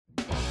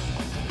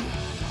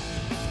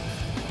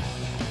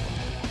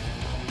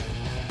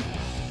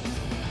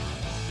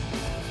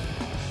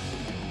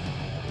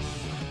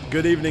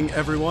Good evening,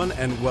 everyone,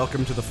 and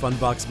welcome to the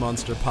Funbox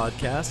Monster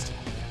Podcast.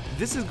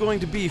 This is going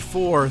to be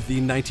for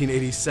the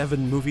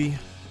 1987 movie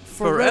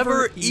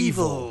Forever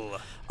Evil.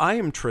 I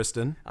am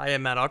Tristan, I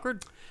am Matt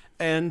Awkward.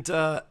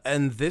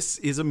 and this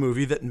is a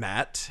movie that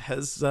Matt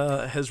has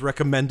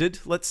recommended.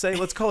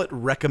 Let's call it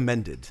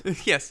recommended.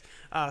 Yes,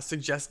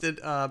 suggested.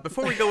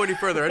 Before we go any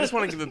further, I just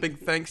want to give a big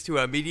thanks to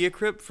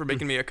MediaCrypt for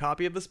making me a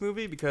copy of this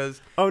movie because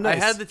nice. I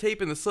had the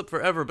tape in the slip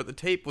forever, but the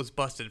tape was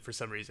busted for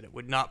some reason. It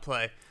would not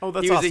play. Oh,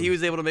 that's awesome. awesome. He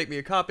was able to make me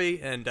a copy,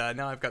 and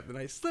now I've got the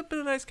nice slip and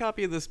a nice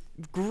copy of this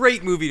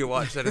great movie to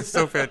watch that is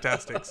so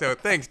fantastic. So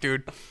thanks,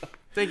 dude.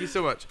 Thank you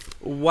so much.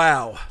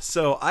 Wow.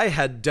 So I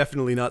had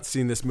definitely not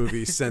seen this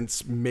movie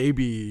since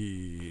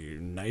maybe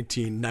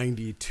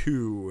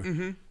 1992.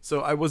 Mm-hmm.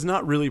 So I was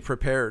not really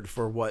prepared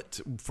for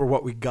what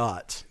we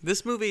got.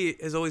 This movie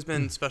has always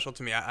been special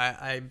to me.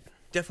 I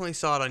definitely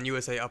saw it on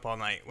USA Up All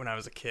Night when I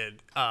was a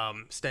kid,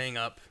 staying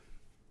up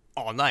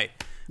all night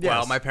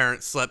while my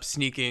parents slept,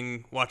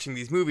 sneaking, watching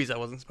these movies I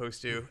wasn't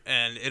supposed to.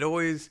 And it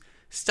always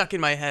stuck in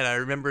my head. I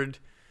remembered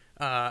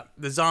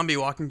the zombie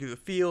walking through the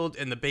field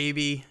and the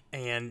baby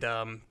and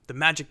the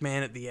magic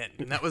man at the end.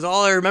 And that was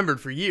all I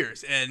remembered for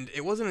years. And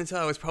it wasn't until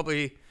I was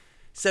probably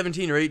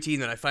 17 or 18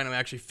 that I finally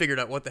actually figured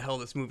out what the hell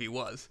this movie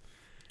was.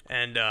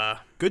 And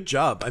good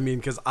job. I mean,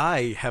 because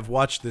I have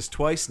watched this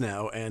twice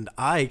now, and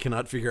I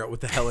cannot figure out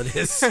what the hell it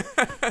is.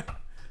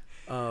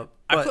 I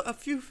put a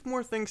few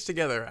more things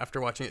together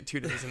after watching it 2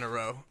 days in a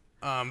row.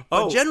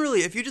 But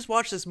generally, if you just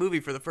watch this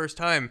movie for the first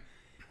time,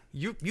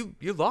 you're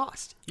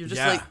lost. You're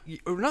just like,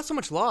 or not so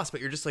much lost,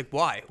 but you're just like,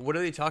 why? What are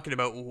they talking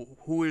about?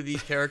 Who are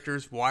these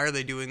characters? Why are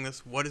they doing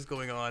this? What is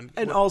going on?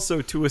 And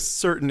also, to a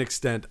certain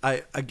extent,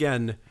 I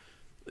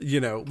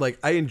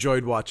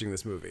enjoyed watching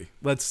this movie.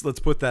 Let's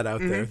put that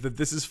out there. That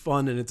this is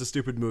fun and it's a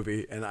stupid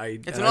movie, and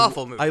it's an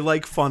awful movie. I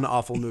like fun,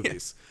 awful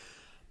movies.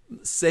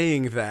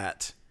 Saying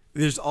that,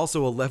 there's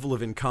also a level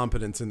of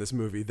incompetence in this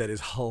movie that is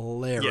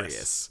hilarious.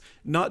 Yes.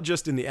 Not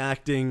just in the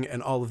acting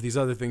and all of these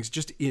other things,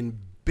 just in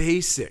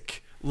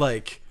basic.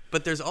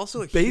 But there's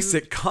also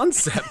basic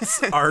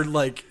concepts are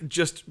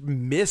just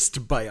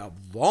missed by a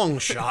long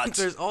shot.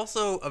 There's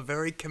also a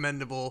very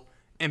commendable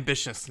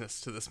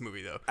ambitiousness to this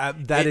movie, though.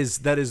 That is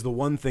the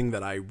one thing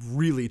that I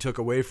really took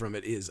away from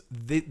it is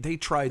they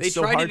tried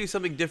so hard to do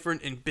something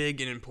different and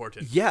big and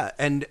important. Yeah,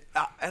 and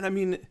I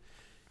mean,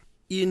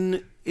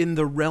 in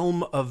the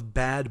realm of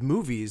bad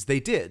movies, they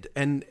did.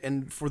 And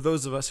for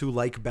those of us who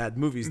like bad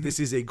movies, this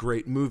is a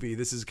great movie.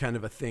 This is kind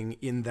of a thing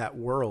in that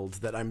world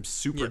that I'm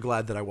super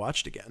glad that I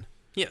watched again.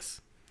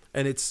 Yes.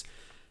 And it's,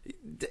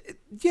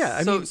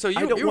 I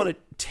don't want to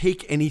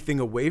take anything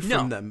away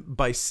from them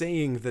by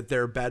saying that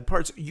there are bad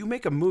parts. You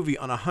make a movie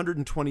on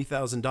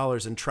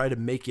 $120,000 and try to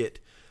make it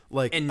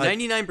like... And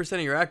 99%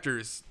 of your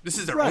actors, this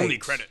is their only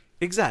credit.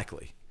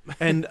 Exactly.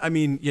 And I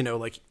mean,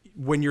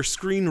 when your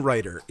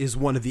screenwriter is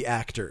one of the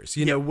actors,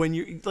 when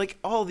you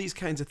all these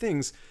kinds of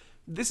things,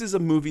 this is a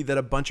movie that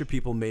a bunch of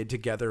people made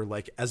together,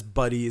 as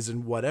buddies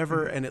and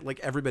whatever. And it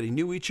everybody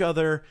knew each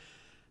other.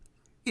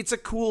 It's a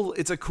cool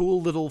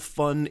little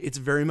fun. It's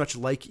very much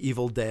like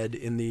Evil Dead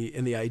in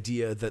the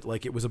idea that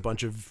it was a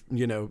bunch of,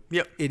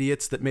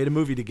 idiots that made a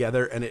movie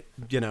together. And it,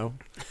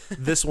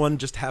 this one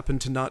just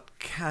happened to not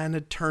kind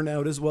of turn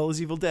out as well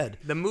as Evil Dead.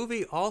 The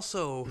movie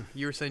also,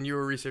 you were saying you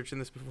were researching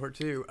this before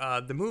too.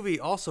 The movie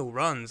also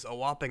runs a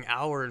whopping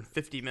hour and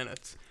 50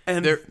 minutes.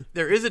 And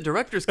there is a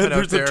director's cut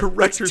out there.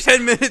 That's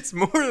 10 minutes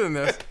more than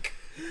this.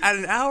 At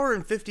an hour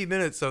and 50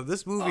 minutes, so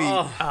this movie,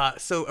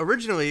 so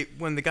originally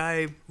when the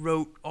guy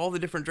wrote all the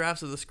different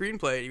drafts of the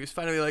screenplay, he was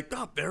finally like,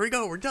 oh, there we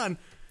go, we're done.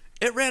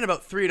 It ran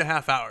about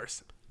 3.5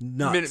 hours.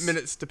 Nuts.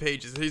 Minutes to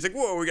pages. And he's like,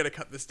 whoa, we got to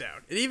cut this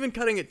down. And even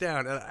cutting it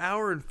down, an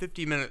hour and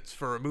 50 minutes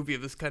for a movie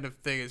of this kind of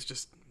thing is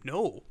just,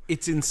 no.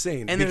 It's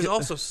insane. And there's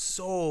also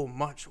so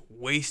much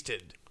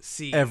wasted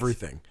scenes.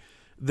 Everything.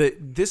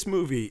 This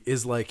movie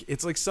is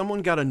it's like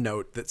someone got a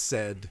note that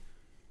said,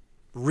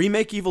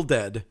 remake Evil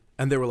Dead,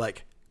 and they were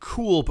like,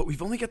 cool, but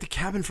we've only got the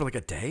cabin for a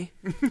day.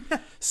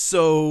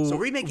 So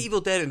remake Evil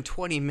Dead in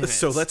 20 minutes.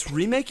 So let's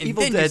remake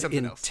Evil Dead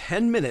in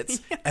 10 minutes,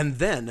 and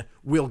then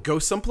we'll go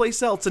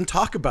someplace else and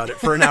talk about it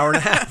for an hour and a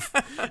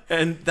half.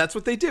 And that's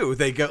what they do.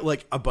 They go,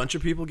 a bunch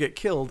of people get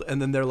killed,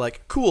 and then they're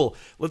like, cool,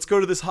 let's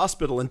go to this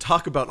hospital and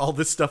talk about all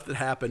this stuff that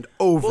happened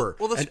over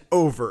and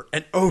over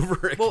and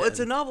over again. Well, it's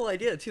a novel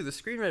idea, too. The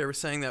screenwriter was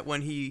saying that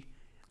when he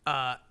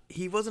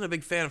wasn't a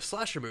big fan of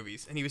slasher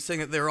movies, and he was saying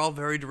that they're all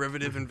very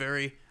derivative and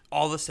very...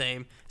 all the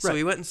same. So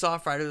he went and saw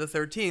Friday the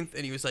 13th,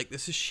 and he was like,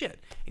 this is shit.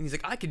 And he's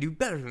like, I could do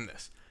better than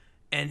this.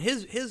 And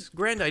his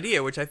grand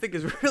idea, which I think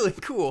is really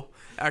cool,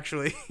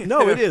 actually.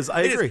 No, it is.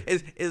 I agree.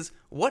 Is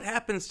what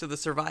happens to the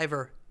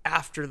survivor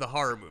after the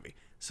horror movie.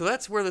 So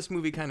that's where this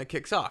movie kind of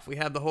kicks off. We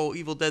have the whole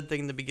Evil Dead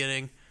thing in the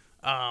beginning.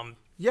 And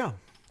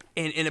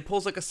it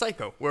pulls like a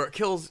Psycho, where it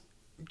kills...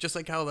 just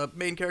like how the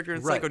main character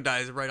in Psycho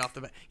dies right off the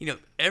bat.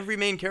 Every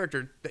main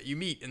character that you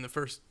meet in the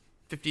first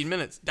 15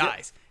 minutes,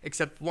 dies,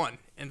 except one,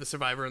 and the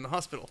survivor in the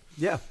hospital.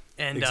 Yeah,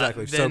 and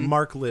exactly. So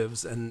Mark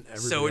lives, and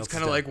everybody so it's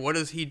kind of like, what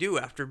does he do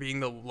after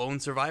being the lone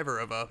survivor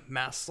of a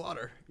mass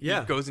slaughter?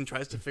 Yeah, he goes and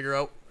tries to figure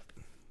out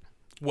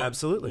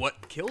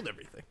what killed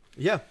everything.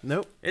 Yeah,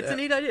 no, it's a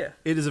neat idea.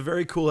 It is a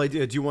very cool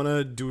idea. Do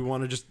we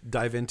want to just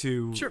dive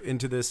into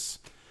this?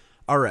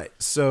 All right,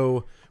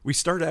 so we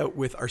start out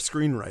with our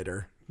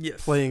screenwriter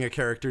playing a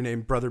character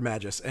named Brother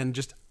Magus, and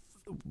just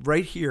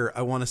right here,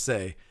 I want to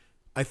say,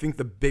 I think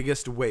the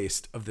biggest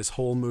waste of this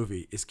whole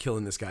movie is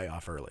killing this guy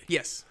off early.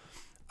 Yes.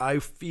 I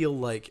feel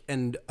like,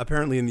 and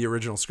apparently in the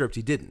original script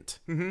he didn't.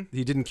 Mm-hmm.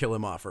 He didn't kill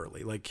him off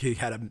early. Like he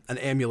had an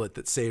amulet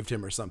that saved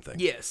him or something.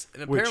 Yes,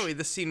 and apparently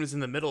this scene was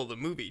in the middle of the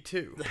movie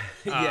too.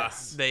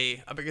 Yes.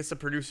 I guess the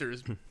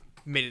producers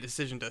made a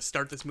decision to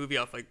start this movie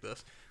off like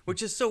this,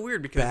 which is so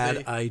weird because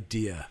bad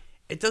idea.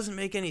 It doesn't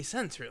make any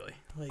sense, really.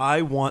 Like,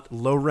 I want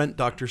low-rent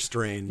Doctor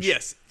Strange.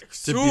 Yes,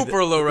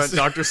 super low-rent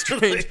Doctor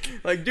Strange.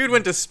 Like, dude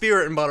went to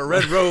Spirit and bought a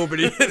red robe, and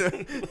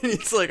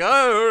he's like,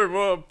 I'm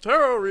a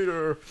tarot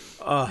reader.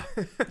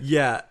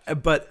 Yeah,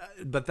 but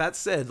that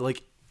said,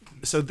 like,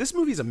 so this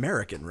movie's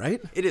American,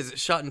 right? It is. It's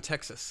shot in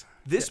Texas.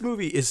 This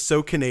movie is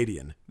so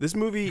Canadian. This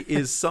movie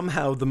is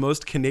somehow the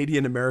most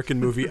Canadian-American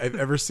movie I've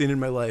ever seen in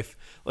my life.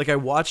 Like, I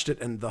watched it,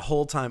 and the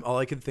whole time, all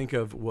I could think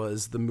of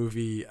was the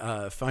movie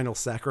Final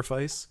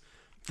Sacrifice.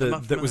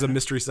 That was a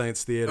Mystery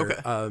Science Theater,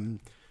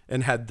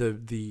 and had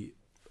the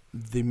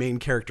main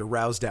character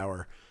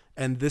Rousdower,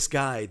 and this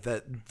guy,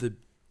 that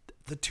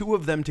the two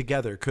of them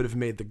together could have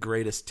made the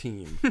greatest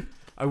team.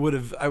 I would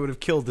have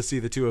killed to see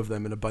the two of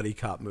them in a buddy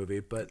cop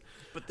movie, but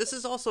this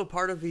is also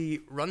part of the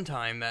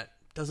runtime that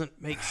doesn't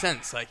make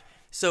sense. Like,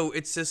 so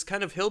it's this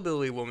kind of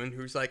hillbilly woman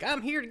who's like,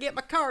 I'm here to get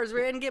my cars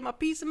ready and get my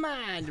peace of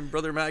mind, and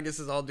Brother Magus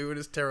is all doing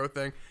his tarot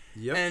thing.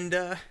 Yep.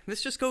 And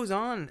this just goes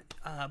on.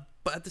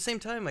 But at the same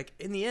time, like,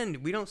 in the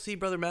end, we don't see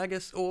Brother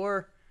Magus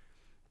or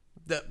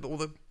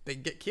they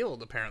get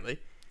killed, apparently.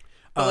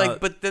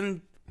 But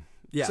then,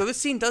 so this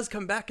scene does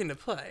come back into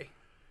play.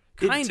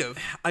 Kind of.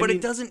 But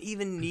it doesn't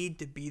even need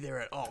to be there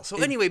at all. So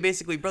anyway,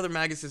 basically, Brother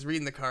Magus is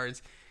reading the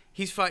cards.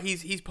 He's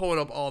pulling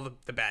up all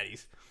the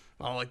baddies.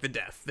 All like the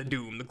death, the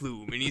doom, the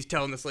gloom. And he's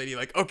telling this lady,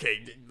 like,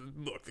 okay,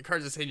 look, the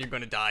cards are saying you're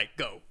going to die.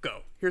 Go.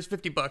 Here's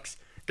 $50.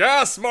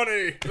 Gas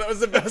money. That was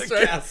the best,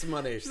 right? Gas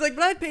money. She's like,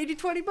 but I paid you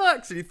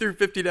 $20. And he threw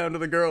 50 down to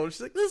the girl. And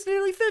she's like, that's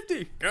nearly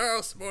 50.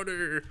 Gas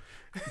money.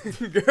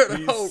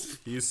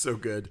 He's so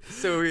good.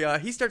 So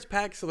he starts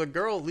packing. So the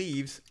girl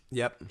leaves.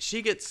 Yep.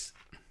 She gets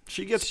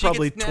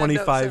probably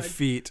 25 outside.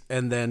 feet,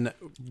 and then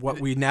what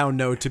we now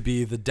know to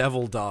be the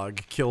devil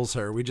dog kills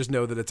her. We just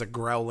know that it's a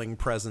growling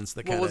presence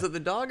that was it the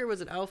dog or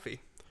was it Alfie?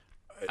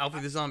 Alfie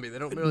the zombie. They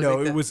don't really.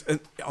 No, it was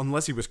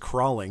unless he was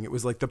crawling. It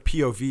was like the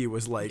POV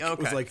was like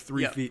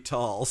 3 feet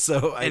tall.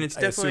 So and it's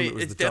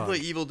definitely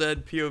Evil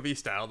Dead POV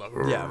style though.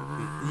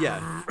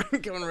 Yeah,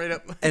 going right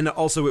up. And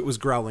also, it was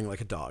growling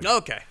like a dog.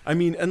 Okay. I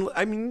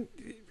mean,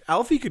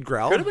 Alfie could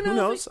growl. Who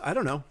knows? I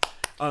don't know.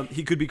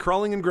 He could be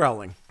crawling and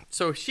growling.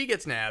 So she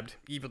gets nabbed,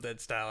 Evil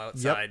Dead style,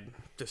 outside.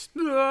 Yep. Just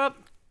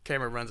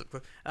camera runs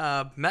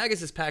up.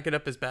 Magus is packing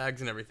up his bags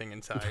and everything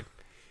inside.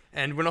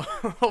 And when all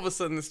of a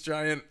sudden this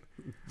giant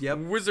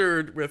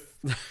wizard with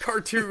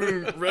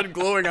cartoon red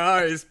glowing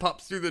eyes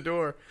pops through the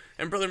door,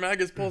 and Brother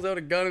Magus pulls out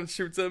a gun and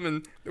shoots him,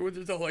 and the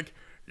wizard's all like,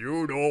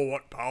 you know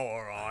what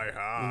power I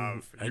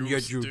have, and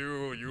yet you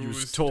still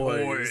use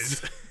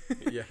toys.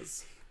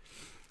 Yes.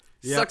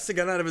 Sucks the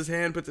gun out of his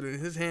hand, puts it in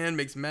his hand,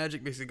 makes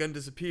magic, makes the gun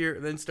disappear,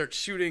 and then starts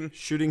shooting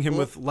him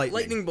with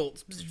lightning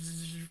bolts.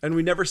 And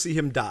we never see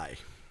him die.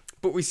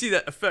 But we see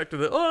that effect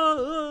of it,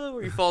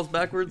 where he falls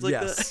backwards like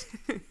that.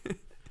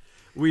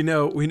 We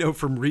know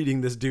from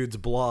reading this dude's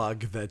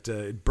blog that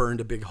it burned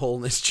a big hole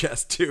in his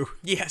chest too.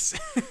 Yes.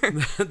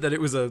 That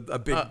it was a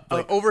big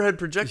overhead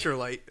projector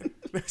light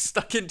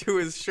stuck into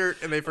his shirt,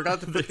 and they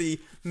forgot to put the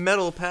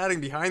metal padding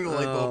behind the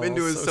light bulb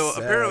into his. So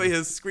apparently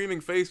his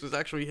screaming face was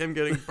actually him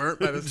getting burnt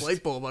by this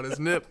light bulb on his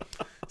nip.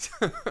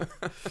 Poor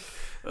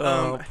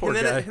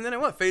guy. And then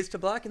it fades to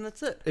black, and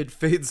that's it. It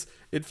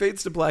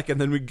fades to black, and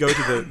then we go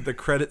to the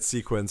credit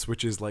sequence,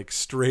 which is like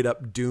straight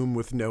up Doom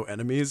with no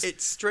enemies.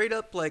 It's straight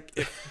up like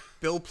if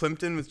Bill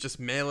Plimpton was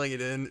just mailing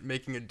it in,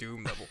 making a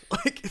Doom level,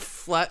 like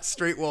flat,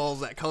 straight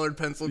walls, that colored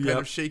pencil kind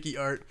of shaky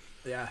art.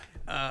 Yeah.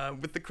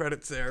 With the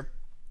credits there.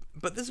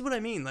 But this is what I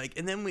mean, like,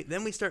 and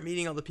then we start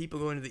meeting all the people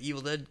going to the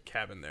Evil Dead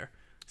cabin there.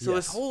 So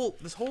this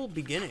whole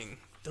beginning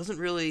doesn't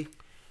really.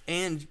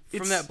 And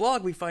from that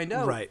blog, we find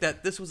out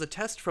that this was a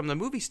test from the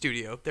movie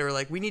studio. They were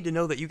like, we need to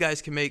know that you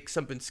guys can make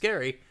something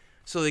scary.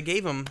 So they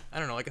gave them, I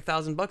don't know, like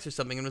 $1,000 or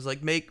something, and was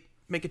like, make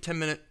a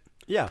 10-minute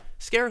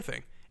scare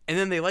thing. And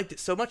then they liked it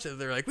so much that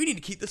they're like, we need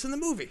to keep this in the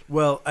movie.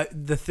 Well,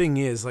 the thing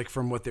is, like,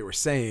 from what they were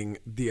saying,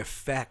 the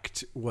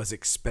effect was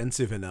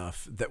expensive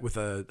enough that with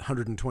a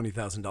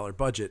 $120,000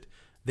 budget,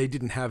 they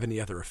didn't have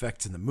any other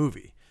effects in the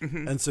movie.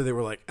 Mm-hmm. And so they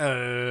were like, we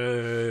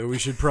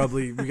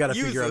got to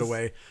figure out a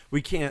way.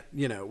 We can't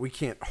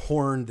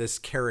horn this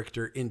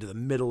character into the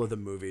middle of the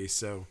movie.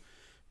 So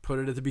put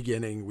it at the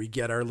beginning. We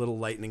get our little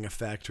lightning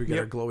effect. We get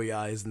our glowy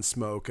eyes and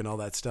smoke and all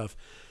that stuff.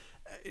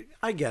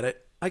 I get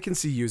it. I can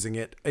see using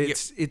it.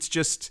 It's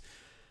just...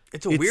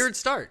 It's a weird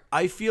start.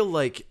 I feel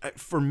like,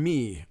 for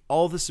me,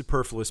 all the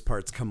superfluous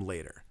parts come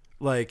later.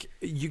 Like,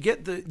 you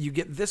get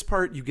this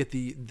part, you get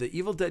the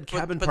Evil Dead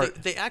cabin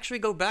part. They actually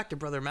go back to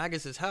Brother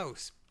Magus's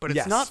house, but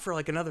it's not for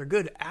like another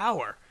good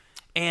hour.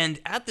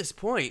 And at this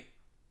point,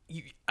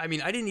 I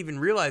didn't even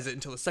realize it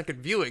until the second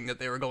viewing that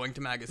they were going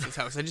to Magus's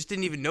house. I just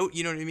didn't even know,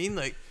 you know what I mean?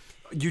 Like,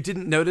 you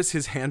didn't notice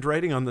his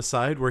handwriting on the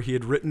side where he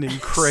had written in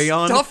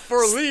crayon? Stuff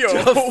for Leo.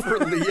 Stuff for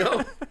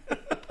Leo.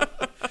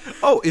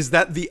 Oh, is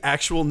that the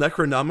actual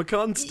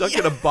Necronomicon stuck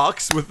in a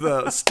box with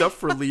stuff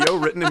for Leo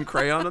written in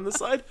crayon on the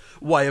side?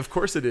 Why, of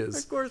course it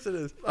is. Of course it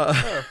is.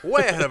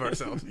 Way ahead of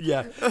ourselves.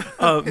 Yeah.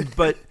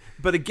 But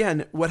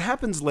again, what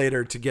happens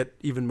later, to get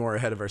even more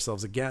ahead of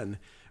ourselves again,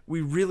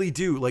 we really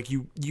do. Like,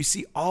 you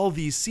see all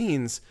these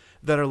scenes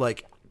that are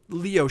like,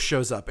 Leo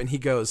shows up and he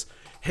goes,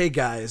 hey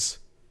guys,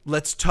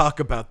 let's talk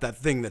about that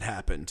thing that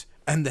happened.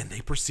 And then they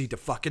proceed to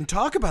fucking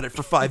talk about it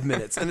for 5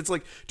 minutes. And it's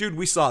like, dude,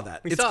 we saw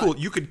that. It's cool.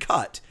 You could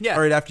cut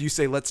right after you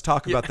say, let's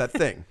talk about that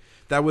thing.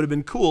 That would have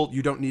been cool.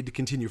 You don't need to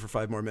continue for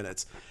 5 more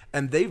minutes.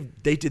 And they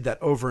did that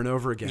over and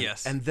over again.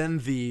 Yes. And then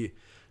the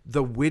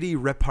witty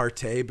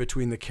repartee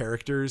between the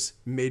characters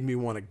made me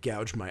want to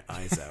gouge my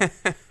eyes out.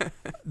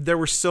 There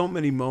were so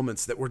many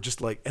moments that were just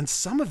like, and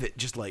some of it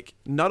just like,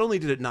 not only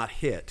did it not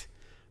hit,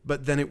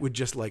 but then it would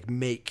just like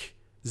make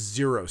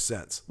zero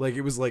sense. Like,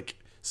 it was like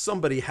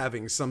somebody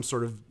having some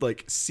sort of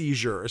like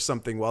seizure or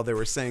something while they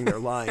were saying their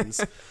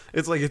lines.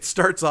 It's like, it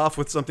starts off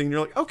with something and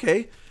you're like,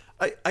 okay,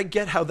 I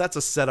get how that's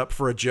a setup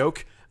for a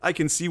joke. I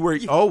can see where,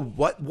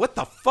 what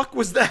the fuck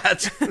was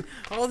that?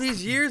 All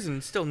these years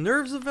and still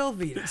nerves of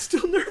Velveeta.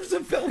 Still nerves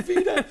of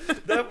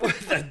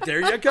Velveeta.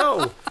 There you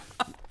go.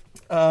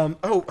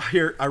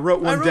 Here, I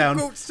wrote one down.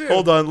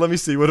 Hold on, let me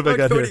see. What have I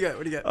got here?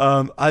 What do you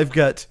got? I've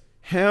got,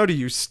 how do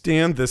you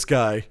stand this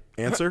guy?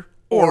 Answer,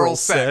 oral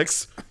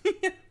sex.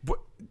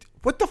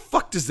 What the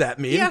fuck does that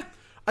mean? Yeah.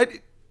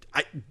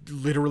 I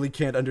literally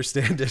can't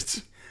understand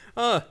it.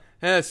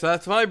 Yes,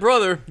 that's my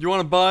brother. You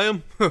want to buy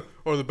him?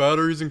 Or the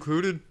batteries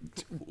included?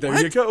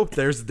 There you go.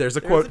 There's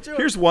a quote.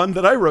 Here's one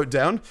that I wrote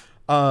down.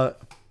 I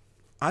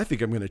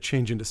think I'm going to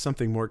change into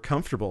something more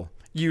comfortable.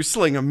 You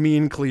sling a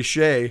mean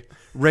cliche.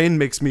 Rain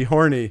makes me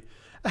horny.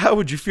 How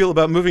would you feel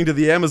about moving to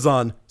the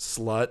Amazon,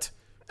 slut?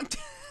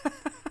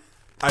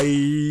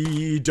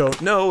 I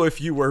don't know if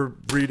you were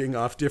reading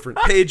off different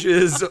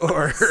pages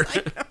or...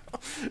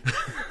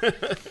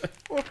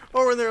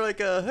 or when they're like,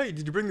 hey,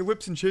 did you bring the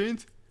whips and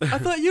chains? I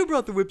thought you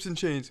brought the whips and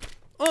chains.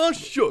 Aw,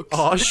 shucks.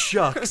 Aw,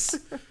 shucks.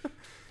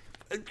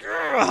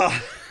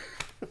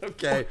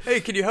 Okay.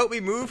 Hey, can you help me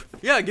move?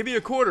 Yeah, give me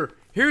a quarter.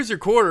 Here's your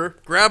quarter.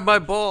 Grab my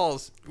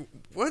balls.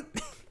 What?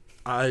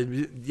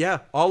 Yeah,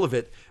 all of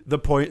it. The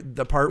part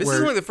where... This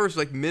is only the first,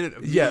 minute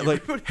of... Yeah,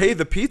 hey,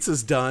 the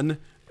pizza's done.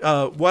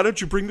 Why don't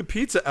you bring the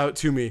pizza out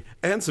to me?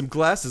 And some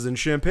glasses and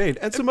champagne.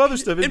 And some other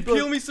stuff. And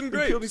peel me some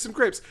grapes. Peel me some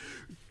grapes.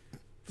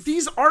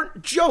 These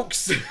aren't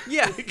jokes.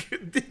 Yeah.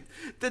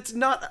 That's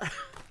not...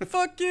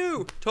 Fuck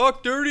you.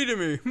 Talk dirty to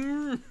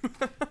me.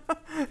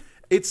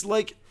 It's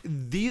like,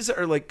 these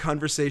are like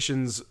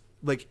conversations,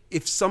 like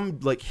if some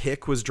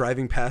hick was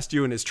driving past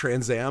you in his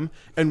Trans Am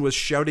and was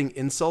shouting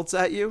insults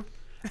at you,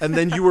 and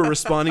then you were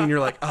responding and you're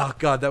like, oh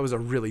God, that was a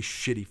really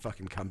shitty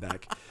fucking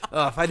comeback.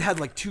 If I'd had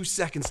 2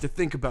 seconds to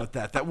think about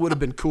that would have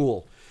been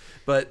cool.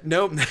 But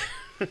nope.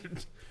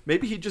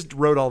 Maybe he just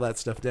wrote all that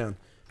stuff down.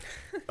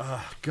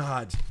 Oh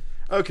God.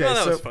 Okay, well,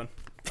 that was fun.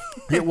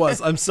 It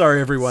was. I'm sorry,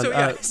 everyone. We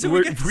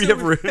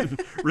have we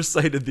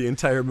recited the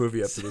entire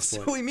movie up to this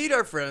point. So we meet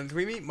our friends.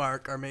 We meet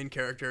Mark, our main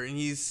character, and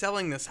he's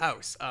selling this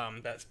house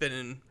that's been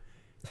in,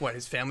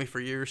 his family for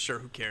years? Sure,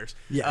 who cares?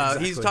 Yeah,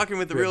 exactly. He's talking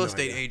with the real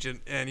estate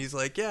agent, and he's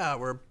like, yeah,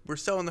 we're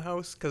selling the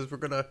house because we're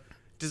going to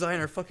design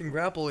our fucking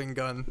grappling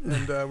gun,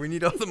 and we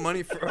need all the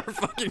money for our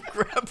fucking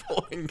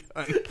grappling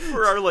gun.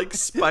 For our,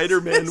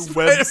 Spider-Man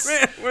web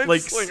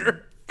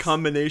slinger.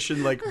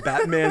 Combination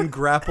Batman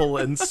grapple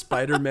and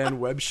Spider-Man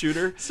web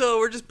shooter. So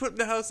we're just putting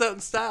the house out in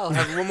style,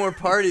 having one more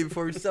party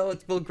before we sell it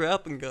to build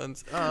grappling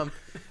guns.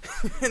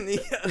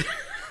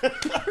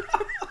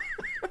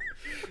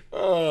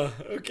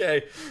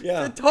 Okay,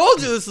 yeah. I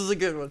told you this was a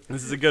good one.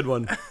 This is a good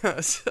one.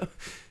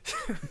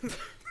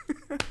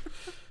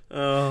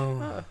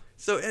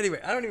 So anyway,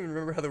 I don't even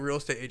remember how the real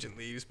estate agent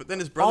leaves, but then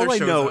his brother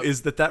shows up. All I know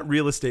is that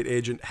real estate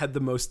agent had the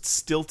most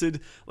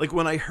stilted...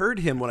 when I heard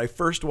him, when I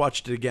first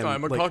watched it again...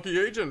 I'm a cocky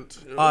agent.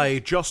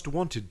 I just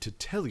wanted to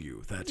tell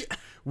you that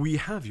we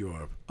have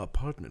your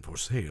apartment for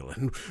sale,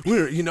 and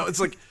we're...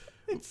 it's like...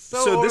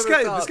 So this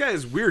guy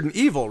is weird and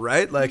evil,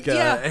 right?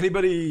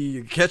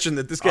 Anybody catching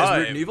that this guy's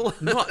weird and evil?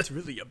 Not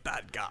really a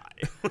bad guy.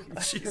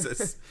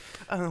 Jesus.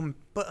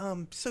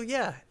 So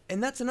yeah,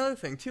 and that's another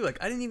thing too.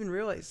 I didn't even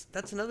realize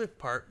that's another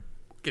part.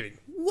 Getting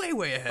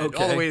way ahead,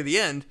 all the way to the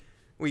end.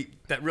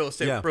 That real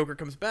estate broker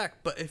comes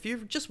back. But if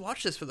you've just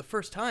watched this for the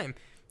first time,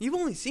 you've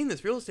only seen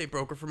this real estate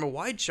broker from a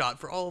wide shot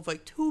for all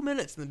of 2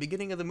 minutes in the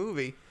beginning of the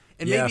movie.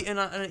 and maybe an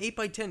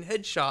 8x10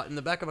 headshot in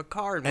the back of a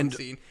car in one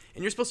scene,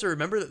 and you're supposed to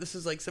remember that this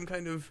is like some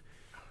kind of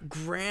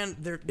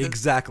grand.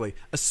 Exactly,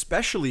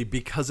 especially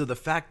because of the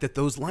fact that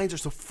those lines are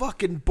so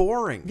fucking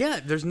boring. Yeah,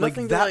 there's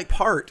nothing. That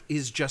part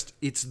is just,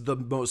 it's the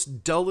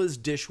most dull as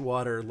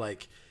dishwater.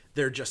 Like,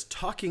 they're just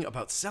talking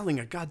about selling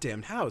a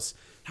goddamn house.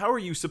 How are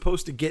you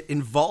supposed to get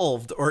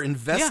involved or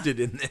invested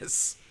in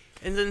this?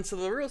 And then so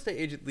the real estate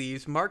agent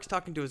leaves. Mark's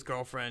talking to his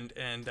girlfriend,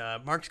 and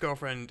Mark's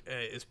girlfriend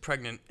is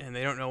pregnant, and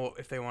they don't know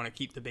if they want to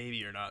keep the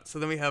baby or not. So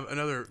then we have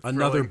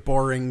another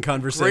boring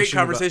conversation. Great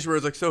conversation where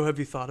it's like, so have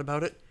you thought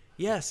about it?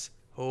 Yes.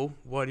 Oh,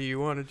 what do you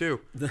want to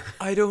do?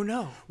 I don't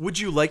know. Would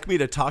you like me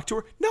to talk to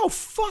her? No,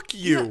 fuck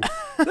you.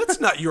 Yeah.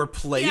 That's not your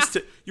place.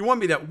 You want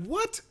me to,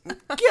 what?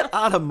 Get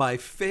out of my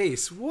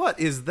face. What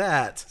is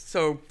that?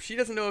 So she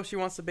doesn't know if she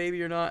wants the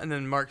baby or not, and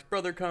then Mark's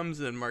brother comes,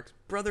 and Mark's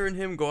brother and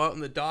him go out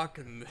on the dock,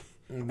 and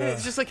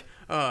it's just like,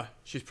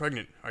 she's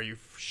pregnant. Are you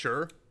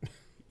sure?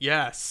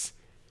 Yes.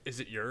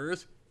 Is it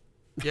yours?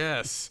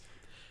 Yes.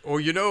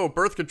 Well,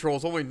 birth control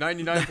is only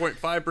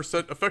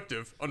 99.5%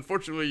 effective.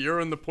 Unfortunately, you're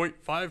in the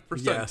 0.5%.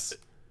 Yes.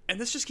 And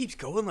this just keeps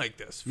going like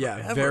this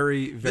forever. Yeah,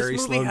 very, very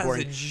slow and boring.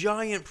 This movie has a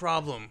giant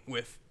problem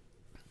with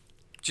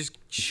just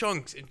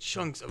chunks and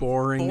chunks of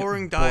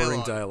boring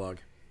dialogue.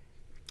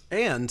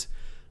 And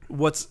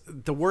what's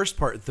the worst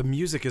part, the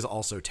music is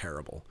also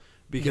terrible.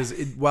 Because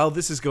while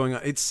this is going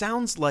on, it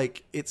sounds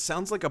like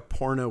a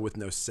porno with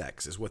no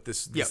sex is what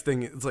this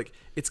thing is. Like,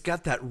 it's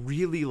got that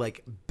really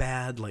like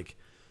bad, like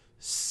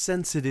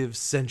sensitive,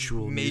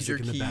 sensual major music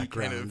in the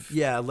background.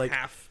 Kind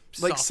of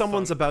like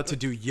someone's about to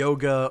do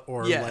yoga,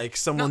 or like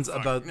someone's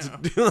about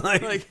to do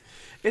like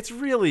it's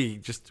really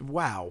just,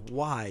 wow,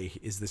 why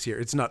is this here?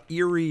 It's not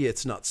eerie,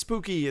 it's not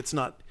spooky, it's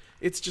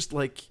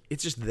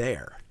just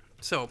there.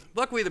 So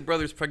luckily the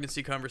brothers'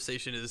 pregnancy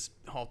conversation is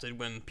halted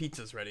when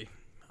pizza's ready.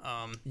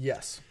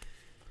 Yes.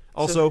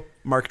 Also,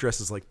 Mark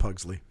dresses like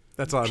Pugsley.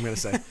 That's all I'm going to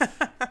say.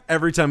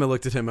 Every time I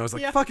looked at him, I was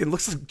like, fucking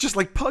looks just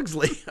like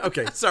Pugsley.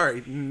 Okay,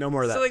 sorry. No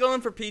more of that. So they go in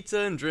for pizza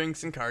and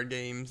drinks and card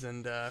games,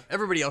 and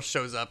everybody else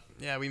shows up.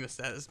 Yeah, we missed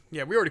that.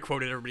 Yeah, we already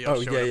quoted everybody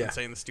else showing up and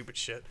saying the stupid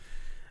shit.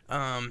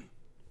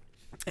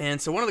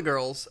 And so one of the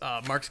girls,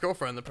 Mark's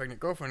girlfriend, the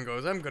pregnant girlfriend,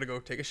 goes, I'm going to go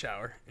take a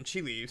shower. And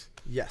she leaves.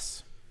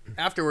 Yes.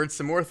 Afterwards,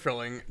 some more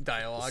thrilling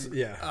dialogue.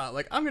 Yeah.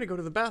 Like, I'm going to go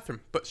to the bathroom,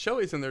 but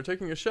Shelly's in there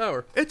taking a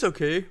shower. It's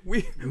okay.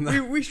 We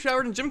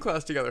showered in gym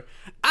class together.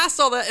 I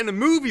saw that in a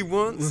movie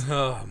once.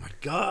 Oh, my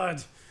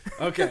God.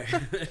 Okay.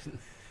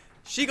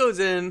 She goes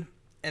in,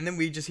 and then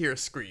we just hear a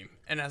scream.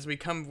 And as we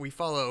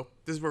follow,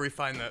 this is where we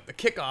find the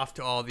kickoff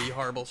to all the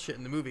horrible shit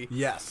in the movie.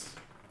 Yes.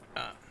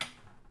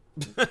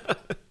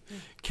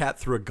 Cat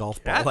threw a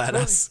golf ball at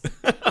us.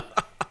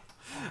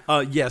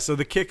 So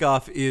the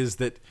kickoff is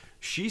that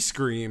she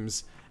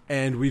screams,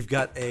 and we've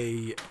got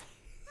a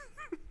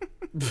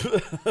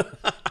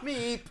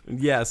meep.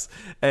 Yes,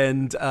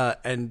 and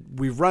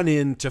we run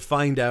in to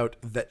find out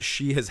that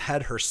she has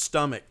had her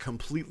stomach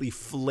completely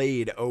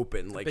flayed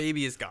open. Like, the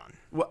baby is gone.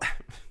 What?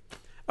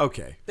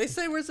 Okay. They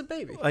say, where's the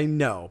baby? I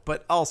know,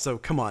 but also,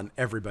 come on,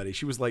 everybody.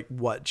 She was like,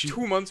 what?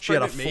 2 months she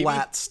pregnant, had a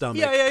flat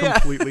stomach. Yeah.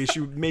 Completely. She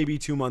maybe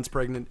 2 months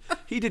pregnant.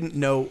 He didn't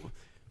know.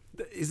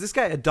 Is this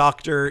guy a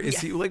doctor? Is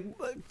he like,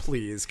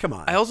 please, come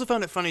on. I also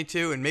found it funny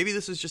too, and maybe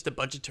this was just a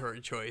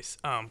budgetary choice,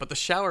 but the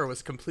shower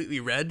was completely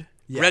red.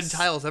 Yes. Red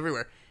tiles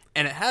everywhere.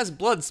 And it has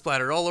blood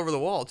splattered all over the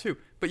wall too,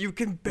 but you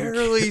can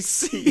barely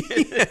see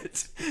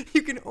it.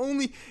 You can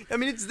only,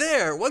 it's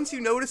there. Once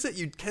you notice it,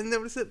 you can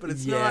notice it, but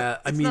it's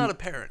not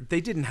apparent. They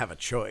didn't have a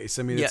choice.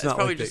 It's not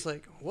probably just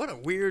like, what a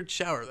weird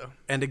shower though.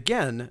 And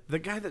again, the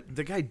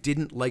guy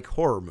didn't like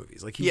horror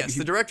movies. Like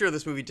the director of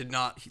this movie did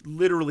not. He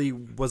literally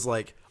was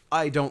like,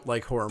 I don't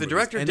like horror movies. The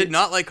director did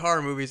not like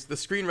horror movies. The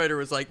screenwriter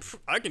was like,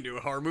 I can do a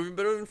horror movie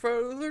better than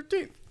Friday the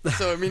 13th.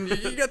 So,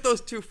 you got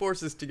those two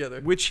forces together.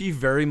 Which he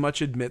very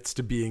much admits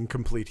to being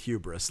complete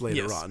hubris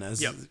later on,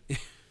 as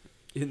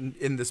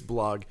in this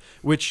blog.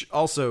 Which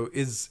also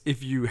is,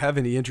 if you have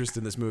any interest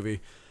in this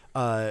movie,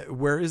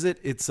 where is it?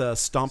 It's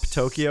Stomp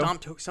Tokyo.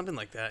 Something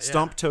like that, yeah.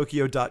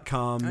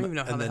 StompTokyo.com. I don't even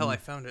know how the hell I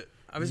found it.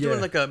 I was doing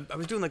like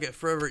a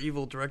Forever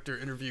Evil director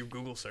interview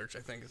Google search, I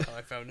think is how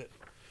I found it.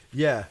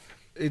 Yeah.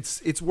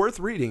 It's worth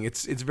reading.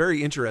 It's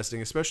very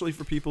interesting, especially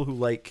for people who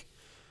like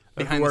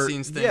behind the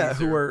scenes things. Yeah,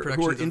 who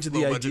are into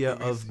the idea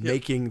of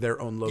making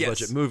their own low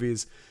budget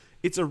movies.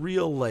 It's a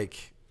real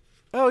like,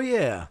 oh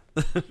yeah,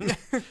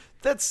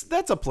 that's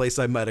a place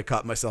I might have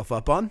caught myself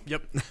up on.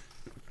 Yep.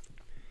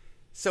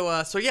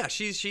 So yeah,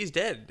 she's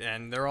dead,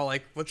 and they're all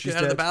like, "Let's get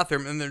out of the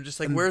bathroom," and they're just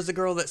like, "Where's the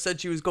girl that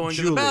said she was going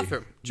to the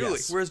bathroom? Julie,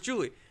 where's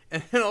Julie?"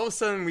 And then all of a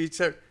sudden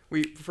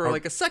for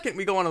a second,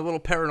 we go on a little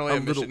paranoia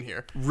mission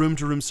here.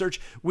 Room-to-room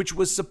search, which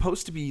was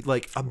supposed to be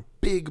like a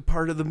big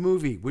part of the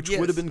movie, which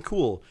would have been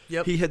cool.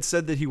 Yep. He had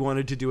said that he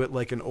wanted to do it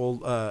like an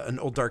old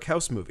Dark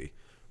House movie,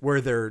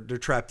 where they're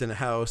trapped in a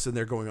house and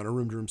they're going on a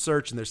room-to-room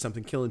search and there's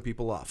something killing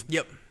people off.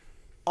 Yep.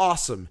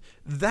 Awesome.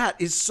 That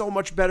is so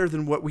much better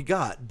than what we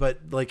got. But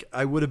like,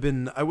 I would have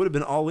been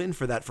all in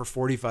for that for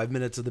 45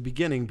 minutes of the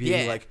beginning,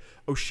 being like,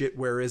 oh shit,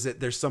 where is it?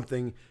 There's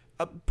something.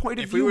 a point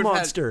of view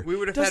monster. We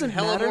would have had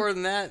hella more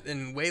than that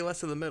and way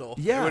less in the middle.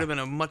 Yeah. It would have been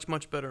a much,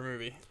 much better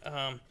movie.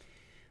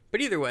 But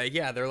either way,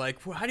 yeah, they're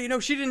like, well, how do you know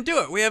she didn't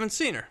do it? We haven't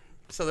seen her.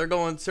 So they're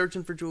going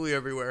searching for Julie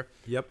everywhere.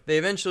 Yep. They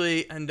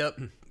eventually end up,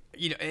 and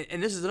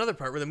this is another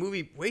part where the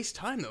movie wastes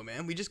time, though,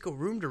 man. We just go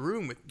room to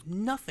room with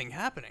nothing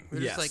happening. We're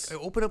just like,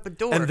 open up a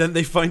door. And then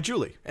they find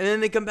Julie. And then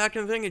they come back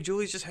to the thing, and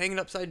Julie's just hanging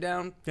upside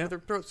down with her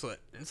throat slit.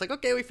 And it's like,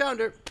 okay, we found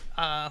her.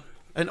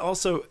 And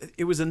also,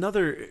 it was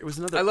another.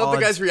 I love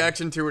the guy's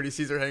reaction to when he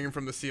sees her hanging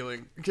from the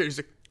ceiling. He's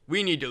like,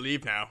 we need to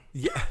leave now.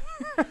 Yeah.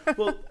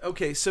 Well,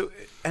 okay, so,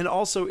 and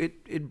also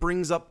it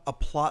brings up a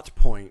plot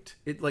point.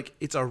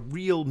 It's a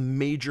real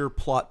major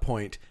plot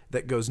point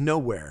that goes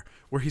nowhere,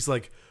 where he's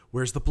like,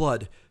 where's the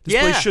blood? This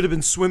place should have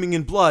been swimming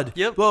in blood.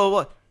 Yep. Blah,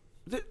 blah,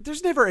 blah.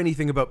 There's never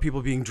anything about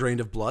people being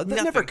drained of blood.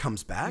 That never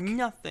comes back.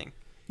 Nothing.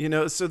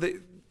 So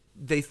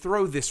they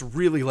throw this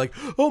really like,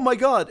 oh my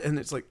God. And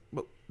it's like,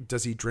 well,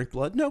 does he drink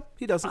blood? No,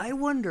 he doesn't. I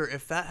wonder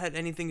if that had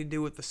anything to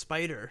do with the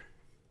spider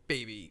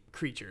baby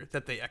creature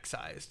that they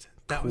excised.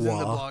 That was in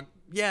the blog.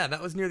 Yeah,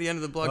 that was near the end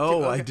of the blog.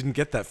 Oh, I didn't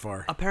get that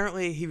far.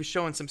 Apparently, he was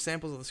showing some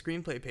samples of the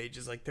screenplay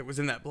pages that was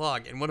in that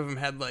blog, and one of them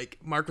had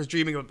Mark was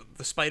dreaming of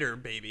the spider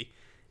baby,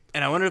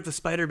 and I wonder if the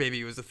spider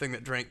baby was the thing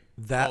that drank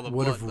all the blood. That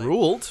would have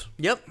ruled.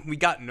 Yep, we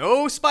got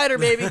no spider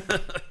baby.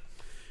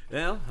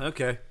 Well,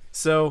 okay,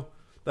 so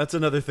that's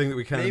another thing that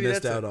we kind of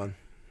missed out on.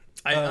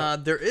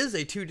 There is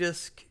a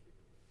 2-disc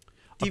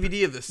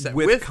DVD of this set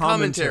with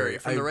commentary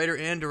from the writer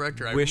and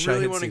director. I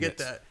really want to get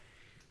that.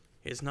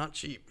 It's not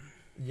cheap.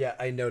 Yeah,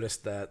 I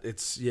noticed that.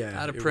 It's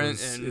out of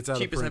print, and the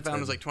cheapest I found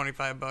was like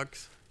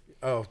 $25.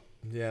 Oh,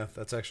 yeah,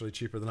 that's actually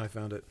cheaper than I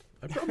found it.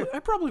 I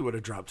probably would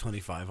have dropped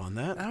 25 on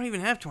that. I don't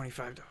even have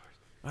 $25.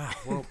 Ah,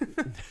 well,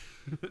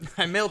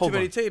 I mailed too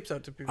many tapes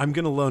out to people. I'm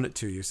gonna loan it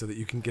to you so that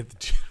you can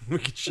we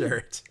can share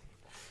it.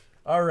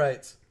 All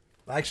right.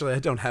 Actually, I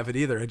don't have it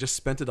either. I just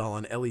spent it all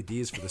on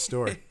LEDs for the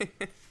store.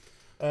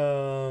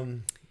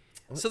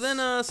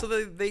 So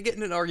they get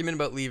in an argument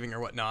about leaving or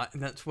whatnot,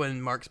 and that's when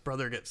Mark's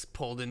brother gets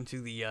pulled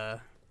into the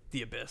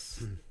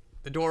abyss.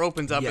 The door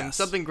opens up and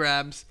something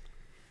grabs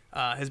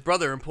his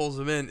brother and pulls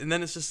him in, and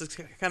then it's just this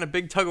kind of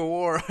big tug of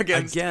war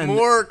against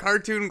more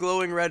cartoon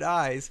glowing red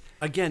eyes.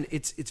 Again,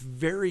 it's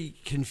very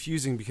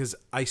confusing because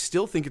I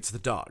still think it's the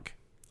dog.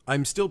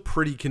 I'm still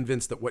pretty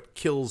convinced that what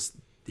kills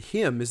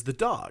him is the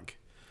dog.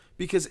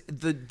 Because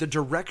the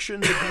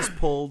direction that he's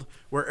pulled,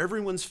 where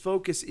everyone's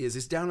focus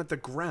is down at the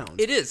ground.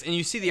 It is, and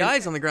you see the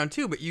eyes on the ground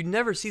too, but you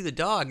never see the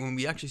dog when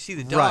we actually see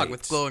the dog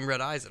with glowing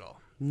red eyes at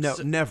all. No,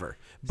 never.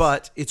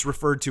 But it's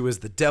referred to as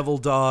the devil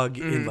dog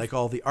in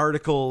all the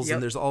articles,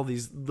 and there's all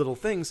these little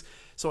things.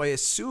 So I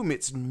assume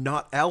it's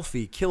not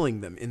Alfie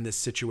killing them in this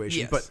situation.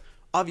 Yes. But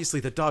obviously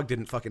the dog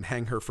didn't fucking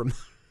hang her from...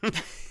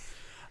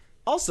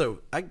 Also,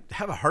 I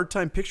have a hard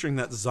time picturing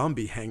that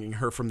zombie hanging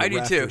her from the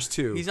rafters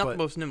too. He's not the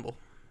most nimble.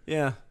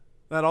 Yeah.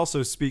 That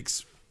also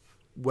speaks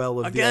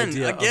well of the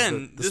idea of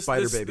the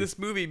spider baby. This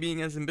movie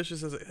being as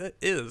ambitious as it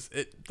is,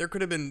 there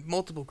could have been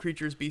multiple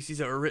creature species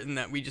that were written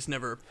that we just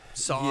never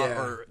saw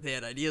or they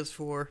had ideas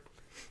for.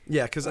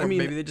 Yeah, because I mean,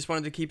 maybe they just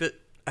wanted to keep it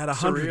at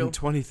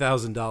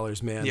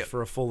 $120,000, man,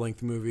 for a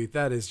full-length movie.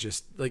 That is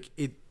just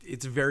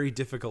it's very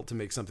difficult to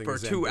make something for a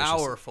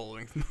 2-hour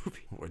full-length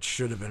movie, which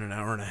should have been an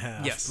hour and a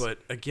half. Yes, but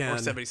again, or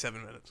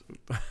 77 minutes.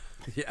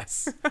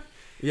 Yes.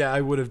 Yeah,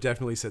 I would have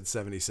definitely said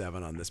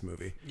 77 on this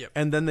movie. Yep.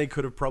 And then they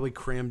could have probably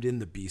crammed in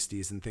the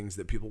beasties and things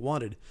that people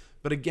wanted.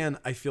 But again,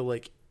 I feel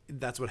like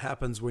that's what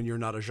happens when you're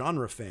not a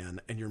genre fan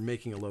and you're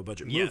making a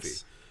low-budget movie.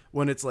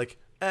 When it's like,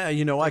 I could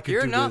do this.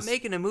 You're not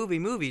making a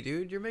movie,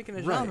 dude. You're making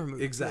a genre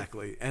movie.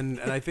 Exactly. And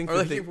I think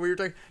or we were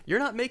talking, you're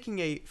not making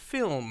a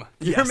film.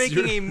 You're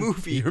making a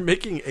movie. You're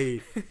making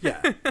a...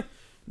 Yeah.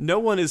 No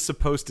one is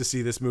supposed to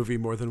see this movie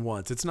more than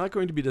once. It's not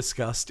going to be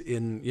discussed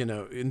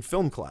in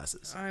film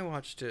classes. I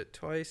watched it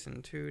twice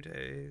in 2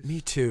 days. Me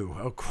too.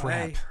 Oh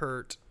crap. I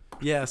hurt.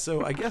 Yeah,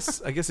 so I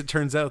guess it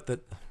turns out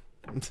that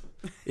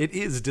it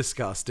is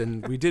discussed,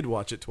 and we did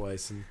watch it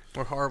twice. And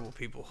we're horrible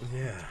people.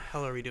 Yeah. What the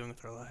hell are we doing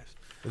with our lives?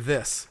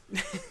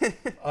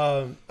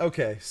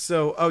 Okay,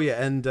 so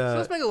and so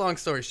let's make a long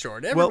story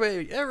short.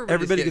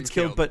 Everybody gets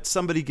killed, but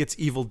somebody gets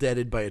evil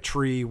deaded by a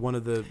tree. One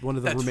of the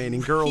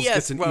remaining girls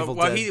gets an evil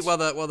dead.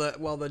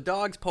 While the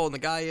dog's pulling the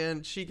guy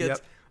in, she gets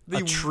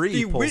a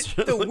tree pulls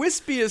the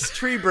wispiest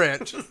tree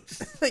branch,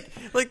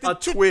 like a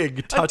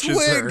twig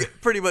touches her.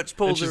 Pretty much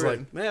pulls her. She's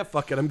like,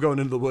 fuck it, I'm going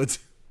into the woods.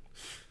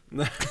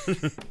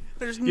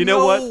 There's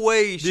no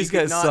way these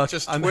guys suck.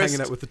 I'm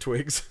hanging out with the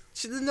twigs.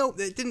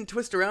 It didn't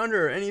twist around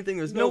her or anything.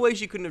 There's no way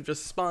she couldn't have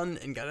just spun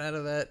and got out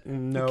of that.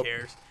 No. Who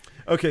cares?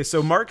 Okay,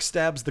 so Mark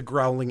stabs the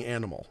growling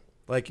animal.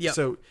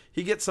 So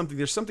he gets something.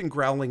 There's something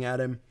growling at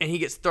him, and he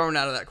gets thrown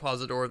out of that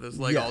closet door with his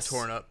leg all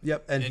torn up.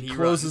 Yep, and he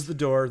closes the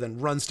door, then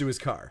runs to his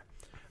car.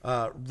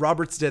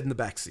 Robert's dead in the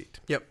back seat.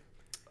 Yep.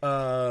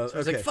 So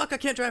he's like, fuck, I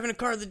can't drive in a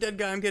car with a dead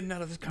guy. I'm getting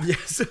out of this car.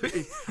 Yes,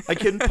 I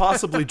couldn't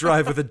possibly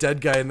drive with a dead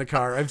guy in the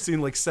car. I've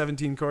seen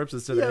 17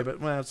 corpses today,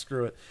 but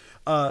screw it.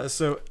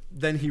 So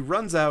then he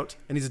runs out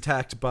and he's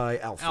attacked by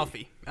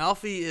Alfie.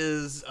 Alfie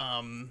is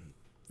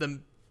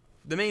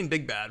the main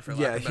big bad, for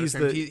lack of a better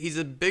term. He's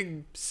a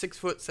big 6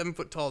 foot, 7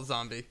 foot tall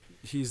zombie.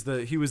 He was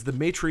the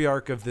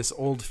matriarch of this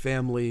old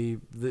family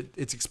that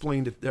it's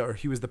explained, or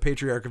he was the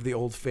patriarch of the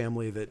old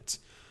family that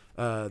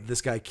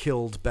this guy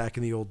killed back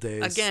in the old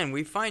days. Again,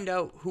 we find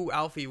out who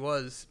Alfie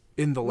was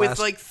in the last with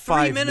like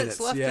 3 minutes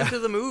left into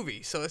the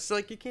movie, so it's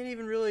like you can't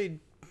even really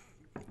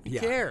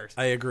care.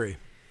 I agree.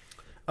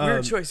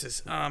 Weird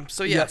choices.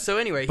 So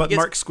anyway, but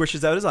Mark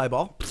squishes out his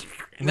eyeball,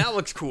 and that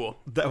looks cool.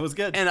 That was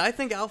good. And I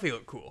think Alfie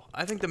looked cool.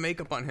 I think the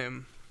makeup on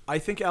him. I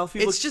think Alfie.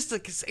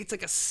 It's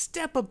like a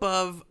step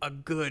above a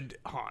good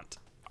haunt.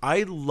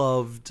 I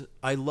loved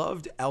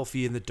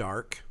Alfie in the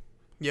dark.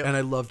 Yep. And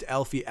I loved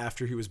Alfie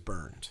after he was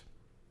burned.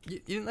 You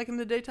didn't like him in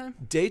the daytime?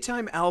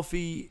 Daytime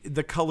Alfie,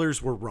 the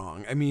colors were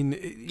wrong. I mean,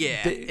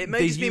 it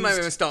might just be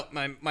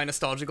my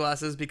nostalgia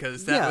glasses,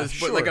 because that was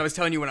what, like I was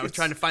telling you when I was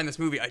trying to find this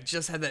movie. I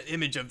just had that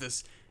image of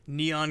this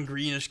neon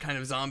greenish kind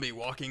of zombie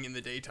walking in the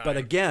daytime, but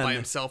again, by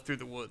himself through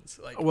the woods.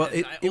 Like,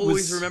 I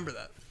always remember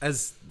that.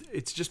 As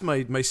it's just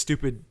my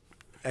stupid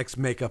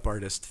ex-makeup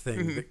artist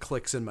thing that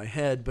clicks in my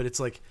head, but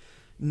it's like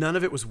none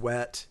of it was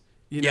wet.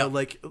 You know,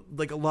 like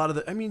a lot of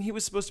the. I mean, he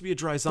was supposed to be a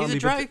dry zombie,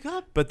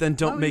 but then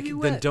don't make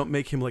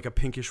him like a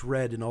pinkish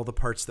red in all the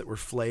parts that were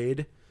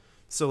flayed.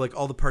 So like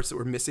all the parts that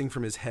were missing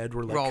from his head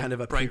were like kind of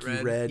a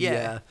pinky red.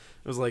 Yeah, it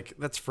was like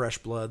that's fresh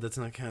blood. That's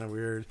not kind of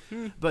weird.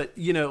 But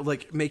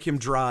like make him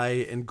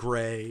dry and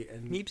gray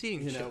and keeps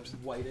eating chips.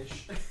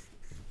 Whitish.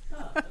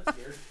 That's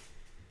weird.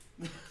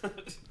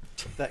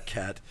 That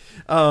cat.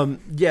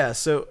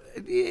 So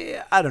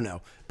I don't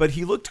know, but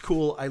he looked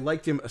cool. I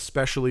liked him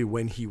especially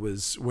when he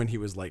was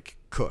like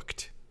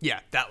cooked. Yeah,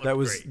 that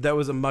was great. That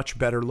was a much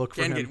better look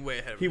for him. Get way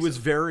ahead of he was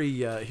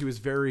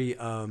very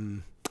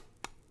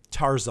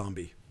tar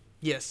zombie.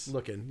 Yes.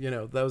 Looking,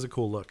 that was a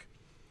cool look.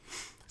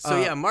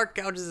 So Mark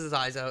gouges his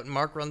eyes out and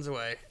Mark runs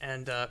away,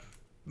 and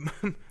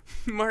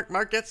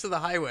Mark gets to the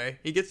highway.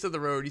 He gets to the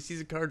road. He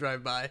sees a car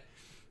drive by,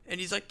 and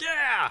he's like,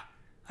 "Yeah,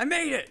 I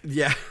made it.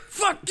 Yeah.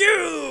 Fuck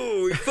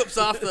you!" He flips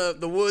off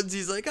the woods.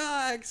 He's like,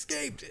 I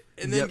escaped.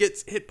 And then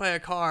gets hit by a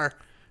car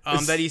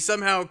that he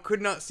somehow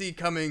could not see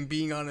coming,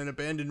 being on an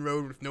abandoned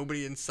road with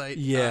nobody in sight.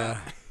 Yeah.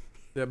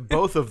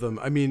 Both of them.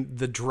 I mean,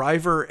 the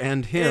driver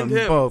and him.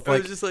 Both.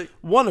 Like, just like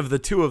one of the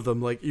two of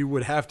them, like you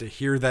would have to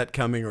hear that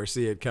coming or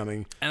see it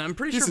coming. And I'm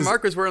pretty sure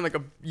Mark was wearing like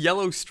a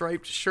yellow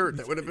striped shirt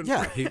that would have been.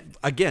 Yeah.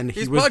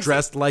 He was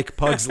dressed like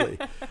Pugsley.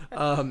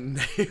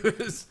 He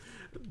was.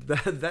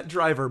 That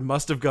driver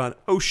must have gone,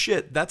 oh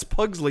shit, that's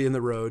Pugsley in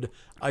the road.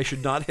 I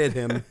should not hit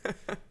him.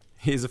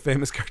 He's a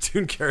famous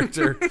cartoon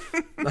character.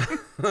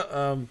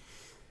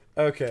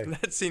 Okay.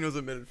 That scene was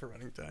omitted for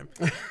running time.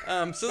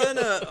 So then,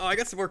 I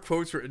got some more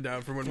quotes written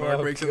down from when Mark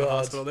wakes in the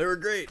hospital. They were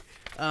great.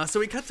 So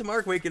we cut to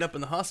Mark waking up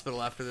in the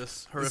hospital after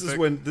this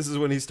horrific. This is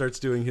when he starts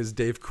doing his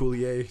Dave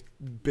Coulier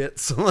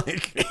bits.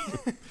 Like,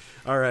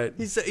 all right.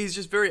 He's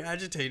just very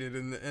agitated,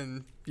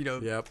 and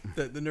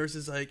the nurse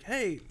is like,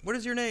 "Hey, what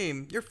is your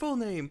name? Your full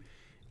name?"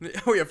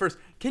 Oh yeah, first,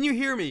 can you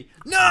hear me?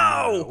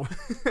 No.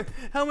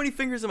 How many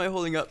fingers am I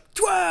holding up?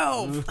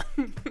 12.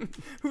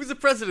 Who's the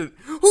president?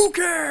 Who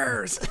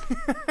cares?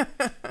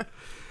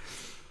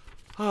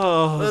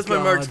 Oh, that's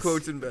my Mark's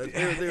quotes in bed.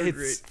 They were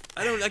great.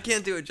 I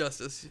can't do it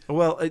justice.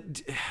 Well,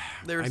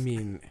 I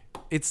mean,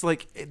 it's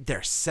like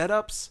they're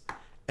setups,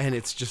 and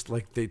it's just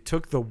like they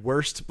took the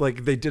worst.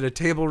 Like they did a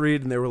table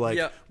read, and they were like,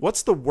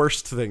 "What's the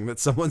worst thing that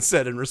someone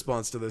said in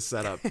response to this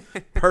setup?"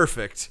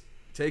 Perfect.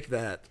 Take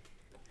that.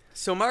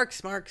 So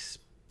Mark's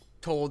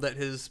told that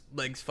his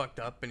leg's fucked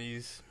up, and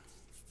he's.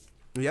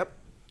 Yep.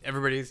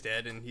 Everybody's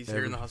dead, and he's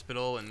here in the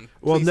hospital. And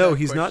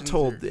he's not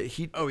told.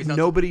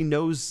 Nobody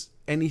knows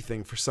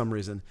anything for some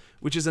reason,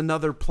 which is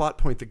another plot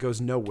point that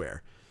goes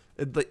nowhere.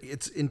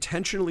 It's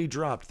intentionally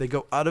dropped. They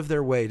go out of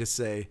their way to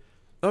say,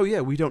 "Oh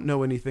yeah, we don't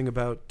know anything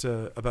about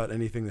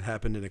anything that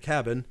happened in a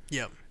cabin."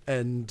 Yep.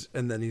 And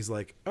then he's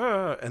like,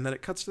 and then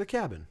it cuts to the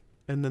cabin,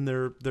 and then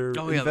they're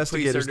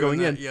investigators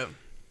going in. Yep.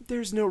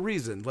 There's no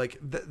reason. Like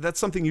that's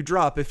something you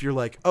drop if you're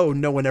like, "Oh,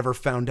 no one ever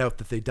found out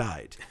that they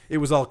died. It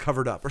was all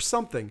covered up or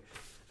something."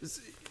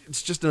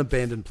 It's just an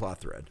abandoned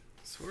plot thread.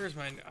 So where's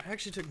mine? I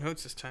actually took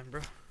notes this time,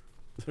 bro.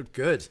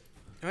 Good.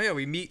 Oh yeah,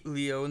 we meet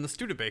Leo and the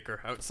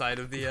Studebaker outside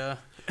of the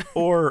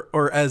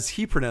or as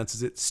he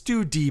pronounces it,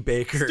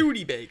 Studebaker.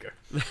 Studebaker.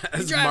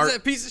 He drives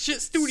that piece of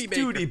shit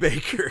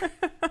Studebaker.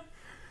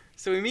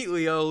 So we meet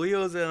Leo.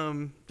 Leo's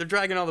they're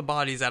dragging all the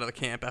bodies out of the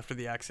camp after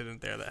the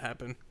accident there that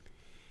happened.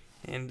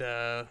 And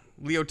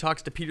Leo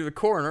talks to Peter the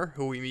coroner,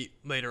 who we meet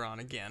later on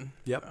again.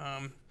 Yep.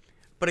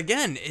 But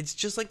again, it's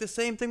just like the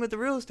same thing with the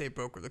real estate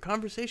broker. The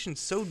conversation's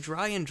so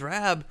dry and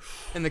drab,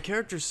 and the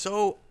character's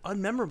so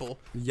unmemorable.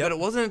 Yep. But it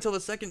wasn't until the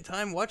second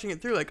time watching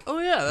it through, like, oh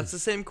yeah, that's the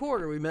same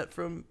coroner we met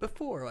from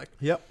before. Like,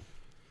 yep.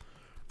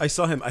 I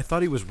saw him. I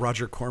thought he was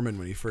Roger Corman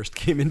when he first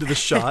came into the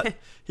shot.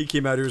 He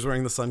came out. He was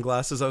wearing the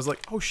sunglasses. I was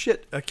like, oh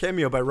shit, a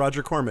cameo by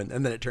Roger Corman,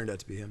 and then it turned out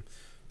to be him.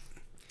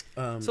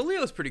 So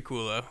Leo's pretty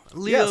cool though.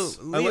 Leo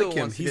I like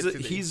him. He's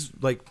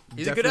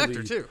a good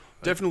actor too.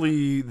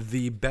 Definitely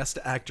the best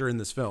actor in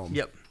this film.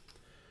 Yep.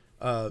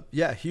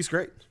 Yeah, he's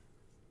great.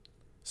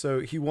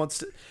 So he wants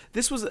to.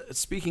 This was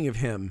speaking of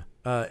him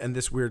and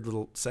this weird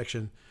little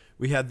section.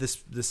 We had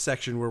this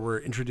section where we're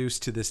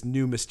introduced to this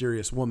new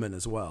mysterious woman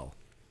as well.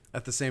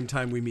 At the same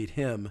time we meet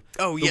him,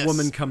 the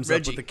woman comes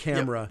Reggie. up with the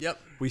camera.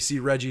 Yep. We see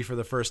Reggie for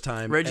the first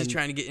time. Reggie's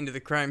trying to get into the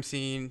crime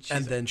scene.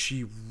 And then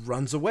she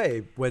runs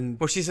away when...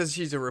 Well, she says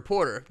she's a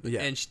reporter.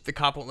 Yeah. And the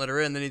cop won't let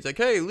her in. Then he's like,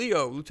 hey,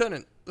 Leo,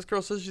 Lieutenant, this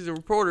girl says she's a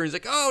reporter. He's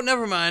like, oh,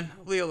 never mind.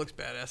 Leo looks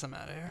badass. I'm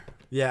out of here.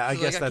 Yeah, I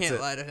guess that's it. I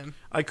can't lie to him.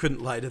 I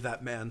couldn't lie to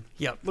that man.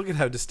 Yep. Look at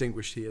how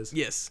distinguished he is.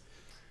 Yes.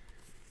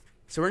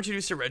 So we're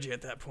introduced to Reggie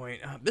at that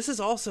point. This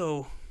is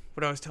also...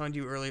 what I was telling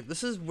you earlier,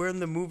 this is where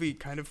the movie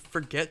kind of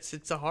forgets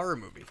it's a horror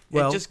movie.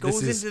 Well, it just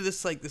goes into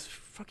this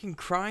fucking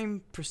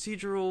crime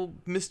procedural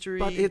mystery.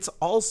 But it's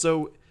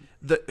also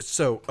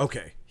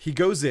okay. He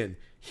goes in,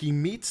 he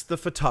meets the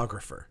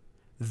photographer.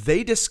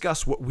 They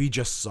discuss what we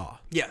just saw.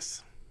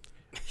 Yes.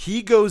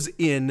 He goes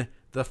in,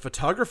 the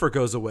photographer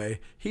goes away,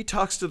 he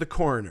talks to the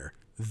coroner.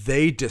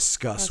 They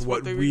discuss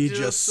what we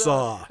just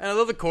saw. And I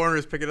love the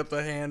coroner's picking up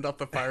the hand off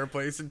the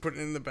fireplace and putting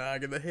it in the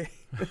bag, and the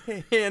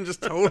hand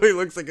just totally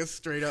looks like a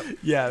straight up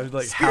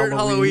like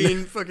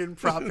Halloween fucking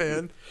prop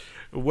hand.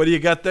 What do you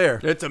got there?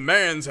 It's a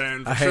man's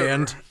hand. For a sure.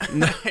 hand.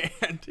 A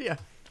hand. Yeah.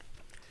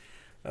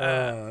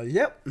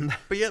 Yep.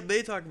 But yeah,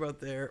 they talk about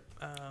there.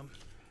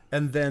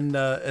 And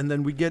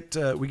then we get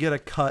a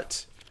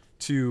cut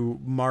to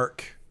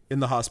Mark in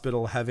the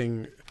hospital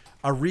having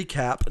a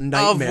recap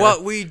nightmare of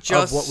what we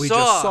just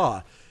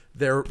saw.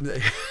 There,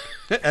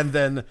 and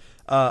then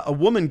a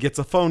woman gets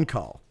a phone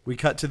call. We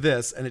cut to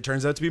this, and it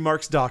turns out to be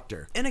Mark's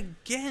doctor. And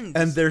again,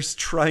 and they're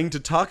trying to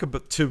talk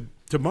about to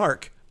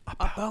Mark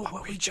about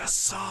what we just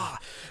saw.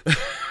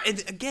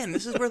 And again,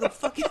 this is where the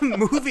fucking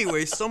movie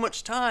wastes so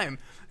much time.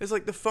 It's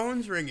like the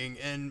phone's ringing,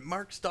 and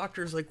Mark's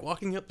doctor's like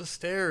walking up the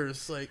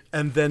stairs, like.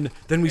 And then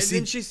we see.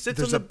 And then she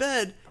sits on the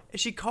bed, and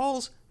she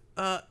calls.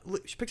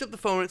 She picks up the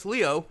phone. It's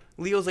Leo.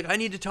 Leo's like, I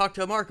need to talk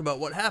to Mark about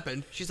what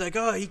happened. She's like,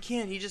 oh, he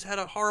can't. He just had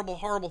a horrible,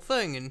 horrible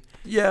thing. And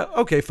yeah,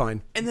 okay,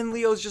 fine. And then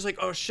Leo's just like,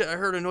 oh shit, I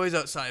heard a noise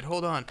outside.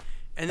 Hold on.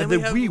 And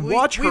then we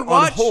watch her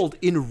on hold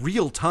in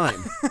real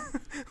time.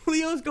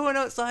 Leo's going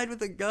outside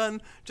with a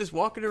gun, just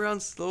walking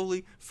around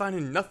slowly,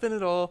 finding nothing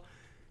at all.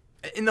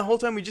 And the whole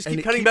time we just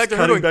keep cutting back to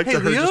her going, hey,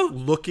 Leo? Just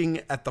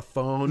looking at the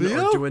phone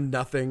Leo? or doing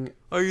nothing.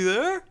 Are you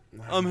there?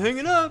 I'm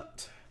hanging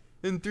up.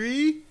 In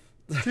 3,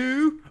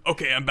 2.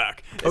 Okay, I'm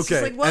back. It's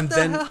just like, what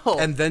the hell?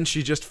 And then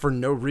she just, for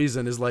no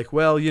reason, is like,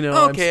 well,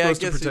 I'm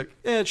supposed to protect.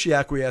 And she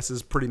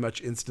acquiesces pretty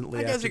much instantly.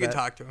 I guess you could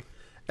talk to him.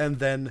 And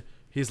then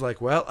he's like,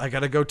 well, I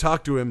got to go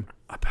talk to him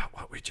about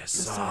what we just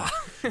saw.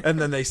 And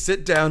then they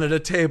sit down at a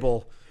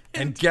table,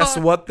 and guess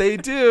what they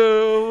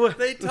do?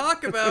 They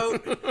talk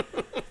about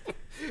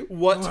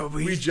what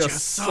we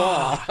just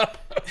saw.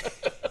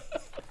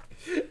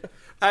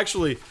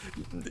 Actually,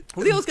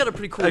 Leo's got a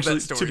pretty cool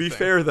backstory. To be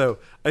fair, though,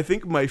 I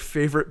think my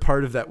favorite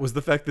part of that was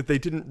the fact that they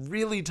didn't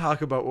really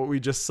talk about what we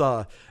just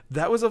saw.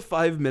 That was a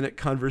 5-minute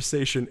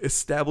conversation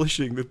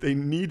establishing that they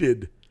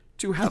needed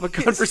to have a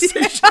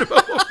conversation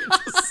about what we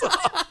just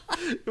saw.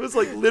 It was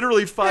like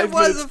literally 5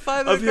 minutes a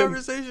 5-minute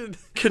conversation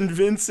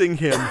convincing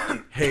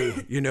him,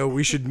 hey,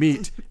 we should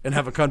meet and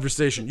have a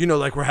conversation.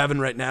 Like we're having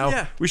right now.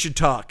 Yeah. We should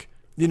talk.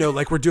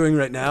 Like we're doing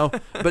right now,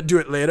 but do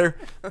it later.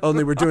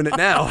 Only we're doing it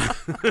now.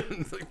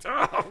 It's like,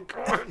 oh,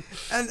 God.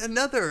 And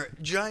another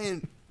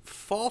giant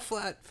fall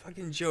flat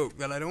fucking joke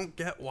that I don't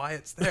get why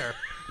it's there.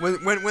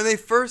 When they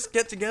first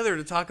get together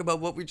to talk about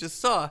what we just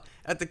saw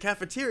at the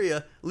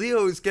cafeteria,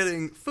 Leo's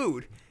getting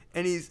food,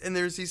 and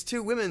there's these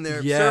 2 women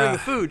there serving the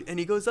food, and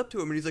he goes up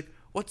to him and he's like,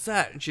 "What's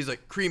that?" And she's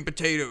like, "Creamed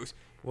potatoes."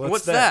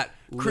 What's that?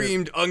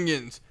 Creamed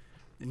onions.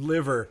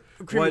 Liver.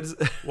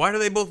 Why do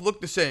they both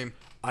look the same?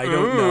 I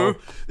don't know.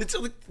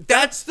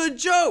 That's the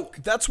joke.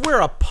 That's where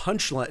a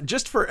punchline,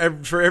 just for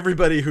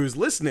everybody who's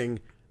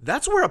listening,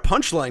 that's where a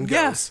punchline goes.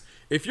 Yes.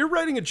 If you're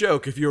writing a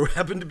joke, if you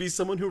happen to be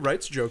someone who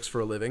writes jokes for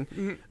a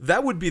living,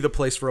 that would be the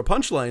place for a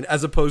punchline,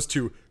 as opposed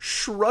to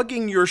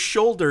shrugging your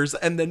shoulders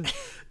and then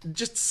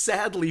just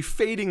sadly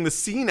fading the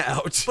scene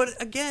out. But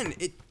again,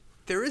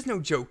 there is no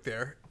joke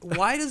there.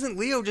 Why doesn't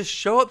Leo just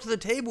show up to the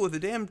table with a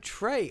damn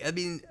tray? I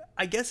mean,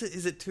 I guess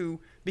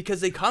because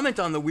they comment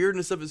on the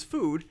weirdness of his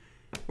food,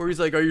 where he's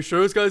like, are you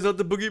sure this guy's not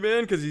the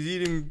boogeyman? Because he's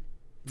eating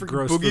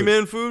gross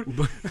boogeyman food.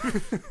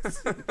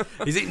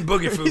 He's eating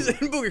boogie food. He's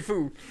eating boogie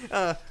food.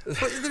 But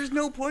there's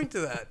no point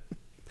to that.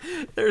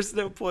 There's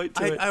no point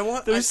to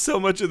it. There's so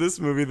much of this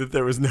movie that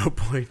there was no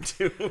point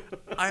to.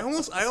 I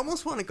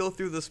almost want to go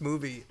through this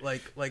movie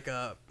like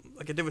I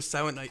did with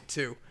Silent Night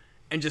 2.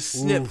 And just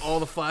snip all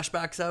the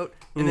flashbacks out,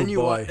 and then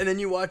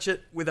you watch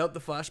it without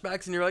the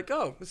flashbacks, and you're like,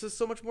 oh, this is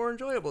so much more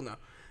enjoyable now.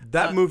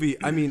 That movie,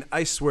 I mean,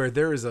 I swear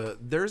there is a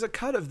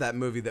cut of that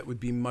movie that would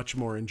be much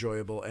more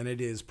enjoyable, and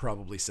it is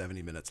probably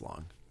 70 minutes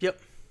long.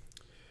 Yep.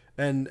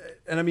 And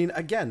I mean,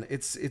 again,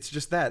 it's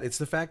just that. It's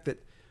the fact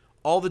that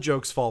all the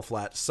jokes fall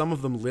flat. Some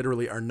of them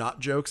literally are not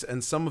jokes,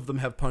 and some of them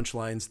have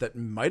punchlines that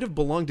might have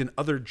belonged in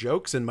other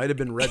jokes and might have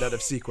been read out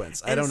of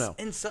sequence. I don't know.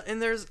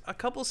 And there's a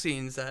couple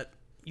scenes that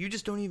you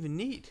just don't even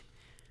need.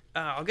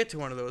 I'll get to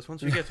one of those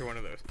once we get to one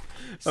of those.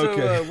 So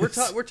Okay.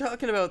 We're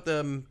talking about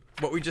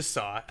what we just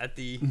saw at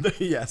the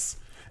Yes.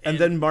 And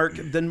then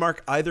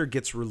Mark either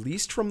gets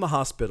released from the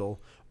hospital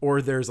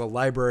or there's a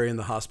library in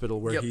the hospital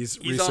where he's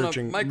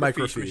researching on a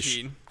microfiche.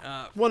 machine.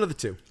 One of the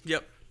two.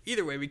 Yep.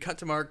 Either way, we cut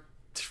to Mark.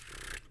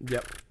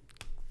 Yep.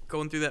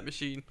 Going through that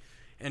machine,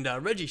 and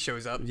Reggie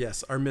shows up.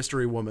 Yes, our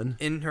mystery woman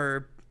In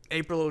her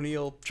April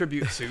O'Neil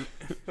tribute suit.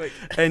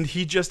 And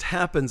he just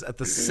happens at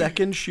the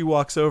second she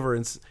walks over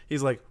and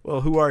he's like,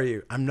 well, who are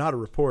you? I'm not a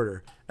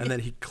reporter. And then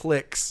he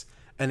clicks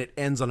and it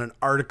ends on an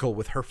article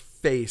with her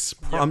face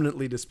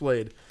prominently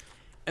displayed.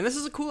 And this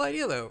is a cool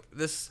idea, though.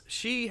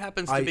 She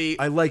happens to be...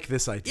 I like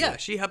this idea. Yeah,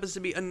 she happens to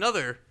be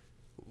another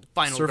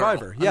final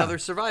survivor. Girl, another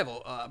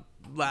survival.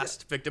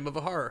 Last victim of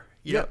a horror.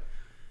 Yep.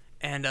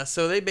 And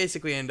so they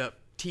basically end up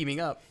teaming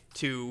up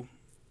to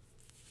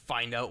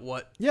find out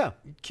what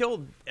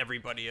killed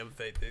everybody of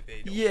they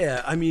don't.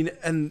 Yeah, I mean,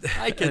 and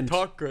I can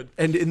talk good.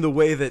 And in the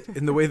way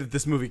that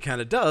this movie kind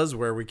of does,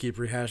 where we keep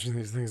rehashing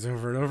these things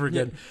over and over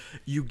again,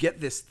 you get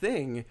this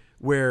thing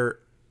where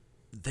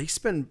they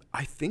spend,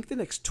 I think, the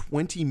next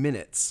 20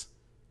 minutes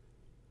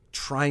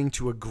trying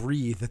to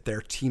agree that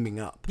they're teaming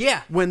up.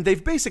 Yeah. When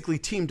they've basically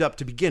teamed up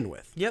to begin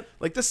with. Yep.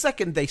 Like the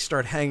second they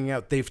start hanging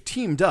out, they've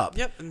teamed up.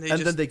 Yep. And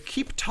then they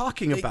keep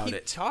talking about it. They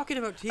keep talking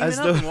about teaming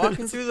up and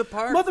walking through the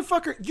park.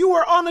 Motherfucker, you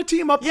are on a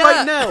team up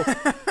right now.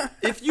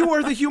 If you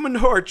are the Human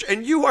Torch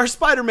and you are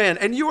Spider-Man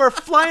and you are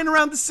flying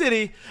around the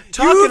city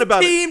talking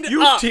about it,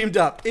 you've teamed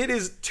up. It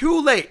is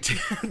too late.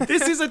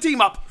 This is a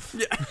team up.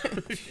 Yeah.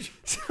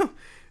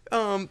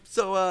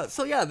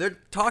 So yeah, they're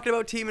talking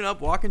about teaming up,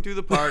 walking through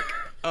the park,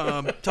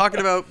 talking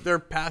about their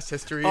past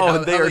history. How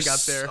they are got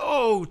there.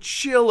 So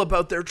chill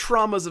about their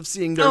traumas of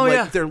seeing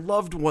their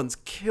loved ones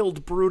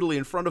killed brutally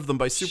in front of them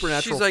by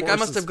supernatural She's like,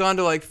 forces. I must have gone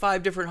to like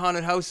 5 different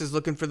haunted houses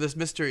looking for this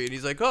mystery. And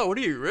he's like, oh, what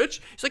are you,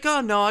 rich? He's like,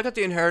 oh, no, I got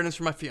the inheritance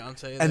from my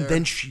fiance. And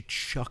then she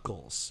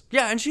chuckles.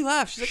 Yeah, and she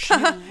laughs. She's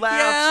like,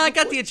 yeah, I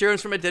got the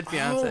insurance from my dead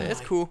fiance.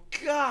 It's cool.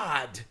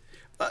 God.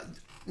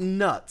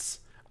 Nuts.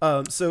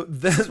 So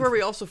this is where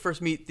we also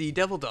first meet the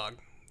devil dog.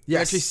 Yes.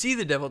 We actually see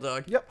the devil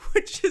dog. Yep.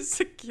 Which is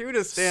the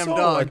cutest damn so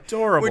dog.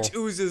 Adorable. Which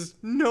oozes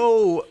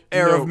no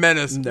air of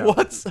menace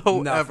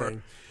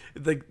whatsoever.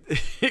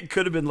 It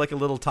could have been like a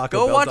little Taco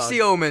Bell Go watch dog.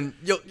 The Omen.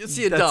 You'll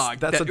see a dog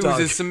that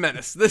oozes some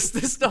menace.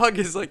 This dog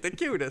is like the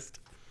cutest.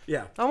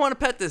 Yeah. I want to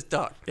pet this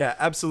dog. Yeah,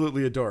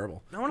 absolutely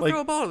adorable. I want to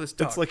throw a ball at this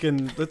dog.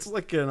 It's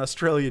like an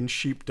Australian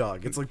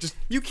sheepdog. It's like just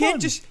you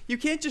can't just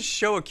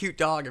show a cute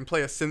dog and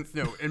play a synth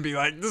note and be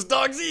like, this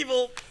dog's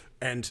evil.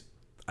 And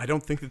I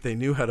don't think that they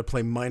knew how to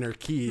play minor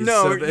keys.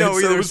 No, either.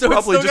 It was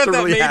probably just a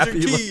really major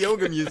happy key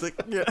yoga music.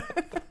 Yeah.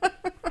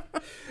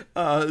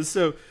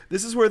 So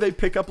this is where they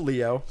pick up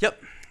Leo.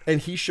 Yep. And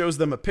he shows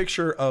them a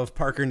picture of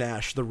Parker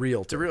Nash, the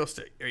realtor. The real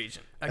estate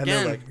agent. Again, and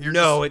they're like,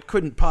 no, it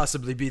couldn't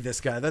possibly be this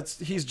guy.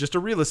 He's just a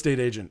real estate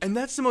agent. And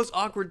that's the most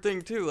awkward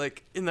thing too.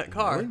 Like in that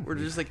car, where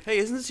they're just like, hey,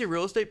 isn't this your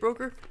real estate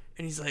broker?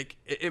 And he's like,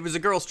 it was a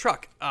girl's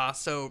truck.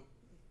 So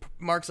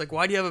Mark's like,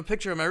 why do you have a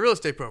picture of my real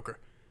estate broker?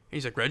 And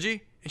he's like,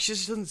 Reggie? And she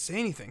just doesn't say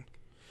anything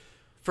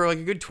for like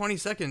a good 20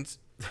 seconds.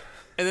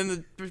 And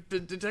then the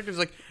detective's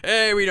like,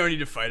 hey, we don't need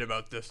to fight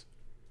about this.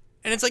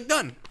 And it's like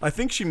done. I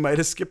think she might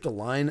have skipped a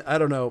line. I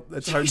don't know.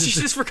 It's hard to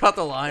She just forgot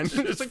the line.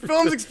 It's like,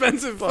 film's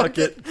expensive. Fuck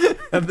it.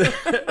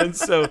 And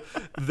so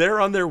they're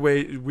on their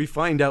way. We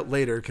find out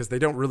later, because they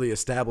don't really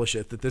establish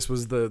it, that this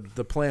was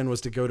the plan was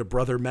to go to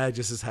Brother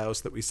Magus's house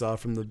that we saw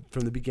from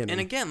the beginning.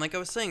 And again, like I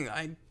was saying,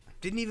 I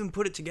didn't even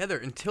put it together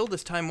until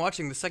this time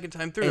watching the second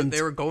time through that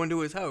they were going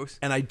to his house.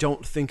 And I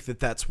don't think that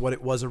that's what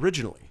it was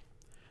originally,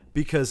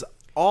 because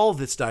all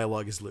this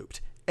dialogue is looped.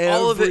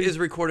 All of it is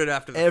recorded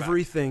after the fact.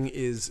 Everything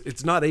is,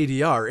 it's not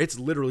ADR. It's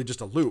literally just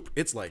a loop.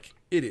 It's like,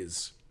 there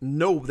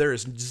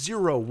is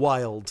zero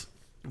wild.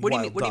 What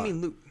do you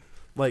mean loop?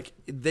 Like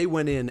they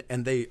went in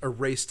and they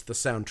erased the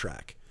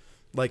soundtrack.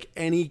 Like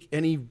any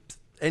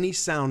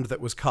sound that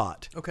was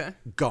caught. Okay.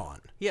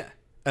 Gone. Yeah.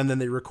 And then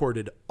they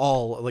recorded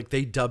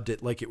they dubbed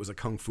it like it was a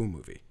kung fu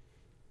movie.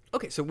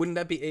 Okay, so wouldn't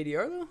that be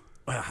ADR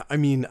though? I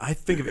mean, I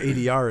think of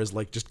ADR as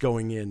like just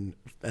going in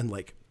and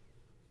like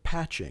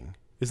patching.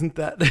 Isn't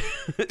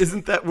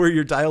that where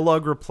your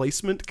dialogue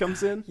replacement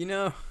comes in? You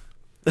know,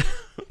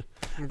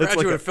 I'm a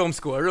graduate of film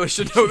school. I really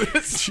should know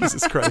this.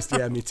 Jesus Christ,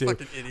 yeah, me too.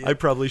 Fucking idiot. I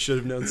probably should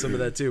have known some of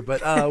that too,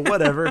 but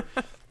whatever.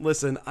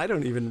 Listen, I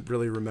don't even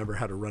really remember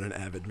how to run an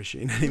Avid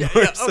machine anymore.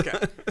 Yeah, okay.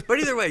 But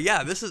either way,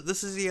 yeah, this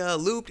is the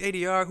looped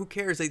ADR. Who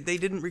cares? They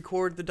didn't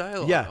record the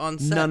dialogue on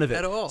set none of it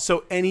at all.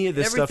 So any of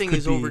this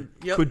Everything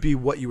stuff could be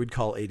what you would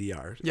call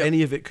ADR. Yep.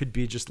 Any of it could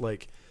be just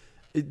like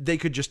they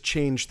could just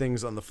change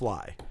things on the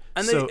fly.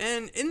 And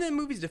and in the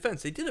movie's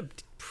defense, they did a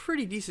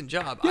pretty decent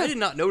job. Yeah. I did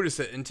not notice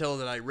it until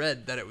that I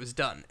read that it was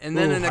done. And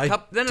then in a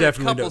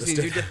couple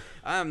scenes,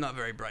 I'm not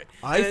very bright.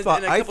 I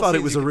thought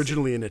it was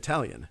originally in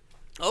Italian.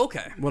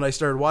 Okay. When I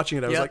started watching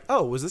it, I was like,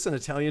 oh, was this an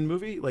Italian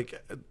movie? Like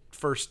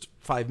first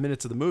 5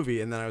 minutes of the movie,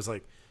 and then I was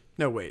like,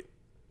 no, wait,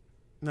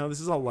 no,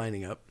 this is all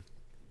lining up.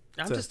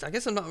 I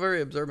guess I'm not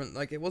very observant.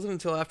 Like, it wasn't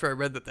until after I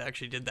read that they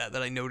actually did that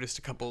I noticed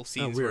a couple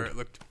scenes where it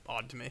looked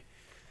odd to me.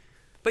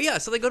 But yeah,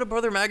 so they go to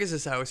Brother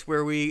Magus's house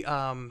where we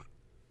find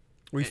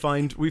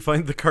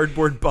the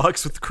cardboard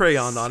box with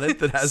crayon on it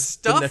that has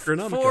stuff the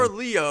Necronomicon for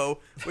Leo,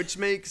 which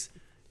makes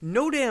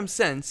no damn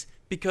sense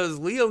because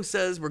Leo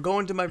says we're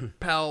going to my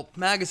pal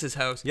Magus's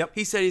house. Yep.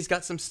 He said he's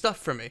got some stuff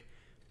for me,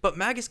 but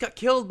Magus got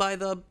killed by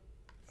the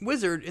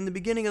wizard in the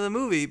beginning of the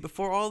movie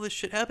before all this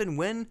shit happened.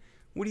 When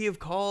would he have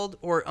called?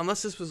 Or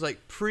unless this was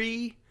like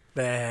pre.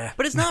 Bah.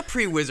 But it's not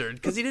pre-wizard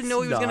because he didn't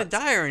know he was going to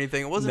die or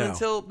anything. It wasn't No.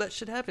 until that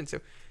shit happened. So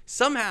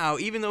somehow,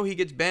 even though he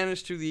gets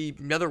banished to the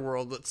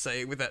netherworld, let's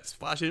say, with that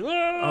splashing.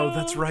 Oh,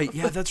 that's right.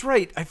 Yeah, that's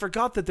right. I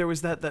forgot that there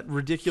was that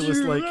ridiculous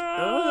like.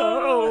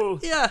 Oh.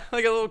 Yeah,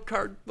 like a little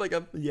card, like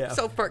a Yeah.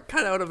 South Park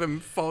cutout of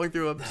him falling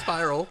through a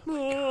spiral.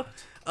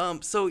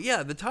 So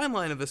yeah, the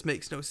timeline of this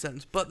makes no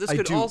sense. But this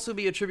could also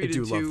be attributed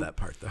to. I do love that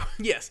part though.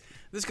 Yes,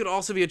 this could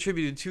also be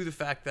attributed to the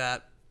fact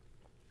that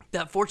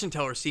that fortune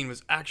teller scene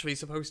was actually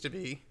supposed to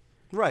be.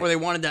 Right. Or they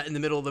wanted that in the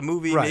middle of the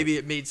movie. Right. Maybe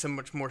it made so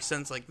much more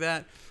sense like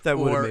that. That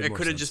would have Or made it more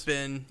could have sense. just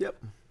been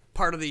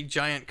part of the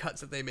giant cuts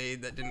that they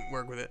made that didn't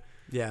work with it.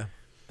 Yeah.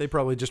 They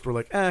probably just were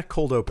like,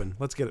 cold open.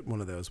 Let's get one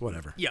of those.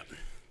 Whatever. Yeah.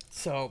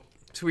 So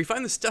we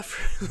find the stuff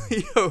for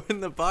Leo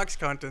and the box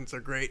contents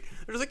are great.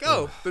 They're just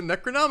like, the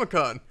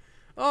Necronomicon.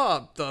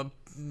 The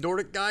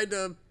Nordic Guide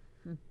to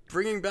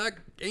Bringing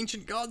Back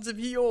Ancient Gods of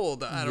Ye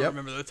Olde. I don't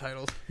remember the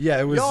titles.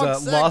 Yeah, it was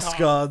Lost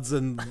Gods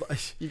and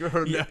You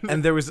wrote them down.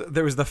 and there was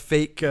the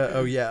fake.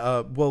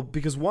 Well,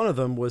 because one of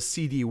them was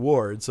C.D.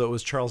 Ward, so it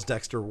was Charles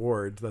Dexter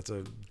Ward. That's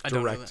a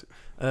direct.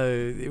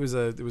 It was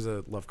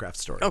a Lovecraft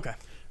story. Okay.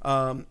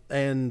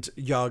 And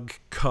Yog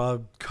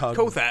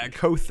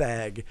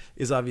Kothag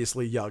is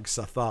obviously Yog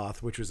Sothoth,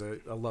 which was a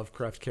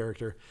Lovecraft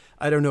character.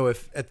 I don't know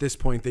if at this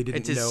point they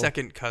didn't know. It's his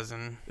second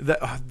cousin.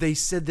 They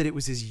said that it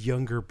was his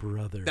younger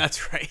brother.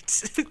 That's right.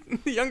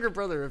 The younger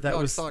brother of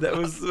Yog Sothoth. That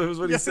was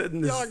what he said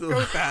in this. Yog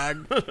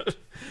Kothag.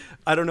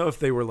 I don't know if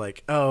they were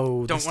like,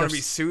 don't want to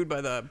be sued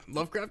by the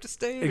Lovecraft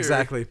estate.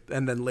 Exactly.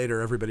 And then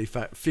later everybody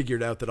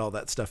figured out that all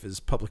that stuff is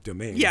public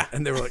domain. Yeah.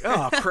 And they were like,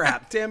 oh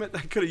crap, damn it,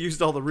 I could have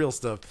used all the real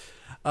stuff.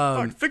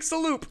 Fix the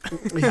loop.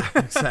 Yeah,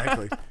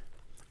 exactly.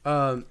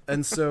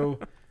 And so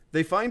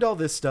they find all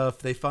this stuff.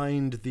 They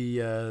find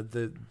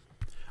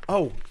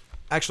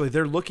actually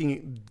they're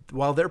looking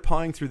while they're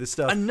pawing through the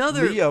stuff.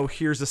 Leo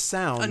hears a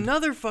sound.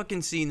 Another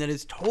fucking scene that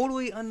is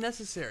totally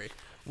unnecessary.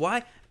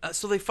 Why?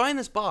 So they find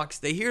this box,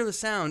 they hear the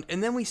sound,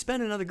 and then we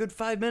spend another good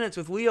 5 minutes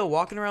with Leo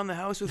walking around the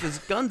house with his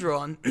gun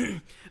drawn,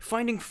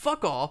 finding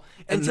fuck all,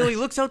 until he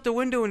looks out the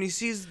window and he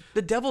sees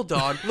the devil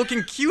dog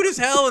looking cute as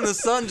hell in the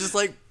sun, just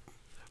like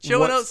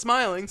chilling out,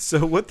 smiling.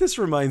 So what this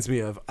reminds me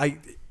of, I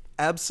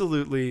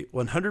absolutely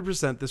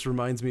 100% this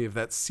reminds me of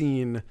that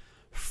scene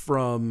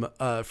from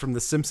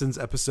the Simpsons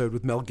episode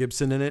with Mel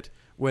Gibson in it,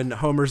 when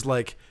Homer's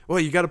like, well,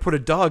 you got to put a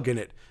dog in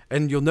it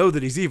and you'll know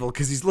that he's evil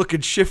because he's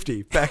looking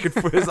shifty back and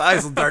forth. His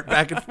eyes will dart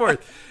back and forth.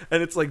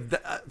 And it's like,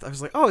 I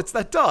was like, oh, it's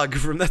that dog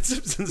from that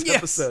Simpsons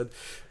episode.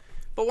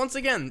 But once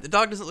again, the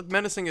dog doesn't look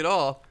menacing at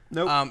all.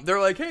 Nope.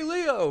 They're like, hey,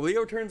 Leo.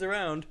 Leo turns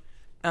around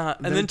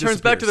and then turns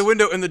back to the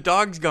window and the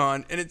dog's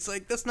gone. And it's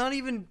like, that's not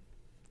even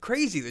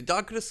crazy. The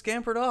dog could have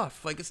scampered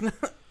off. Like, it's not...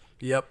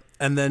 Yep.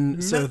 And then,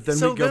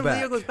 we go back.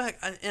 Leo goes back.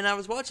 And I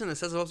was watching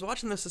this. As I was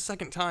watching this a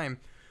second time,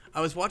 I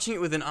was watching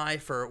it with an eye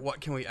for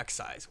what can we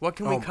excise? What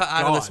can we cut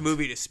out of this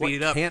movie to speed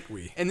it up? Can't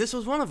we? And this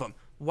was one of them.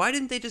 Why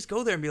didn't they just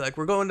go there and be like,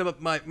 we're going to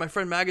my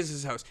friend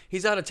Magus's house.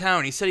 He's out of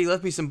town. He said he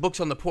left me some books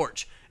on the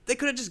porch. They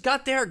could have just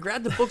got there,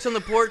 grabbed the books on the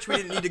porch. We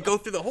didn't need to go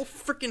through the whole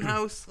freaking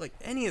house, like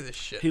any of this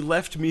shit. He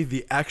left me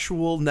the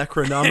actual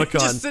Necronomicon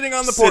just sitting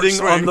on the porch.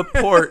 On the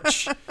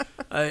porch.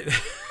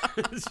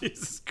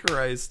 Jesus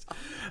Christ.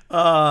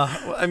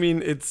 I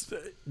mean, it's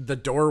the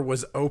door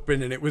was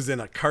open and it was in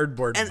a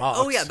cardboard box.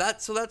 Oh yeah,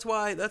 that's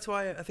why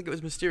I think it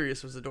was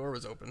mysterious was the door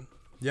was open.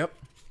 Yep.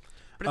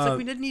 But it's like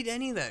we didn't need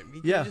any of that.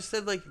 We just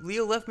said like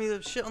Leo left me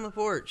the shit on the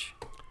porch.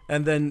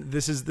 And then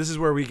this is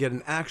where we get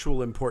an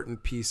actual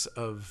important piece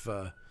of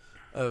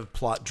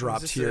plot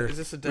dropped here. Is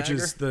this a dagger?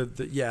 Which is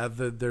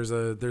there's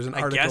an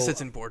article. I guess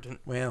it's important.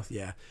 Well,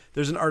 yeah.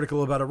 There's an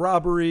article about a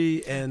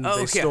robbery and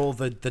they stole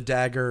the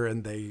dagger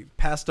and they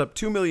passed up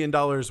 $2 million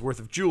worth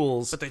of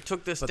jewels. But they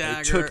took this dagger.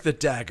 They took the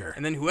dagger.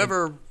 And then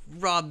whoever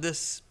robbed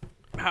this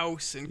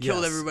house and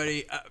killed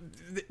everybody,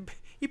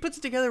 he puts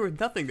it together with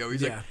nothing though.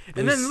 He's like,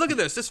 and then look at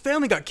this. This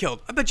family got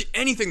killed. I bet you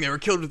anything they were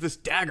killed with this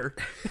dagger.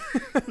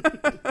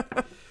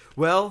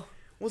 Well,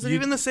 was it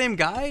even the same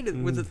guy?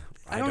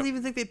 I don't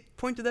even think they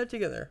pointed that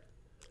together.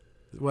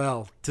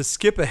 Well, to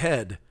skip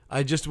ahead,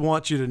 I just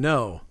want you to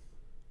know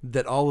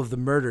that all of the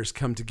murders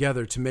come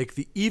together to make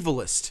the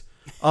evilest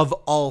of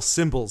all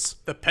symbols.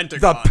 The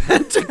Pentagon. The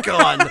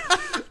Pentagon.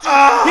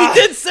 He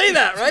did say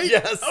that, right?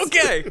 Yes.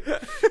 Okay.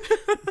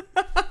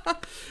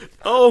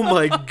 Oh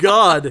my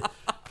God.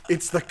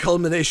 It's the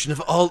culmination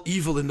of all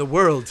evil in the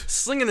world.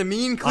 Slinging a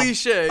mean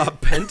cliche. A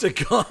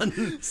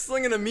pentagon.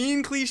 Slinging a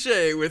mean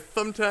cliche with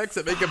thumbtacks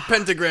that make a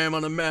pentagram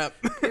on a map.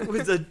 It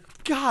was a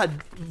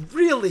God,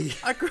 really?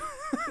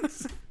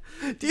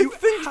 Do you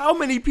think how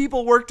many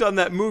people worked on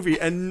that movie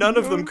and none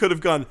of them could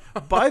have gone,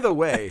 by the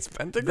way,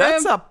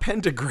 that's a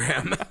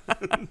pentagram.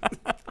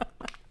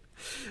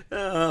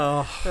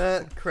 Oh,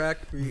 that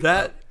cracked me?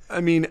 I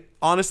mean,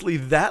 honestly,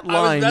 that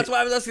line. That's why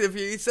I was asking if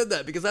you said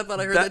that, because I thought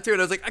I heard that too,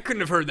 and I was like, I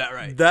couldn't have heard that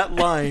right. That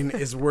line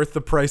is worth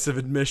the price of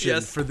admission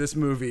Yes. for this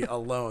movie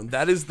alone.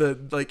 That is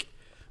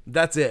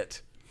that's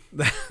it.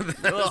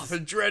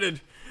 The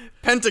dreaded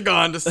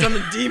Pentagon to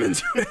summon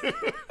demons.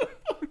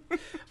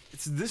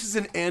 This is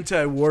an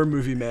anti-war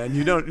movie, man.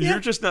 You're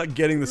just not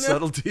getting the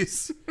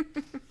subtleties.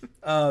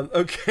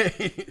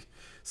 Okay.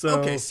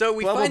 So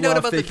we blah, find blah, out blah,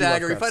 about the fakey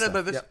dagger. We Lovecraft find out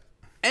about stuff. this. Yep.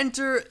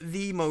 Enter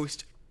the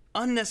most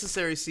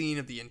unnecessary scene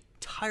of the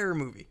entire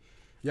movie.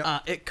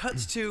 Yep. It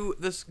cuts to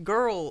this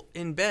girl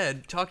in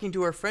bed talking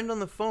to her friend on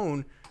the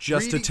phone.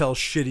 Just to tell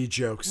shitty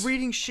jokes.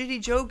 Reading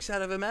shitty jokes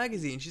out of a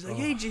magazine. She's like,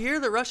 hey, did you hear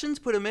the Russians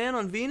put a man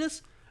on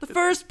Venus? The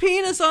first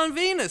penis on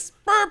Venus.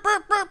 Burp,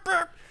 burp, burp,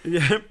 burp.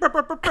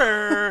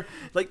 Yeah.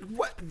 Like,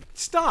 what?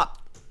 Stop.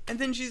 And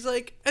then she's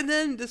like, and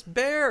then this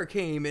bear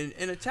came and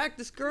attacked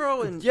this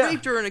girl and Yeah.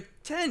 raped her in a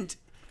tent.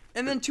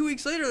 And then 2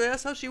 weeks later, they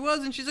asked how she was,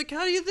 and she's like,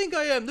 how do you think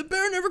I am? The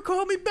bear never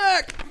called me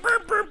back.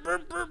 Burp, burp,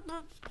 burp, burp,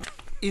 burp.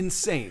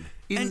 Insane.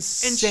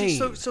 Insane.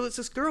 So it's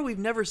this girl we've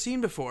never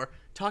seen before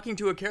talking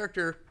to a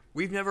character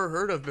we've never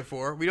heard of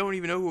before. We don't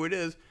even know who it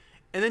is.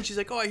 And then she's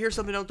like, oh, I hear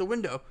something out the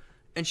window.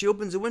 And she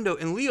opens the window,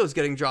 and Leo's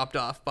getting dropped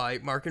off by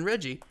Mark and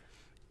Reggie.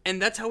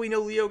 And that's how we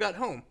know Leo got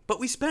home. But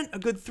we spent a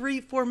good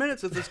 3-4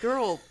 minutes with this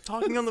girl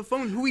talking on the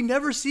phone who we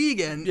never see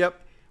again. Yep.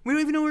 We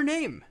don't even know her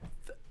name.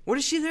 What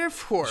is she there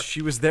for?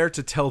 She was there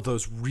to tell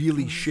those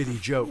really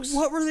shitty jokes.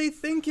 What were they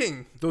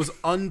thinking? Those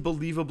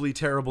unbelievably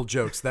terrible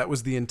jokes. That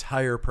was the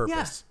entire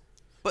purpose.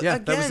 Yeah. But Yeah,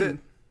 again, that was it.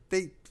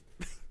 they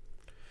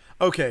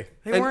Okay.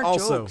 They and weren't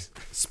also, jokes.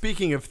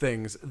 speaking of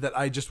things that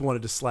I just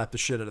wanted to slap the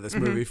shit out of this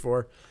movie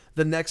for,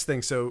 the next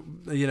thing, so,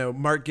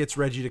 Mark gets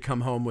Reggie to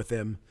come home with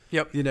him.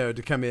 Yep.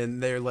 To come in.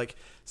 They're like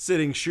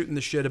sitting, shooting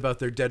the shit about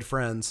their dead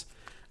friends.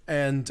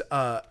 And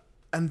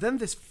then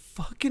this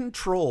fucking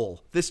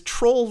troll, this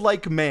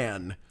troll-like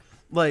man,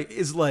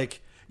 is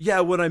like, yeah,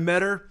 when I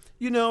met her,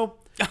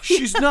 she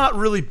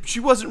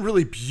wasn't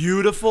really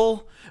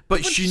beautiful,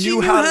 but she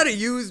knew how to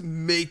use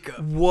makeup.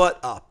 What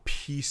a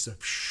piece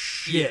of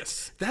shit.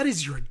 Yes. That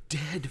is your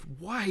dead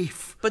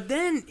wife. But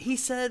then he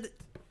said,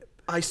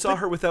 I saw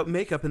her without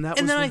makeup, and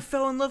then I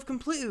fell in love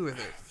completely with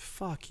her.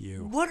 Fuck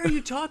you. What are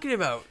you talking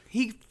about?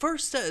 He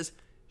first says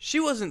she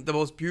wasn't the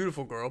most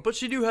beautiful girl, but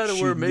she knew how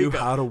to wear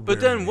makeup. But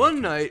then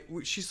one night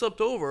she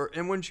slept over,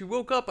 and when she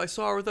woke up, I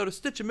saw her without a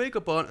stitch of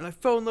makeup on, and I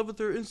fell in love with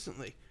her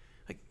instantly.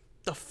 Like,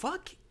 the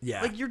fuck?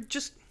 Yeah. Like, you're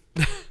just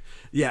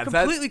Yeah,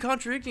 completely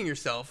contradicting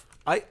yourself.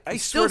 I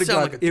still swear to sound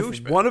God, like a if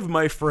douchebag. one of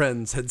my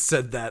friends had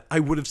said that, I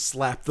would have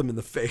slapped them in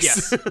the face.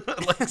 Yes.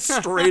 Like,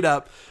 straight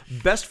up.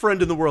 Best friend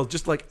in the world,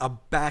 just like a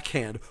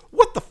backhand.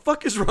 What the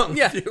fuck is wrong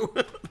with you?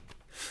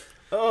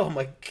 Oh,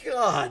 my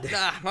God.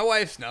 Nah, my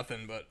wife's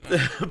nothing, but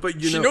But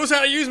she knows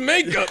how to use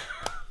makeup.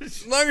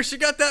 As long as she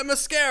got that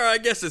mascara, I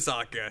guess it's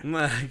okay.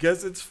 I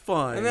guess it's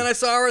fine. And then I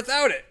saw her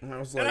without it. And I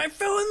was and like- I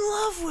fell in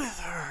love with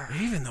her.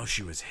 even though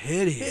she was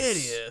hideous.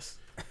 Hideous.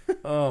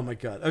 Oh my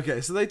God.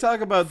 Okay, so they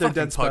talk about their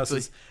Fucking dead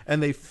spouses, Pugsley.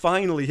 and they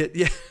finally hit.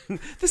 Yeah,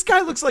 this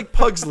guy looks like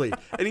Pugsley,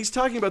 and he's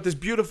talking about this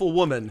beautiful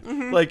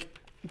woman, like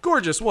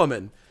gorgeous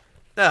woman.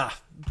 Ah,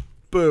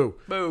 boo.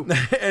 Boo.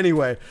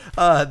 Anyway,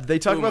 they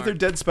talk Boo, about their Mark.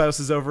 dead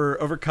spouses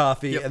over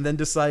coffee, Yep. and then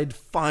decide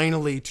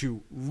finally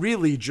to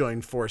really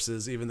join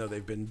forces, even though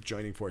they've been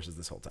joining forces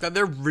this whole time. That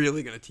they're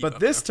really gonna team up. But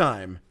this now.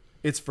 time,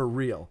 it's for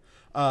real.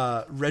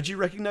 Reggie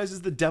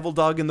recognizes the devil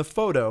dog in the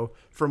photo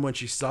from when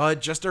she saw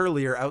it just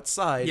earlier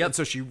outside. Yep. And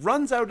so she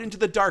runs out into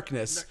the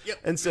darkness Yep.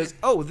 and says,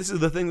 oh, this is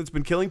the thing that's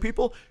been killing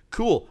people?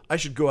 Cool. I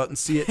should go out and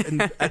see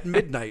it at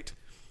midnight.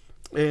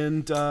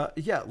 And,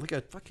 like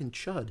a fucking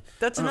chud.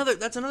 That's another.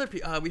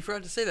 We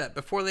forgot to say that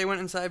before they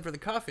went inside for the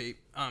coffee.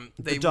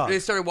 They dog. they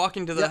started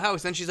walking to the Yep.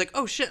 house, and she's like,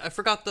 "Oh shit, I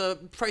forgot the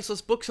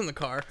priceless books in the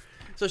car."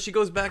 So she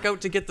goes back out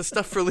to get the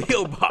stuff for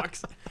Leo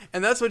box,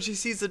 and that's when she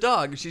sees the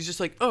dog. And she's just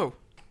like, "Oh,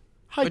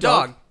 Hi, a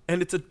dog. dog.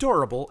 And it's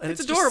adorable. And it's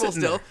just adorable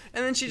sitting still." there.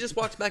 And then she just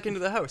walks back into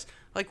the house.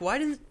 Like, why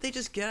didn't they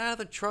just get out of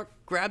the truck,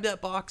 grab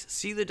that box,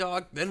 see the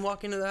dog, then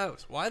walk into the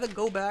house? Why the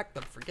go back,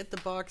 the forget the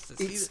box, to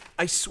see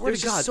I swear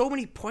There's to God. just so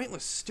many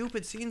pointless,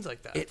 stupid scenes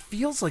like that. It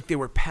feels like they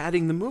were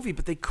padding the movie,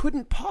 but they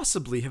couldn't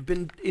possibly have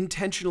been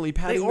intentionally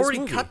They padding already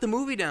this movie. cut the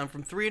movie down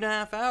from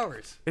 3.5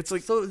 hours. It's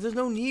like- so there's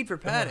no need for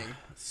padding.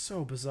 It's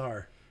so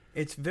bizarre.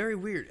 It's very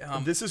weird.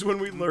 This is when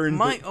we learned.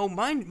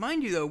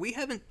 Mind you though, we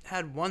haven't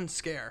had one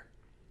scare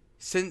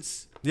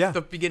since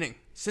the beginning.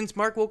 Since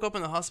Mark woke up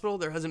in the hospital,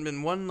 there hasn't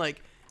been one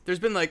There's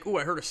been oh,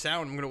 I heard a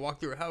sound. I'm gonna walk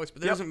through a house,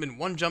 but there hasn't been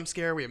one jump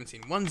scare. We haven't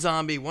seen one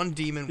zombie, one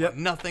demon,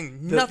 nothing.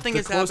 Nothing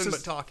has happened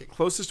but talking.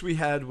 Closest we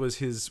had was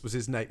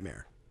his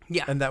nightmare.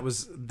 Yeah, And that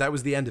was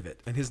the end of it.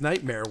 And his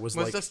nightmare was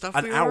like the stuff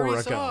an we hour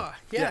already ago. saw.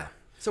 Yeah.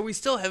 So we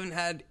still haven't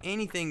had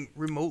anything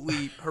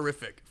remotely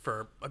horrific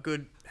for a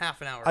good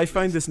half an hour. I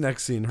find this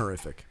next scene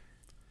horrific.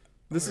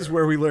 This is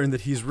where we learn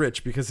that he's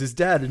rich because his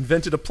dad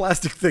invented a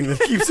plastic thing that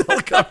keeps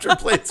helicopter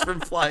planes from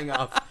flying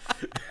off.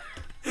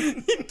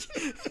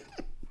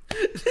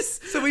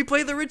 So we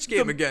play the rich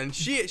game again.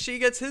 She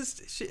gets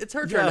it's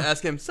her turn to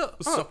ask him.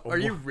 Are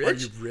you rich?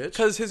 Are you rich?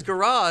 Because his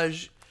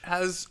garage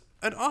has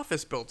an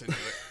office built into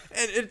it,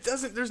 and it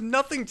doesn't. There's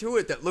nothing to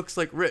it that looks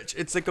like rich.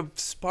 It's like a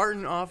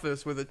Spartan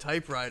office with a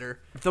typewriter.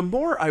 The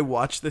more I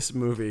watch this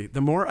movie, the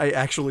more I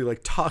actually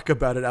like talk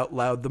about it out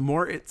loud, the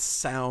more it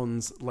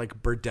sounds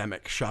like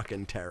Birdemic Shock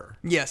and Terror.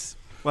 Yes.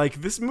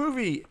 Like this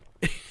movie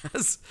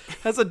has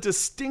a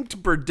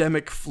distinct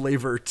Birdemic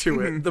flavor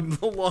to it.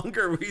 The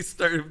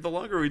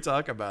longer we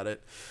talk about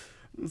it,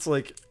 it's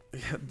like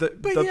the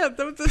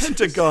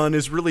Pentagon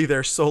is really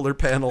their solar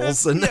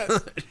panels and. Yeah.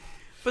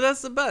 But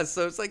that's the best.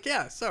 So it's like,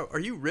 so are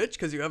you rich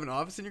because you have an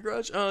office in your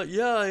garage?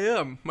 Yeah, I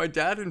am. My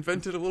dad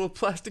invented a little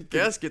plastic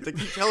gasket that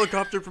keeps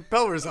helicopter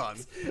propellers on.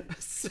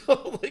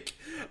 So, like,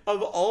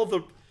 of all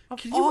the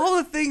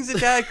things a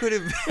dad could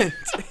invent,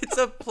 it's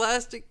a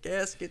plastic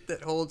gasket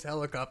that holds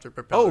helicopter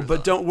propellers on.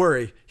 But don't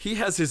worry. He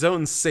has his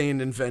own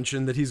sane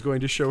invention that he's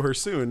going to show her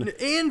soon.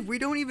 And we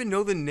don't even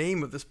know the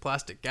name of this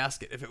plastic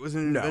gasket if it was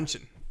an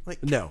invention.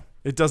 No,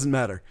 it doesn't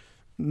matter.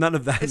 None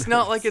of that It's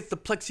not like it's the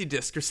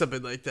plexidisc or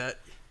something like that.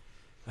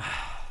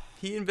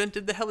 He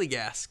invented the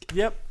heligask.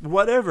 Yep,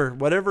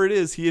 whatever it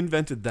is, he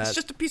invented that. It's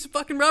just a piece of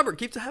fucking rubber.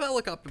 Keeps a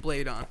helicopter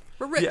blade on.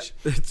 We're rich.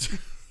 Yeah,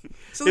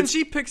 so then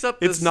she picks up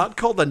this... It's not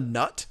called a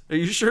nut? Are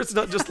you sure it's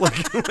not just like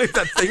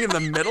that thing in the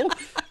middle?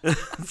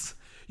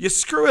 You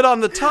screw it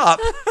on the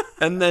top,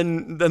 and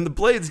then the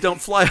blades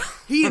don't fly.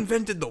 He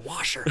invented the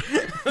washer.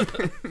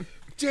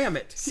 Damn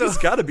it. He's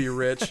got to be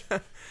rich.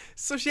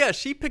 So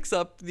she picks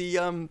up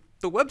the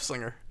web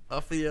slinger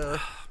off the... oh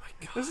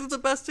my God. This is the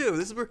best too.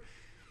 This is where...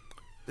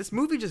 This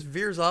movie just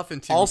veers off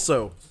into...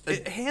 Also...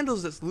 It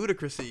handles its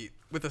ludicrousy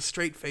with a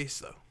straight face,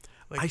 though.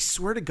 I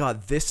swear to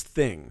God, this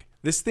thing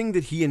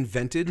that he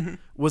invented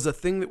was a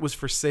thing that was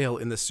for sale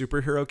in the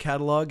superhero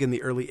catalog in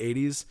the early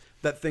 80s.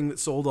 That thing that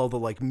sold all the,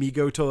 like,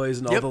 Mego toys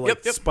and all the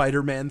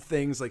Spider-Man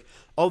things. Like,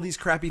 all these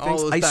crappy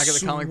things. I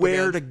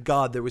swear to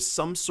God, there was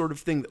some sort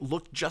of thing that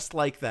looked just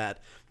like that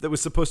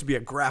was supposed to be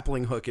a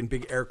grappling hook in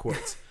big air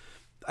quotes.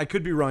 I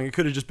could be wrong. It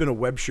could have just been a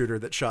web shooter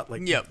that shot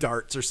like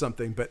darts or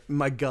something. But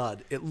my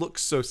God, it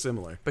looks so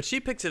similar. But she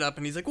picks it up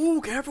and he's like,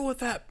 "Ooh, careful with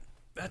that.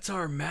 That's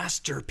our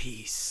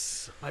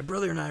masterpiece. My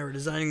brother and I were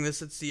designing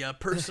this. It's the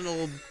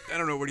personal, I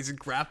don't know what he's a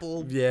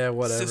grapple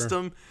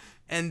system."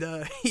 And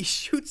he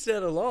shoots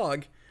at a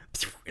log,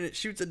 and it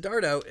shoots a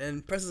dart out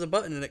and presses a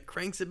button and it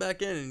cranks it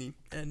back in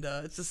and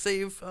it's to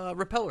save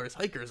rappellers,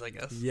 hikers, I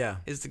guess. Yeah,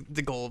 is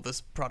the goal of this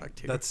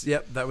product here.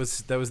 That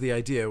was the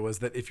idea, was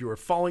that if you were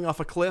falling off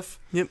a cliff,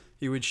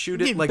 you would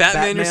shoot it like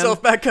Batman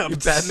yourself back up. You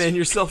Batman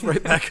yourself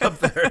right back up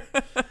there.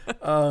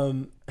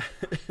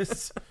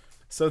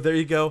 So there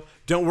you go.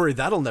 Don't worry,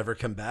 that'll never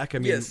come back. I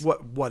mean,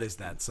 what is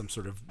that? Some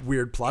sort of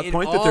weird plot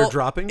point that they're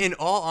dropping? In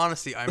all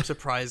honesty, I'm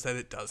surprised that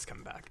it does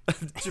come back.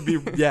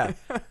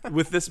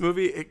 With this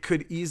movie, it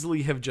could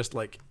easily have just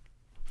like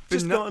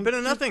been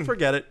a nothing.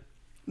 Forget it.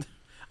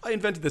 I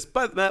invented this.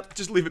 Buy the map.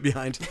 Just leave it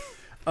behind.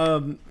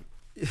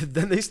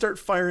 Then they start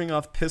firing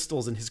off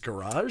pistols in his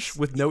garage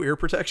with no ear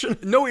protection.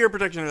 No ear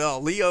protection at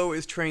all. Leo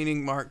is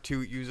training Mark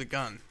to use a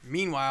gun.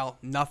 Meanwhile,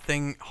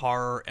 nothing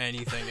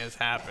anything has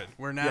happened.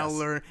 We're now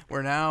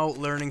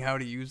learning how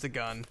to use the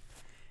gun,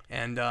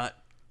 and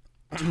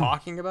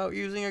talking about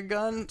using a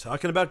gun.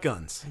 Talking about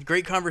guns.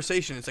 Great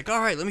conversation. It's like, all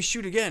right, let me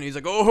shoot again. He's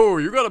like, oh,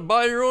 you got to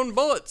buy your own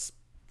bullets.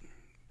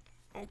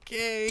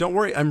 Okay. Don't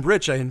worry, I'm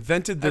rich. I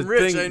invented the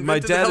thing. My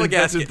dad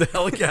invented the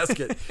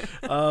heligasket.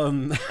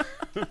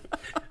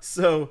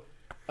 So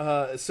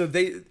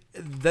they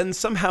then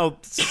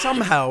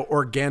somehow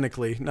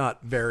organically,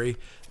 not very,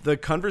 the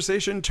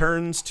conversation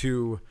turns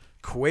to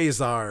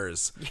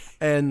quasars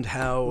and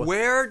how.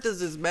 Where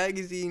does this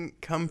magazine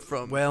come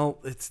from? Well,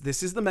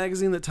 this is the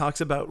magazine that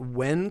talks about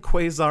when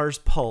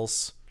quasars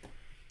pulse.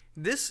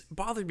 This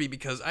bothered me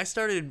because I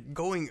started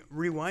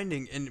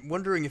rewinding and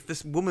wondering if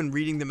this woman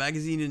reading the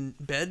magazine in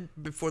bed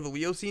before the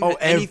Leo scene had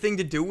anything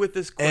to do with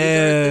this quasar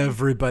thing.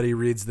 Everybody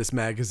reads this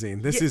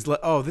magazine. This is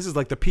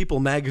like the People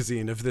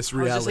magazine of this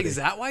reality. I was just like, is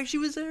that why she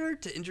was there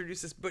to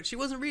introduce this? But she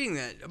wasn't reading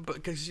that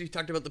because she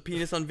talked about the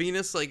penis on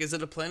Venus. Like, is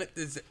it a planet?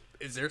 Is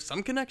there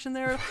some connection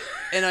there?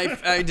 And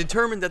I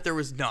determined that there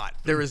was not.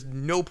 There is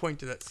no point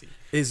to that scene.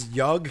 Is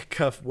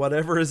Yog-Cuff,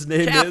 whatever his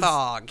name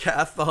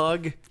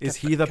Cathog, is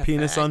he the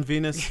penis on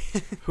Venus?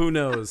 Who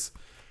knows?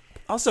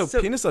 Also,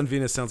 penis on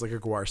Venus sounds like a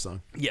Gwar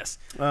song. Yes.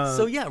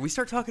 We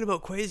start talking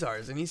about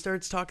quasars, and he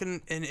starts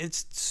talking, and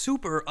it's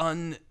super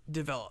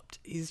undeveloped.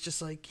 He's just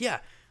like,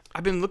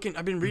 I've been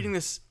reading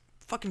this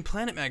fucking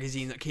Planet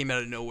magazine that came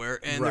out of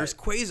nowhere, and there's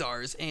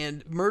quasars,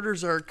 and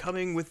murders are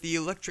coming with the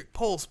electric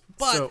pulse,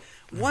 but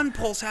one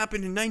pulse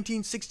happened in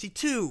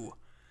 1962.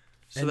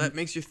 So that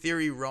makes your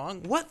theory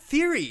wrong? What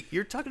theory?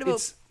 You're talking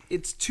about...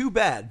 It's too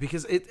bad,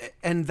 because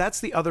and that's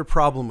the other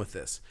problem with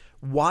this.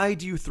 Why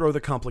do you throw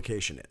the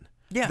complication in?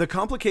 Yeah. The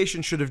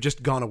complication should have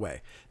just gone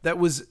away. That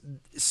was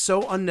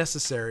so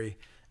unnecessary,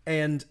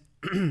 and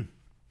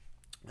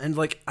And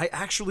like, I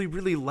actually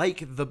really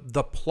like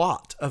the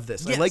plot of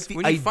this. Yes, I like the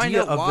when you idea find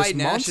out of why this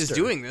Nash monster. is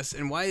doing this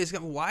and why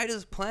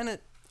does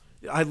Planet,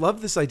 I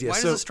love this idea. why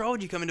So does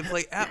astrology come into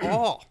play at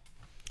all?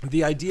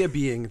 the idea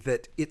being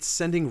that it's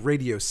sending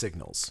radio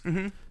signals.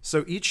 Mm-hmm.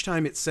 So each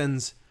time it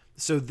sends,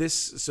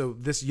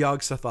 this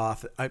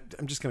Yog-Sothoth,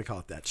 I'm just going to call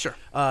it that. Sure.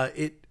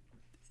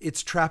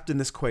 It's trapped in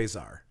this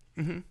quasar.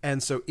 Mm-hmm.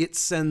 And so it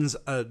sends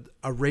a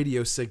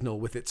radio signal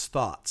with its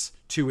thoughts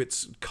to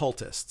its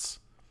cultists,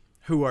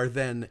 who are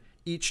then,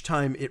 each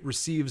time it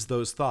receives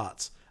those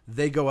thoughts,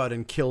 they go out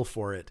and kill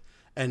for it.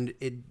 And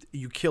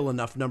you kill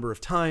enough number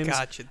of times.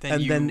 Gotcha.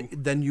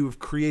 Then you've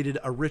created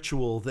a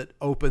ritual that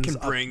opens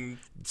up.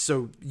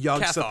 So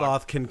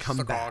Yog-Sothoth can come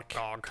back.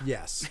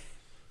 Yes.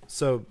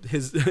 So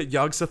his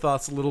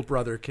Yog-Sothoth's little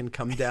brother can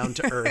come down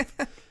to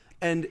Earth.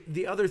 And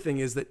the other thing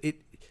is that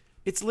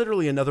it's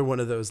literally another one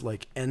of those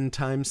like end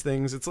times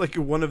things. It's like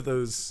one of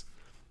those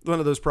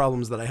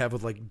problems that I have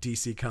with like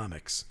DC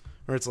Comics,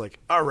 where it's like,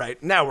 all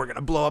right, now we're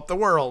gonna blow up the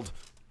world.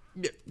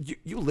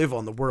 You live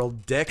on the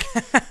world, dick.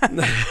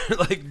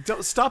 Like,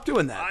 don't stop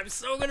doing that. I'm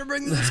so gonna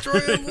bring the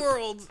destroyer of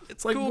worlds.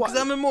 It's like, cool because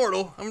I'm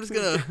immortal. I'm just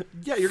gonna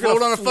you're float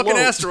gonna on a fucking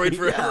asteroid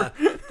forever.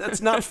 Yeah,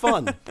 that's not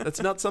fun.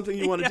 That's not something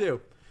you want to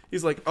do.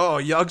 He's like, oh,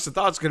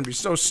 Yog-Sothoth's gonna be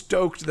so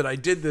stoked that I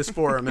did this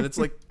for him, and it's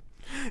like,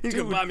 he's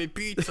gonna buy me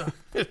pizza.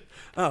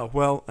 Oh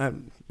well,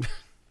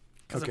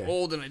 because I'm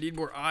old and I need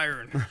more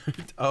iron.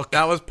 Okay.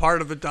 That was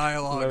part of the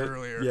dialogue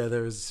earlier. Yeah,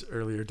 there was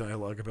earlier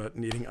dialogue about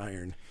needing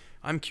iron.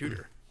 I'm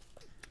cuter.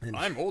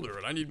 I'm older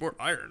and I need more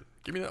iron.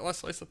 Give me that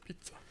last slice of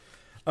pizza.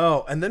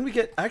 Oh, and then we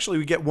get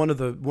one of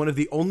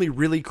the only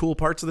really cool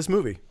parts of this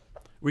movie.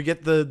 We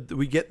get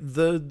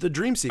the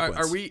dream sequence.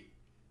 Are we?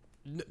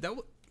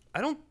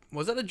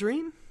 Was that a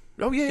dream?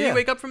 Oh yeah. Did he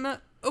wake up from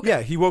that? Okay.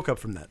 Yeah, he woke up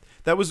from that.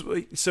 That was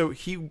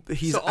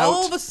he's out.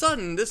 All of a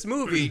sudden, this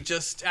movie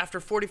just after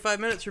 45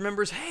 minutes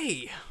remembers,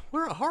 hey,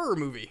 we're a horror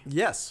movie.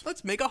 Yes.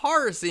 Let's make a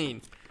horror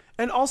scene.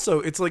 And also,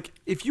 it's like,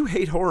 if you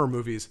hate horror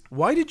movies,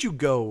 why did you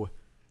go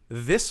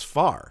this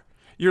far?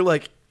 You're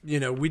like,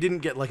 we didn't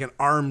get like an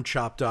arm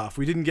chopped off.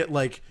 We didn't get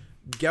like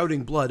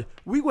gouting blood.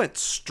 We went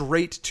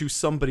straight to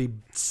somebody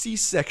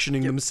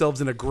C-sectioning themselves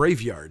in a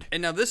graveyard.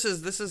 And now this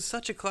is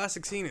such a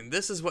classic scene, and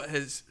this is what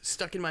has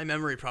stuck in my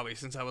memory probably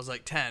since I was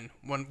like 10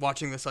 when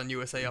watching this on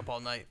USA Up All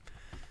Night.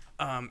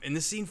 And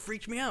this scene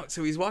freaked me out.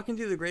 So he's walking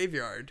through the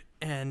graveyard,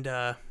 and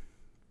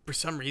for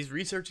some reason he's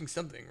researching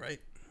something, right?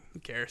 Who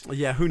cares?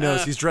 Yeah, who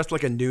knows? He's dressed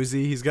like a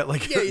newsie. He's got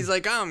like... Yeah, he's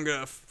like, I'm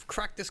going to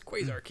crack this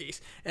quasar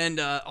case. And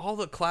all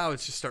the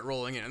clouds just start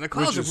rolling in. And the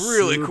clouds look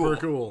really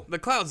cool. The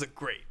clouds look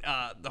great.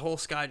 The whole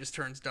sky just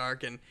turns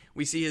dark, and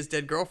we see his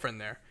dead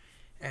girlfriend there.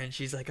 And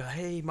she's like,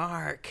 hey,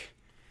 Mark,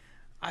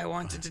 I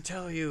wanted to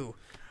tell you,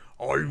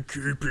 I'm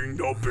keeping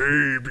the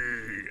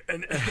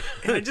baby.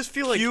 And I just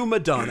feel like... Cue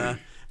Madonna.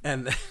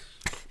 And...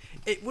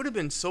 It would have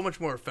been so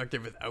much more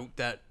effective without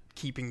that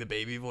keeping the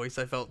baby voice,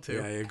 I felt too.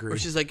 Yeah, I agree. Where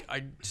she's like,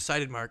 I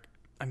decided, Mark,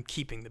 I'm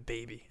keeping the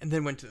baby, and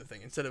then went to the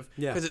thing instead of,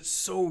 because it's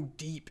so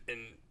deep and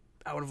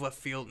out of left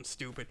field and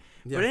stupid.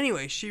 Yeah. But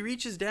anyway, she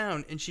reaches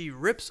down and she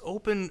rips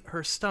open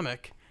her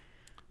stomach,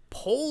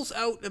 pulls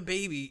out a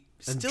baby,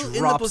 still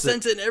in the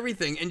placenta and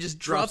everything, and just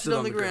drops it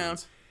on the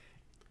ground.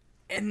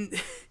 And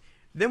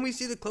then we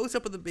see the close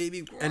up of the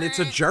baby, and it's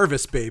a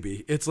Jarvis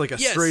baby. It's like a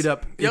straight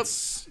up.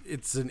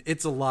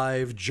 It's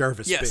alive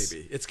Jarvis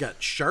baby. It's got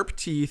sharp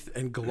teeth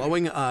and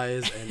glowing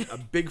eyes and a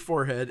big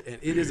forehead, and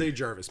it is a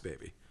Jarvis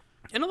baby.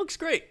 And it looks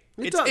great.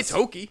 It does. It's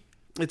hokey.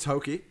 It's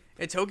hokey.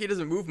 It's hokey. It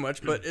doesn't move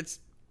much, but it's,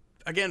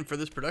 again, for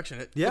this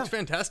production, it looks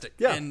fantastic.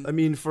 Yeah, and I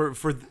mean, for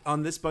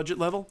on this budget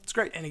level, it's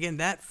great. And again,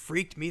 that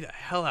freaked me the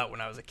hell out when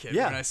I was a kid.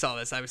 When I saw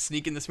this, I was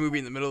sneaking this movie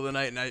in the middle of the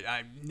night, and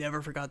I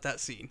never forgot that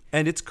scene.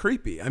 And it's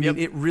creepy. I mean,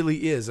 it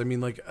really is. I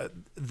mean, like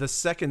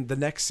the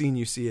next scene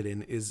you see it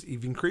in is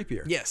even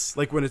creepier. Yes,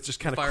 like when it's just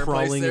kind of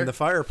crawling in the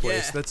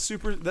fireplace. Yeah.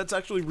 That's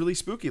actually really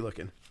spooky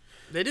looking.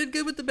 They did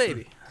good with the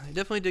baby. They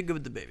definitely did good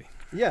with the baby.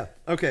 Yeah.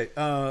 Okay.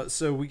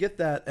 So we get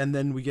that, and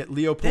then we get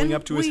Leo pulling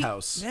up to his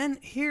house. Then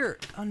here,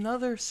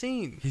 another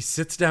scene. He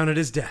sits down at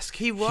his desk.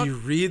 He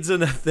reads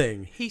a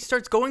thing. He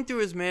starts going through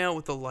his mail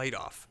with the light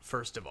off,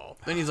 first of all.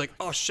 Then he's like,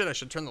 oh shit, I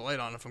should turn the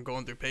light on if I'm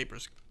going through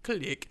papers.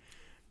 Click.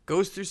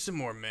 Goes through some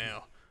more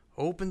mail.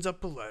 Opens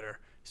up a letter.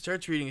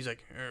 Starts reading. He's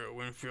like,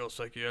 Winfield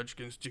Psychiatric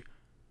Institute.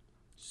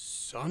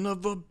 Son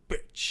of a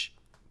bitch.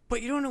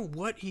 But you don't know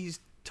what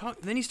he's...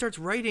 Then he starts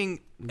writing.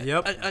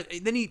 Yep.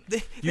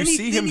 You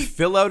see him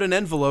fill out an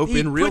envelope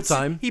in real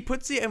time. He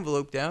puts the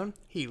envelope down.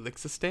 He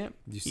licks a stamp.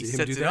 He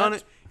sets it on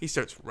it. He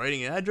starts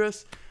writing an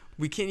address.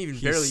 We can't even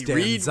barely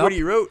read what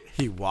he wrote.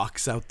 He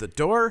walks out the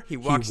door. He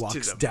walks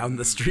down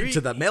the street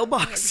to the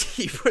mailbox.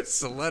 He puts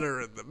the letter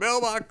in the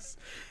mailbox.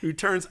 He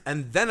turns,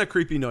 and then a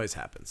creepy noise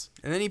happens.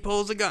 And then he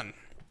pulls a gun.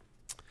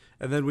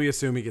 And then we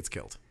assume he gets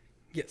killed.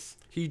 Yes.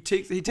 He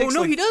takes. Oh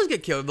no, he does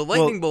get killed. The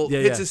lightning bolt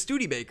hits his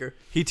Studebaker.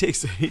 He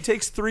takes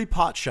 3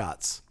 pot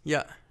shots.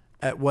 Yeah.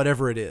 At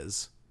whatever it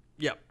is.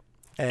 Yep.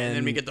 And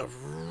then we get the.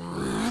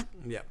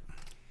 Yep.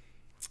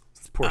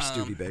 Poor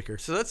Studebaker.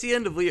 So that's the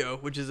end of Leo,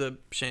 which is a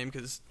shame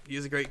because he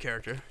is a great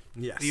character.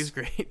 Yes. He is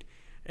great.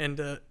 And,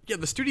 the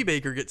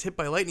Studebaker gets hit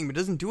by lightning but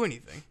doesn't do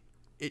anything.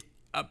 It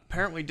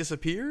apparently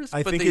disappears.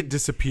 I think it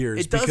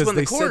disappears. It does because when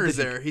the they said coroner's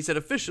that there. He said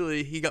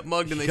officially he got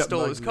mugged and they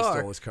stole his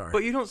car.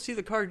 But you don't see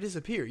the car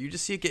disappear. You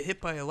just see it get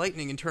hit by a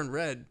lightning and turn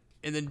red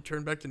and then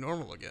turn back to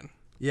normal again.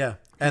 Yeah.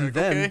 And like,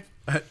 then,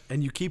 okay.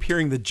 And you keep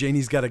hearing the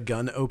Janie's Got a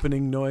Gun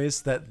opening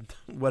noise, that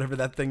whatever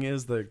that thing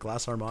is, the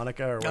glass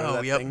harmonica or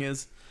whatever that thing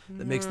is.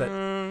 That makes that,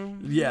 no,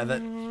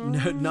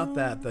 not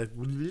that,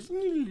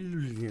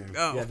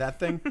 that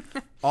thing,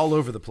 all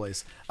over the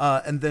place.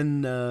 And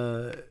then, I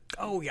know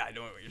what you're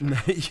talking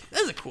about.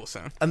 That's a cool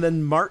sound. And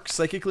then Mark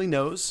psychically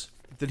knows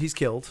that he's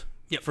killed.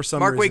 Yep. For some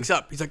Mark reason. wakes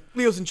up. He's like,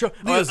 Leo's in trouble.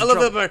 I love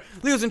that part.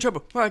 Leo's in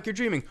trouble. Mark, you're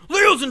dreaming.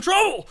 Leo's in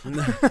trouble.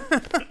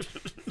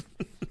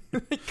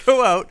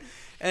 Go out,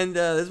 and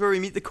this is where we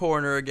meet the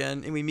coroner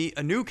again, and we meet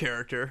a new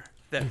character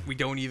that we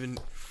don't even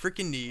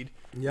freaking need.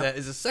 Yep. That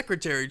is a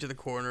secretary to the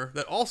coroner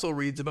that also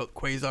reads about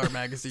Quasar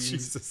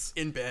magazines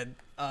in bed.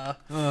 I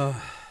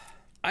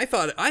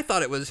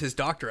thought it was his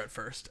doctor at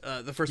first.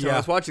 The first time I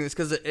was watching this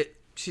because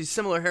she's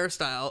similar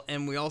hairstyle,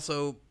 and we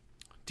also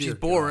she's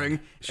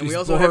boring, and we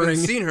also haven't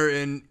seen her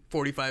in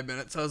 45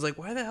 minutes. So I was like,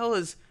 why the hell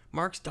is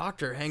Mark's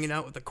doctor hanging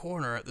out with the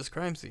coroner at this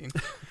crime scene?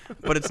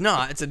 But it's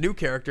not. It's a new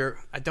character.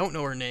 I don't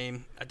know her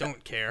name. I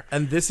don't care.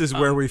 And this is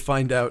where we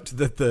find out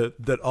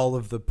that all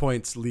of the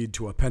points lead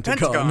to a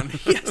pentagon.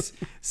 Yes.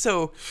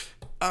 So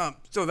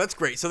that's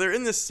great. So they're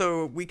in this.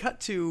 So we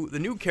cut to the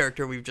new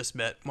character we've just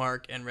met,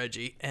 Mark and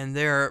Reggie, and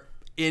they're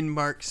in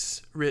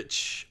Mark's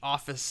rich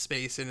office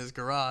space in his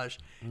garage,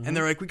 and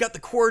they're like, we got the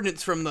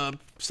coordinates from the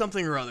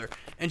something or other,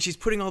 and she's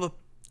putting all the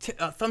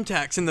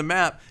thumbtacks in the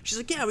map. She's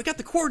like, yeah, we got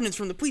the coordinates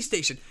from the police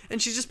station,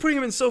 and she's just putting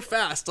them in so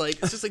fast,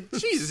 like it's just like,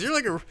 Jesus, you're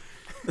like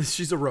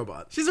she's a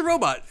robot. She's a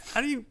robot.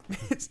 How do you?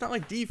 It's not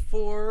like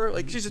D4.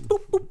 Like she's just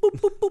boop boop boop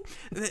boop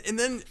boop, and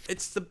then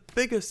it's the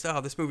biggest. Oh,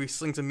 this movie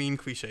slings a mean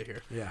cliche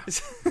here. Yeah, I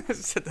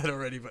said that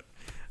already, but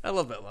I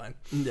love that line.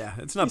 Yeah,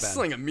 it's not bad.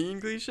 Sling a mean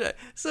cliche.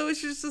 So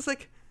it's just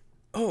like,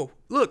 oh,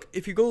 look,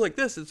 if you go like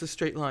this, it's a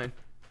straight line.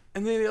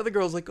 And then the other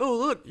girl's like, oh,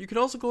 look, you can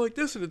also go like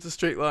this and it's a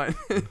straight line.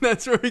 And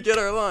that's where we get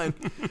our line.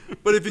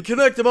 But if you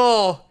connect them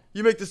all,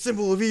 you make the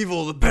symbol of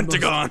evil, the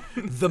pentagon.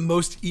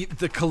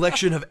 The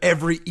collection of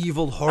every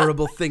evil,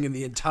 horrible thing in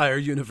the entire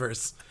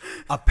universe.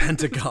 A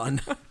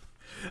pentagon.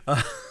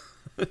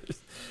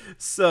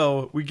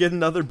 So we get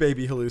another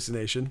baby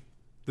hallucination.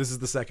 This is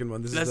the second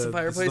one. This is the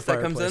fireplace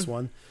that comes in.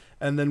 One.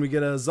 And then we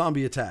get a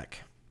zombie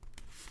attack.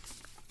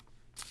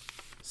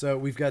 So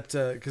we've got,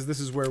 because this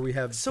is where we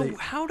have... So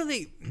how do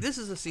they... This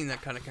is a scene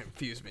that kind of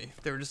confused me.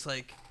 They were just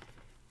like,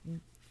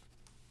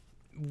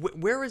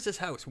 where is this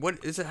house?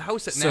 What is a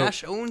house that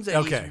Nash owns?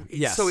 Okay,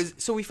 yes.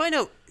 So we find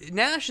out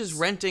Nash is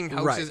renting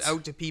houses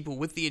out to people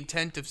with the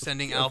intent of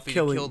sending Alfie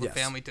to kill the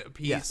family to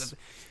appease them.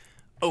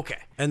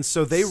 Okay. And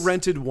so they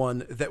rented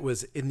one that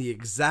was in the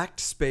exact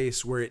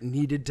space where it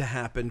needed to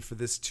happen for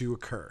this to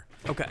occur.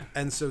 Okay.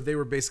 And so they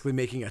were basically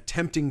making a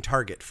tempting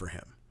target for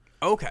him.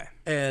 Okay.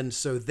 And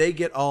so they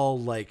get all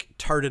like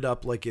tarted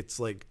up like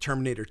it's like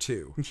Terminator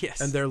 2. Yes.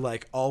 And they're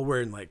like all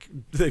wearing like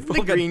they've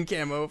all got green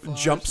camo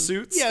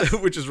jumpsuits. Yes.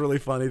 Which is really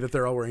funny that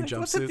they're all wearing jumpsuits.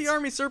 What's at the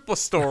army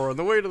surplus store on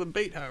the way to the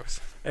bait house?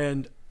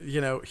 And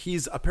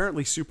he's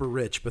apparently super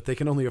rich, but they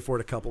can only afford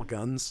a couple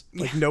guns.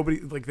 Like nobody,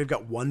 like they've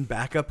got one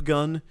backup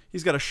gun.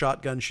 He's got a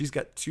shotgun. She's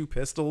got 2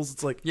 pistols.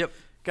 It's like, yep,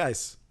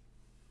 guys,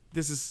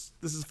 this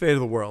is fate of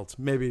the world.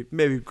 Maybe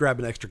grab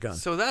an extra gun.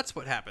 So that's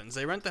what happens.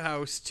 They rent the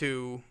house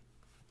to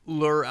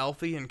lure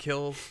Alfie and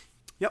kill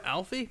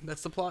Alfie.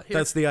 That's the plot here.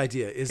 That's the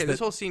idea. This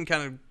whole scene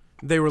kind of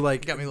they were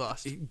like got me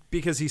lost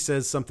because he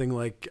says something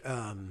like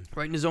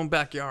right in his own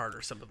backyard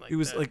or something like that. He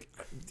was like,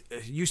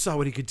 you saw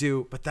what he could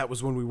do, but that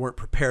was when we weren't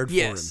prepared for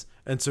him.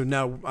 And so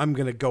now I'm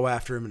going to go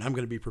after him and I'm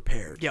going to be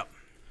prepared. Yep.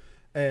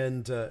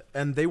 And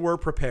they were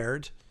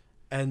prepared,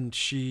 and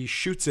she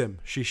shoots him.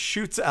 She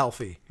shoots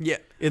Alfie. Yeah.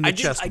 In the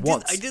chest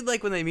once. I did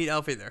like when they meet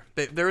Alfie there.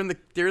 They're in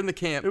the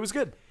camp. It was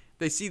good.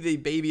 They see the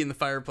baby in the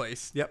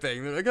fireplace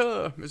thing. They're like,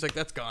 oh. It's like,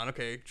 that's gone.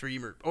 Okay,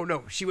 dream. Or, oh,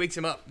 no, she wakes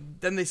him up.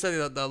 Then they see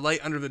the light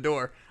under the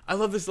door. I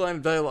love this line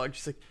of dialogue.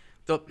 She's like,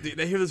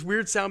 they hear this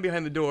weird sound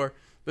behind the door.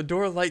 The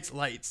door lights.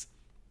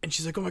 And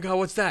she's like, oh, my God,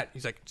 what's that?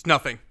 He's like, it's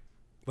nothing.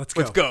 Let's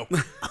go.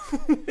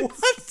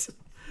 What?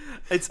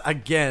 It's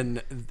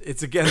again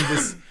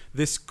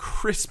this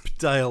crisp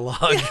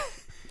dialogue. Yeah.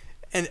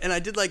 And I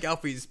did like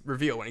Alfie's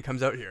reveal when he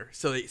comes out here.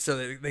 So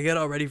they get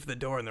all ready for the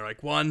door, and they're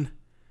like, 1,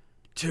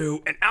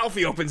 2, and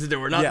Alfie opens the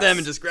door, not them,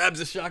 and just grabs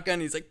a shotgun.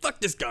 He's like, fuck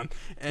this gun,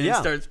 and he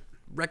starts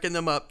wrecking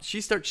them up. She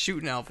starts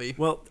shooting Alfie.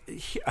 Well,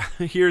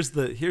 here's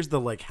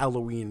the like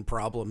Halloween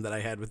problem that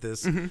I had with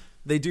this. Mm-hmm.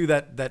 They do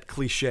that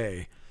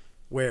cliche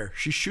where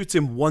she shoots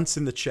him once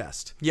in the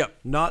chest. Yep.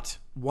 Not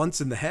once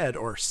in the head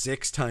or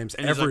 6 times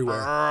and everywhere.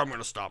 He's like, I'm going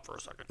to stop for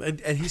a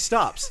second. And he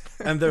stops.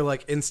 And they're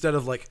like, instead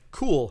of like,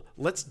 cool,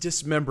 let's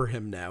dismember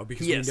him now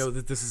because we know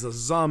that this is a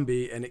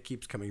zombie and it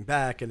keeps coming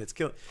back and it's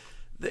killing.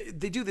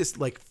 They do this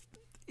like,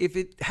 if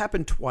it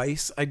happened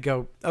twice, I'd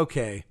go,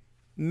 okay,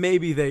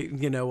 maybe they,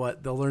 you know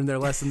what, they'll learn their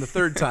lesson the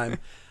third time.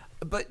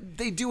 But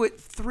they do it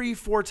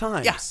 3-4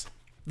 times. Yeah.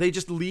 They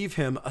just leave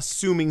him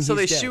assuming he's dead. So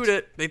they shoot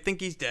it. They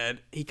think he's dead.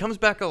 He comes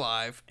back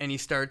alive, and he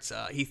starts.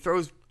 He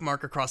throws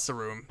Mark across the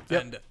room.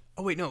 Yep. And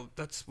oh wait, no,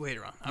 that's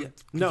later on. I'm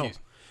No,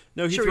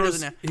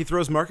 confused. he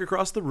throws Mark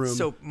across the room.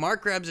 So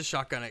Mark grabs a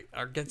shotgun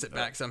or gets it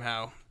back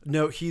somehow.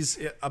 No, he's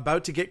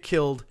about to get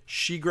killed.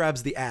 She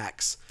grabs the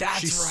axe. That's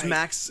she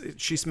right.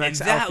 She smacks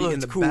And that Alfie in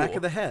the cool. back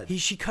of the head.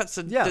 She cuts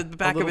the a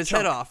back of little his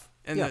chunk. head off,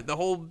 and Yeah. the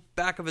whole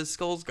back of his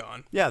skull's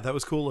gone. Yeah, that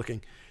was cool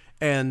looking.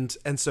 And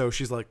so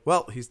she's like,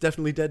 well, he's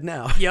definitely dead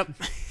now. Yep.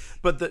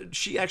 But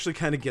she actually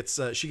kind of gets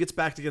she gets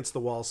backed against the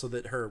wall so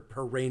that her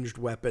ranged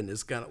weapon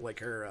is kind of like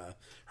her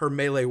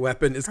melee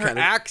weapon is Her kind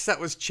of axe that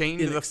was chained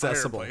to the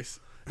inaccessible. fireplace.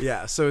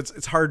 Yeah, so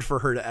it's hard for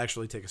her to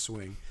actually take a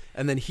swing.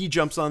 And then he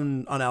jumps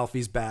on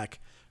Alfie's back,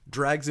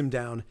 drags him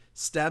down,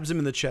 stabs him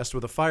in the chest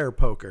with a fire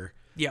poker.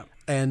 Yep.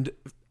 And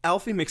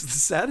Alfie makes the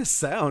saddest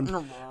sound.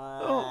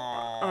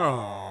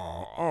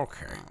 Oh,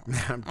 okay.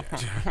 I'm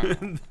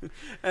dead.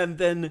 And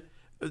then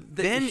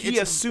he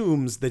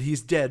assumes that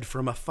he's dead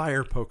from a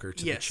fire poker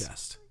to the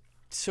chest.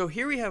 So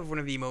here we have one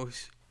of the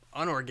most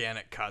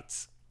unorganic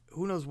cuts.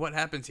 Who knows what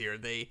happens here?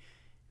 They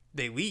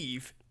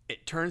leave.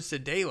 It turns to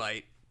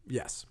daylight.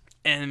 Yes.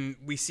 And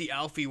we see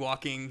Alfie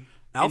walking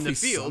Alfie in the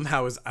field.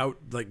 somehow is out,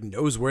 like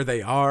knows where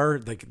they are.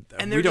 Like,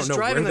 And they're we don't just know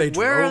driving. where they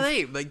Where drove. are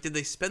they? Like, did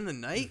they spend the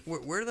night?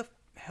 Where the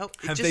hell?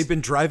 Have they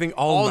been driving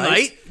all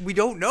night? We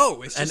don't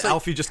know. It's And just like,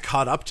 Alfie just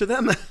caught up to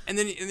them. and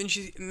then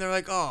they're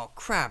like, oh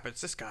crap,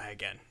 it's this guy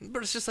again.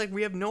 But it's just like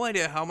we have no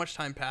idea how much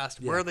time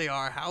passed, where they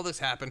are, how this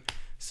happened.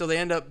 So they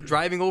end up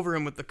driving over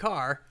him with the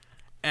car,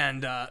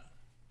 and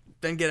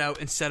then get out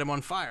and set him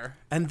on fire,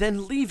 And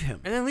then leave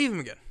him. and then leave him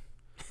again.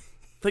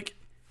 Like,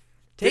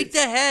 Take the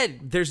head.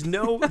 there's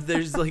no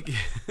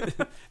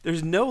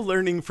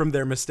learning from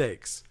their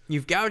mistakes.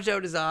 You've gouged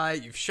out his eye.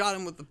 You've shot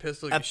him with the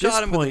pistol. You've At shot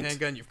this him point, with the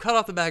handgun. You've cut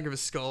off the back of his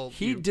skull.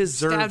 He you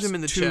deserves stabbed him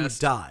in the to chest.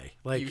 die.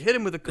 Like, You hit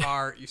him with a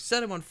car. You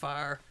set him on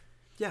fire.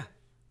 yeah.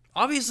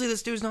 Obviously,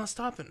 this dude's not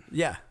stopping.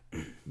 Yeah.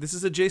 This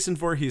is a Jason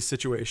Voorhees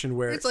situation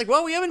where It's like,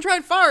 well, we haven't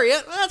tried fire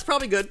yet. Well, that's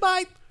probably good.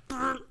 Bye.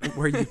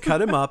 where you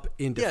cut him up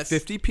into Yes.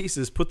 50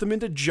 pieces, put them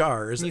into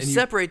jars, You and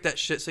separate that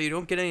shit so you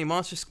don't get any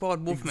Monster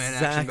Squad Wolfman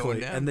action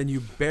going down. and then you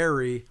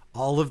bury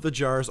all of the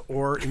jars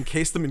or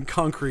encase them in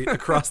concrete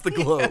across the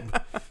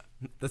globe.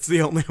 That's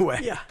the only way.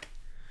 Yeah.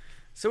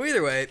 So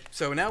either way,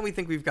 so now we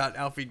think we've got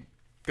Alfie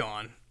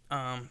gone.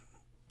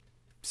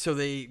 So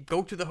they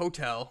go to the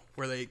hotel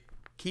where they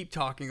keep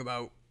talking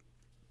about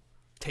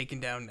taking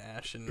down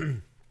Nash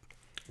and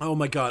Oh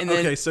my god. and then,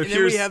 Okay, so and then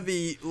here's we have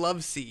the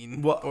love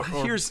scene. well,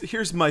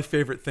 here's my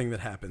favorite thing that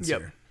happens Yep.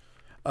 here.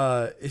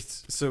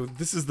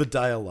 This is the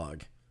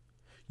dialogue.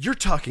 You're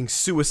talking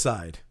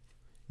suicide.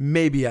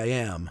 Maybe I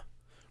am.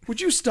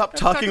 Would you stop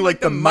talking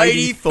like the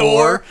mighty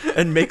Thor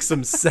and make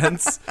some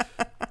sense?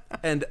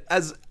 And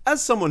as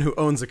someone who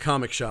owns a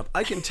comic shop,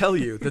 I can tell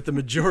you that the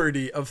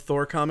majority of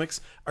Thor comics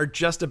are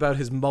just about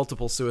his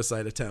multiple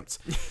suicide attempts.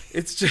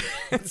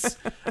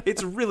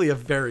 It's really a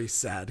very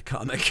sad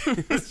comic.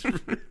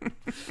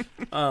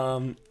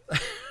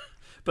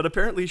 But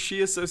apparently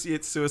she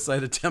associates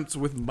suicide attempts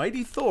with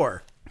mighty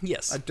Thor.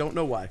 Yes. I don't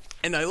know why.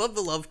 And I love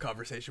the love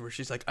conversation where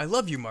she's like, I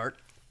love you, Mark.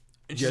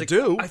 And she's You like,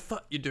 do? I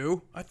thought you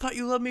do. I thought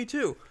you loved me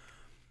too.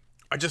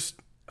 I've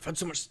had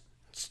so much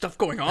stuff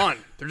going on.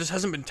 There just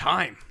hasn't been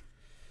time.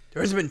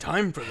 There hasn't been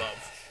time for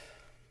love.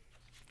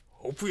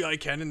 Hopefully I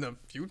can in the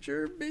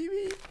future,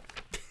 maybe?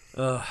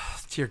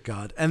 Dear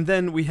God. And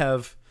then we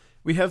have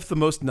the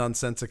most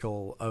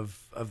nonsensical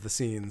of the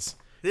scenes,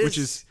 which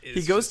is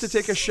he goes to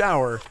take a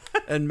shower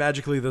and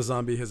magically the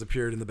zombie has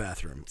appeared in the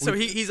bathroom. So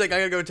he's like, I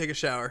gotta go take a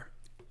shower.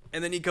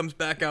 And then he comes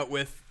back out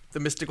with the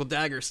mystical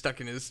dagger stuck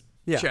in his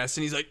chest,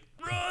 and he's like,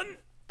 run!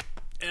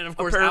 And of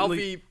course,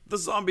 Apparently, Alfie... the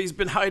zombie's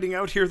been hiding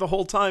out here the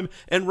whole time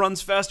and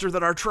runs faster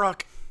than our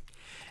truck.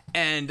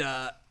 And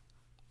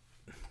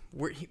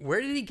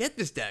where did he get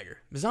this dagger?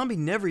 The zombie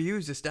never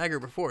used this dagger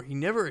before. He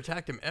never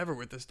attacked him ever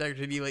with this dagger.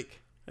 Did he,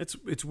 like...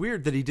 It's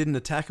weird that he didn't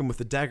attack him with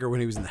the dagger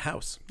when he was in the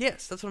house.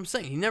 Yes, that's what I'm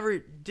saying. He never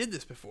did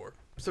this before.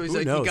 So he's Who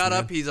like, knows, he got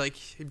man? up, he's like,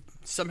 he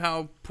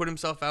somehow put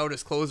himself out.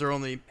 His clothes are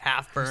only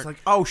half burnt. It's like,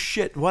 oh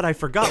shit, what I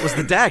forgot was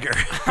the dagger.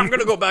 I'm going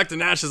to go back to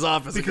Nash's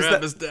office and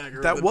grab this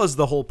dagger. That was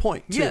the whole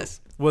point, too. Yes.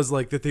 Was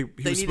like that he They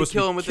was need to supposed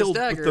kill be him with this killed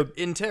dagger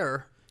in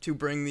terror to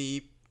bring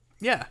the...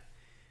 Yeah.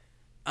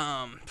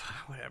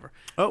 Whatever.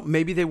 Oh,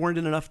 maybe they weren't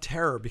in enough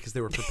terror because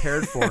they were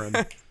prepared for him.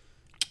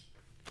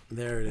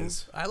 There it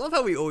is. I love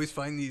how we always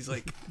find these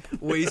like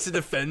ways to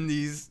defend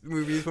these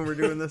movies when we're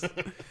doing this.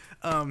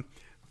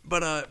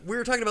 But we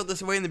were talking about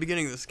this way in the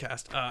beginning of this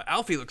cast.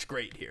 Alfie looks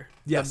great here.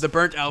 Yes. The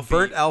burnt Alfie.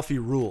 Burnt Alfie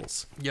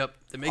rules. Yep.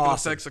 The makeup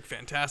Awesome. effects look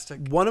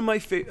fantastic. One of my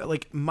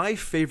my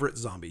favorite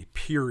zombie,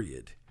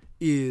 period,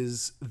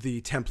 is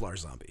the Templar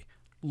zombie.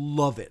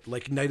 Love it.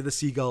 Like Night of the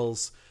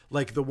Seagulls,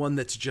 like the one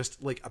that's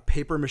just like a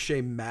paper mache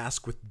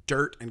mask with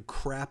dirt and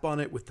crap on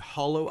it with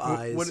hollow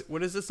eyes.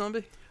 What is this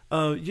zombie?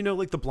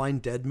 Like the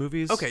Blind Dead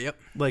movies. Okay, yep.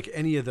 Like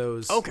any of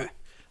those. Okay.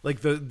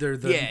 Like they're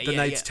the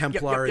Knights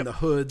Templar Yep. and the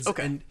hoods.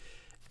 Okay.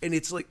 And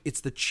it's like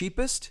it's the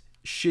cheapest,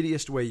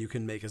 shittiest way you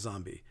can make a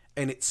zombie,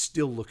 and it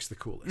still looks the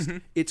coolest.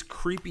 It's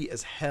creepy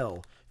as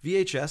hell.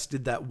 VHS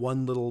did that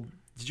one little.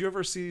 Did you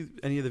ever see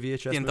any of the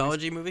VHS? The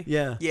anthology movie?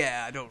 Yeah.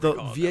 Yeah, I don't The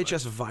recall.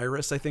 VHS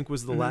Virus, I think,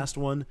 was the last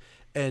one,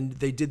 and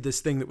they did this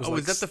thing that was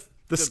like is that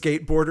the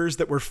skateboarders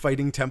that were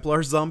fighting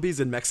Templar zombies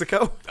in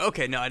Mexico.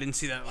 Okay, no, I didn't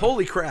see that one.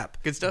 Holy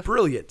crap! Good stuff.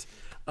 Brilliant.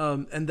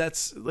 And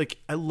that's like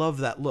I love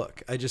that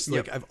look. I just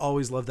like Yep. I've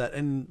always loved that.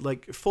 And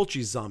like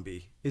Fulci's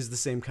zombie is the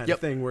same kind Yep.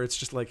 of thing where it's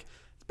just like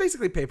it's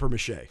basically paper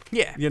mache.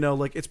 Yeah. You know,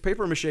 like it's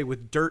paper mache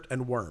with dirt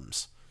and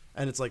worms.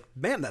 And it's like,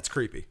 man, that's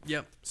creepy.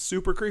 Yep.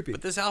 Super creepy.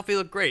 But this Alfie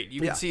looked great.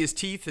 You Yeah. could see his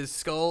teeth, his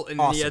skull, and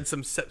then he Awesome. had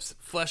some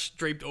flesh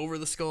draped over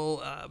the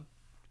skull.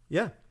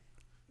 Yeah.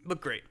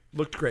 Looked great.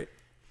 Looked great.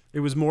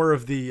 It was more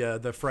of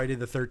the Friday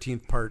the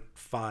 13th part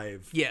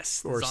 5.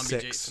 Yes, Or Zombie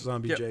 6 Jason.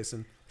 Zombie Yep.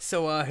 Jason.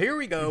 So here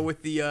we go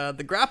with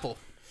the grapple.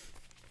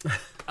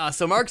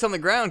 So Mark's on the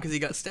ground because he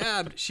got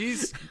stabbed.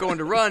 She's going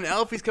to run.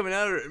 Alfie's coming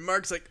at her, and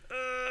Mark's like,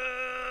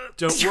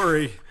 Don't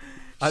worry.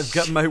 I've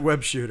got my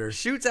web shooter.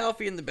 shoots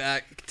Alfie in the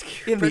back.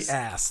 In the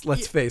ass,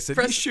 let's face it.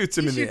 He shoots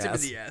him in the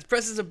ass.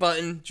 Presses a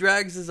button,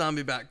 drags the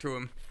zombie back to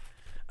him,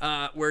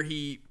 where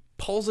he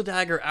pulls a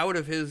dagger out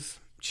of his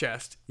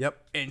chest. Yep.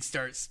 And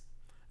starts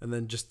And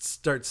then just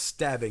starts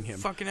stabbing him.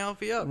 fucking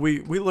Alfie up.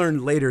 We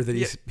learned later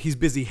that he's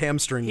busy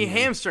hamstringing He him.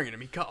 hamstringing him.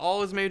 He cut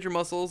all his major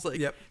muscles. Like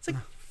Yep. It's like,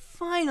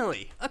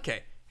 finally.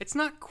 Okay. It's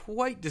not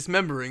quite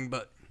dismembering,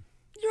 but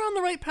you're on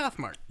the right path,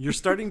 Mark. You're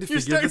starting to You're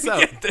figure starting this to out.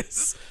 get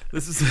this.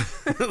 This is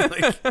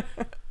like,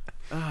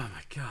 oh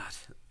my god!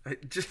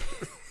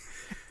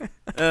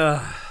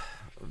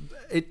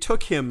 It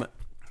took him,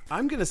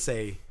 I'm gonna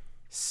say,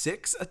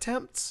 6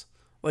 attempts,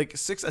 like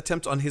 6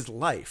 attempts on his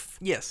life.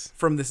 Yes.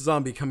 From this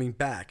zombie coming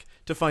back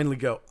to finally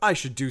go, I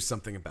should do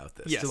something about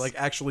this. Yes. To like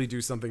actually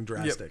do something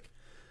drastic.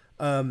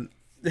 And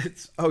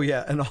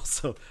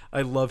also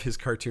I love his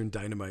cartoon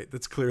Dynamite.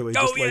 That's clearly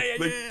just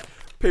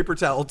paper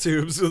towel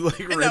tubes with like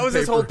red And that was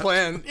his paper whole wrap.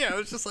 plan. Yeah, it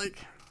was just like,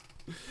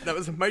 that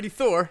was a mighty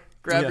Thor.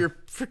 Grab Yeah. your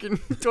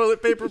freaking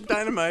toilet paper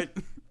dynamite.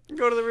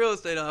 Go to the real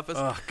estate office.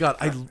 Oh God,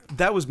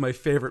 that was my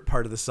favorite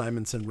part of the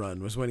Simonson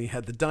run was when he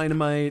had the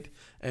dynamite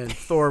and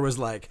Thor was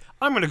like,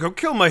 "I'm gonna go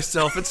kill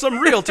myself at some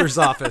realtor's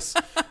office."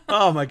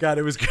 Oh my God,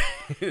 it was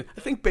great.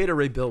 I think Beta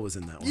Ray Bill was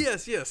in that one.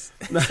 Yes.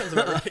 Sounds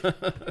about right.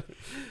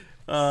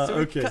 So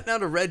we're okay. cutting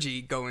out a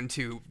Reggie going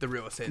to the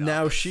real estate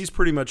Now office. she's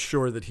pretty much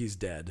sure that he's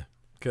dead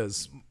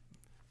because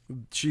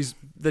he's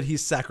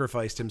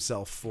sacrificed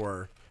himself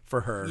for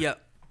her.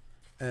 Yep.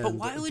 And But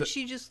why would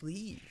she just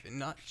leave and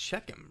not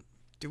check him?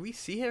 Do we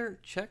see her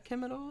check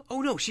him at all?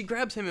 Oh no, she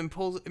grabs him and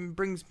pulls and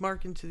brings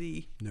Mark into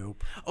the.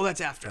 Nope. Oh, that's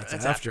after.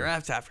 That's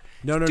after.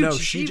 No. Dude,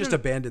 She just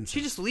abandons She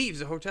him. just leaves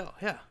the hotel.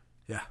 Yeah.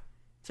 Yeah.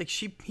 It's like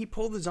he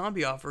pulled the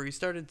zombie off her. He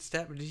started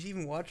stabbing. Did she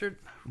even watch her?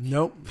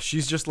 Nope.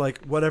 She's just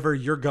like, whatever.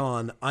 You're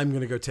gone. I'm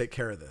gonna go take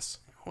care of this.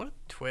 What a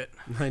twit.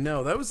 I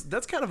know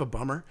that's kind of a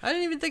bummer. I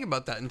didn't even think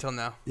about that until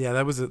now.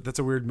 Yeah, that's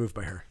a weird move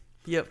by her.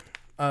 Yep.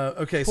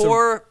 Okay,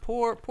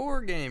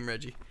 Poor game,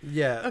 Reggie.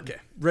 yeah. Okay.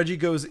 Reggie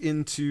goes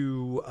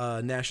into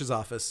Nash's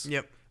office.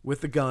 Yep.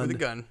 With the gun. With a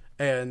gun.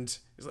 And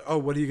he's like, "Oh,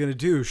 what are you gonna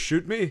do?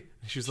 Shoot me?"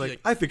 And she's like, like,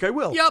 "I think I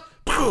will." Yep.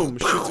 Boom!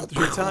 Shoots him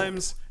 3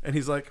 times, and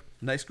he's like,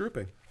 "Nice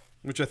grouping,"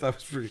 which I thought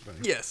was pretty funny.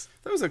 Yes.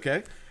 That was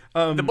okay.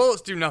 The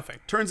bullets do nothing.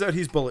 Turns out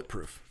he's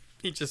bulletproof.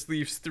 He just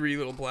leaves 3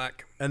 little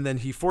black. And then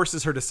he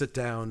forces her to sit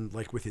down,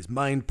 like with his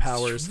mind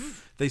powers.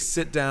 They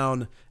sit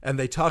down and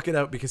they talk it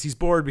out because he's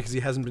bored because he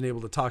hasn't been able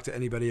to talk to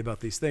anybody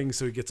about these things.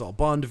 So he gets all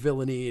Bond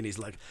villainy and he's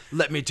like,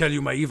 "Let me tell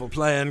you my evil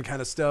plan,"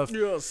 kind of stuff.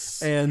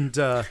 Yes.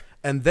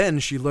 And then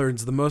she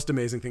learns the most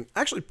amazing thing.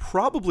 Actually,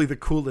 probably the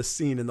coolest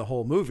scene in the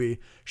whole movie.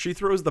 She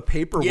throws the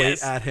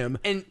paperweight at him.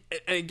 And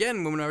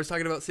again, when I was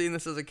talking about seeing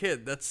this as a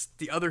kid, that's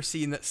the other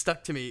scene that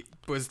stuck to me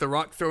was the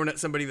rock thrown at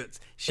somebody.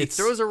 She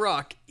throws a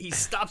rock. He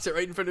stops it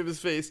right in front of his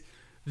face.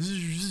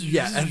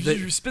 Yeah,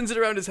 and spins it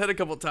around his head a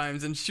couple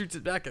times and shoots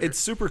it back at her. It's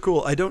super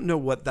cool. I don't know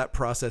what that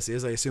process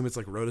is. I assume it's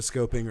like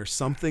rotoscoping or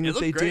something that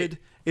they great. did.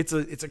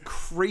 It's a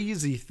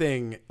crazy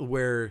thing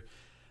where,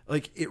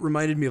 like, it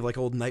reminded me of like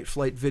old Night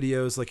Flight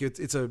videos. Like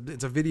it's a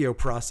video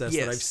process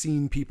that I've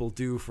seen people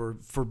do for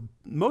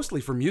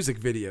mostly for music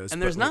videos.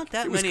 And there's but, not like,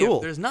 that it was many.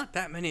 cool. There's not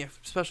that many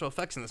special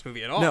effects in this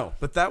movie at all. No,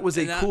 but that was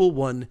a cool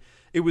one.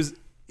 It was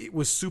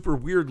super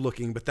weird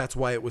looking, but that's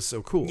why it was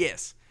so cool.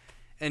 Yes.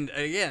 And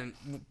again,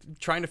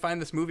 trying to find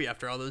this movie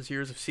after all those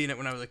years of seeing it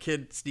when I was a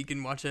kid,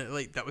 sneaking, watching it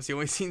late, that was the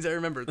only scenes I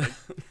remembered. Like,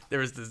 there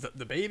was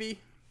the baby,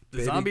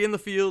 the zombie in the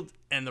field,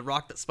 and the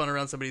rock that spun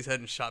around somebody's head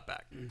and shot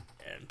back.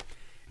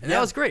 And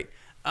that was great.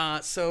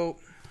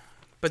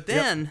 But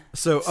then...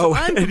 Yep.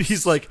 And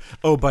he's like,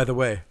 "Oh, by the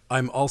way,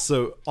 I'm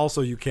also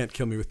you can't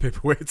kill me with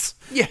paperweights."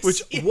 Yes.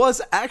 Which was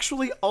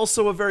actually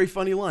also a very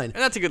funny line.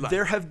 And that's a good line.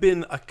 There have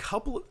been a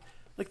couple...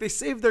 Like, they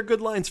saved their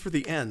good lines for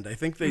the end. I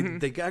think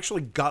they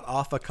actually got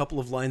off a couple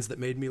of lines that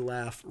made me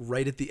laugh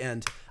right at the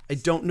end. I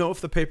don't know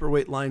if the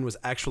paperweight line was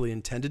actually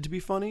intended to be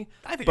funny,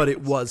 but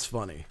it was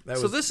funny.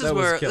 This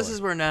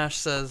is where Nash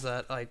says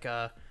that, like,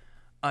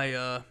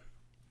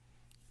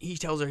 he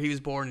tells her he was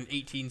born in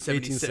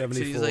 1876. And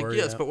he's like,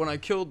 yes, but when I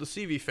killed the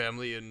Seavey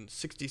family in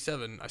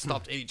 67, I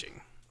stopped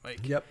aging.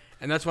 Like, yep.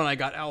 And that's when I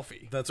got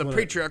Alfie. That's the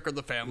patriarch of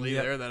the family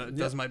there that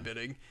does my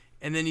bidding.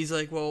 And then he's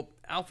like, well,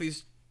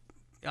 Alfie's,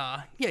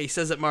 he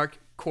says that Mark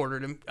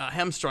quartered him,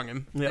 hamstrung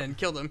him, and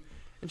killed him.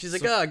 And she's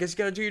like, I guess you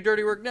got to do your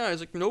dirty work now. He's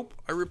like, nope,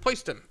 I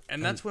replaced him.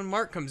 And that's when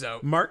Mark comes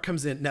out. Mark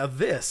comes in. Now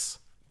this,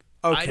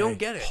 okay, I don't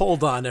get it.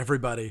 Hold on,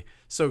 everybody.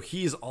 So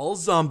he's all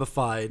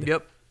zombified.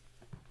 Yep.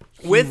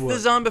 With the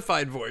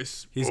zombified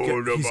voice. He's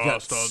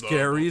got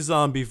scary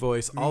zombie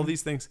voice, all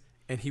these things.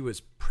 And he was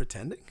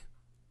pretending?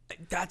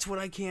 That's what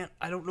I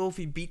don't know if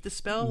he beat the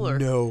spell or...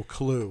 No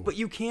clue. But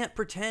you can't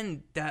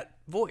pretend that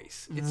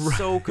voice. It's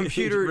so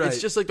computer... Right.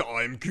 It's just like,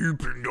 I'm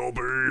keeping your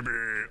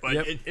baby.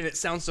 Like, and it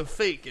sounds so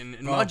fake and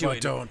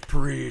modulated. But don't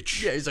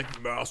preach. Yeah, he's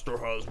like, Master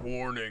has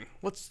warning.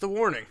 What's the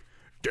warning?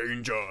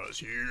 Danger's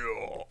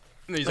here.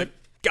 And he's like,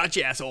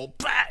 gotcha, asshole.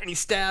 Bah! And he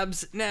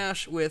stabs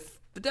Nash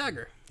with the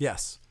dagger.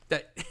 Yes.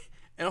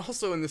 And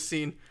also in the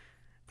scene...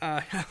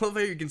 I love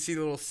how you can see the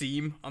little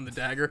seam on the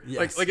dagger.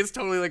 Yes. Like it's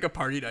totally like a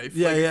party knife.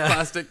 Yeah, like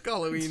plastic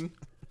Halloween.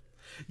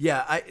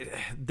 Yeah,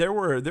 there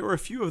were a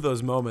few of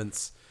those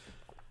moments.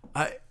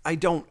 I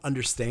don't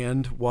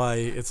understand why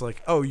it's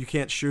like, oh, you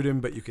can't shoot him,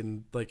 but you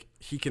can, like,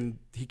 he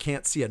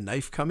can't see a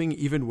knife coming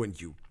even when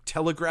you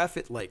telegraph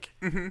it like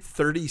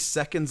 30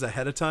 seconds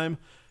ahead of time.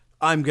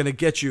 I'm going to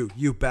get you,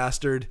 you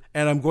bastard,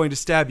 and I'm going to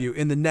stab you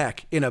in the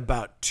neck in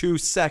about 2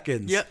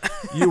 seconds. Yep.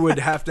 You would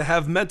have to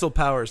have mental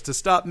powers to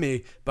stop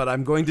me, but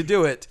I'm going to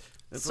do it.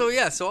 So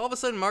all of a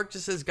sudden Mark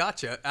just says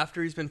gotcha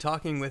after he's been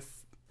talking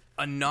with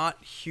a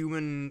not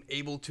human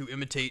able to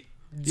imitate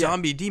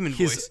zombie demon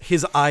voice.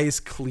 His eyes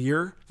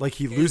clear, like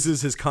he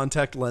loses his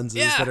contact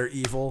lenses that are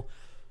evil.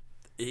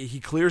 He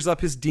clears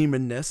up his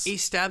demonness. He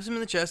stabs him in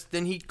the chest,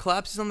 then he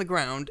collapses on the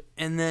ground,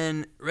 and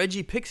then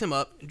Reggie picks him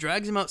up,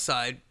 drags him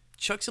outside,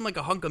 chucks him like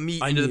a hunk of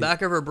meat into the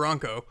back of her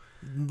Bronco.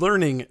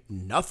 Learning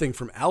nothing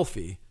from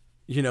Alfie.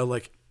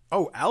 Like,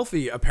 oh,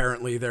 Alfie,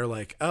 apparently they're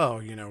like,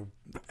 oh,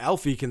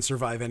 Alfie can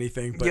survive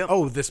anything.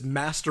 But, this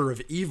master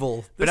of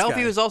evil. But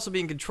Alfie was also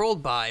being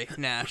controlled by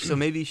Nash, so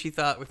maybe she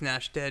thought with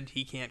Nash dead,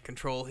 he can't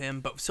control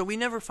him. But so we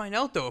never find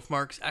out, though, if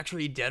Mark's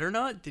actually dead or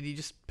not. Did he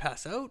just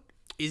pass out?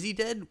 Is he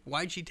dead?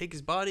 Why'd she take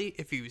his body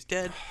if he was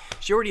dead?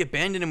 She already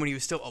abandoned him when he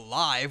was still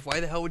alive. Why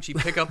the hell would she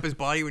pick up his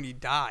body when he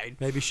died?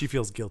 Maybe she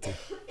feels guilty.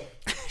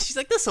 She's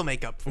like, this'll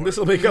make up for it.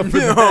 This'll make up for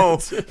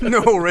that.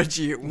 No,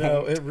 Reggie, it won't.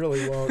 No, it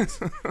really won't.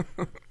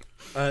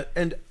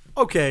 And,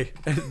 okay,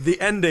 the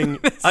ending,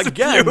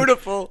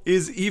 beautiful.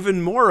 Is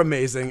even more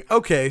amazing.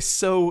 Okay,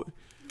 so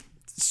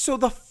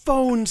the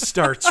phone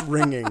starts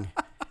ringing.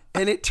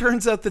 And it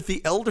turns out that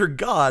the Elder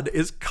God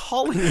is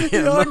calling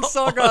him.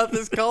 Yog-Sothoth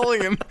is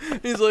calling him.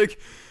 He's like,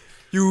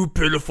 you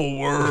pitiful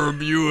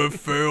worm, you have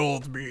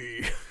failed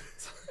me.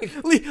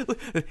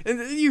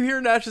 And you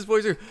hear Nash's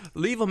voice,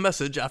 leave a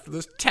message after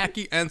this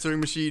tacky answering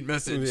machine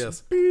message.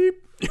 Yes.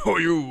 Beep. Oh,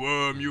 you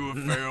worm, you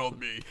have failed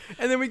me.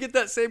 And then we get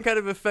that same kind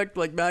of effect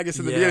like Magus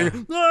in the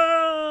beginning.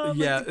 Ah,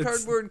 like the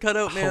cardboard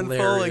cutout man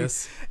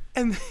hilarious. falling.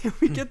 And then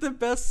we get the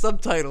best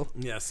subtitle.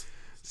 Yes.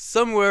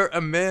 Somewhere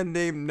a man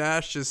named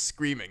Nash is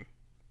screaming.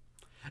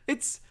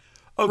 It's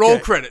okay. Roll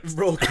credits.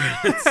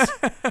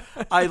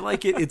 I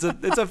like it. It's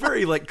a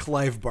very like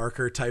Clive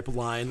Barker type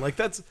line. Like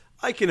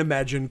I can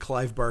imagine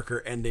Clive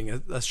Barker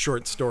ending a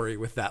short story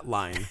with that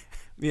line.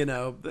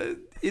 I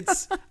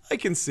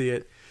can see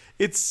it.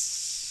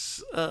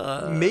 It's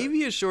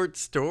maybe a short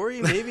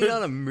story, maybe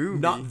not a movie.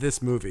 Not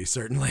this movie,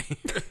 certainly.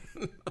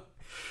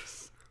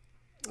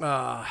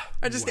 I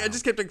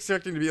just kept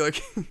expecting to be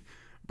like,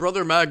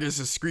 Brother Magus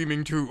is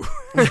screaming too.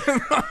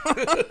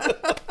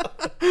 That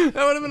would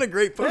have been a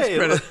great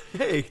post-credit.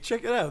 Hey,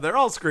 check it out. They're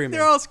all screaming.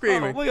 They're all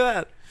screaming. Oh, look at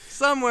that.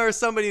 Somewhere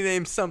somebody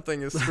named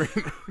something is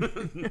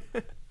screaming.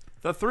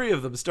 The three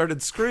of them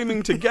started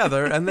screaming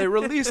together, and they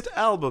released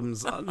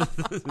albums on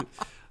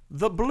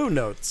the Blue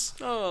Notes.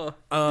 Oh,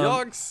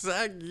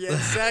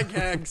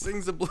 Yog-Saghag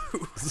sings the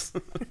blues.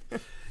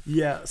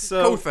 Yeah,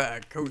 so...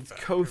 Kothag.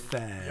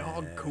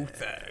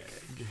 Yog-Kothag.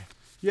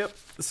 Yep,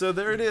 so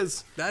there it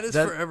is. That is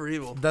Forever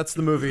Evil. That's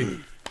the movie.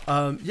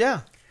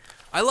 Yeah.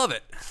 I love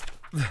it.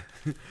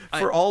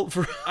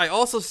 I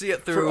also see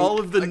it through for all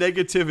of the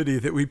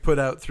negativity that we put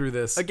out through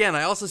this. Again,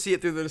 I also see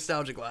it through the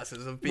nostalgia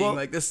glasses of being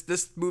like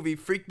this movie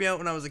freaked me out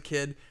when I was a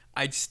kid.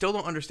 I still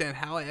don't understand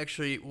how I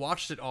actually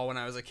watched it all when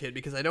I was a kid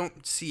because I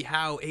don't see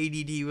how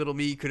ADD little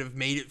me could have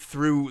made it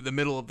through the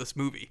middle of this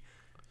movie.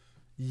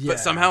 Yeah, but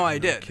somehow I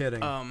did.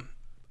 Kidding.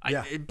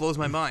 It blows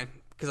my mind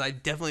because I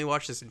definitely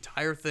watched this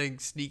entire thing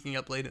sneaking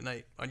up late at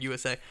night on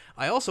USA.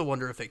 I also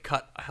wonder if they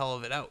cut a hell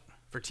of it out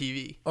for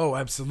TV. Oh,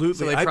 absolutely.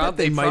 So they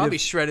probably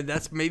shredded.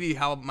 That's maybe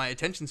how my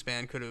attention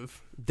span could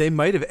have. They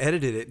might have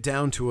edited it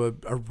down to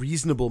a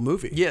reasonable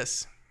movie.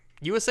 Yes.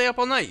 USA Up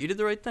All Night. You did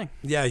the right thing.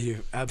 Yeah,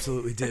 you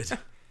absolutely did.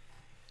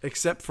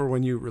 Except for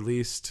when you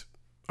released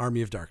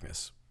Army of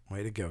Darkness.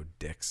 Way to go,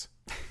 dicks.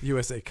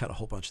 USA cut a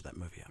whole bunch of that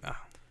movie out. Oh.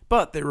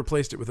 But they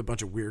replaced it with a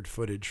bunch of weird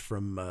footage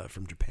from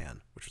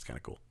Japan, which was kind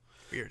of cool.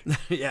 Weird.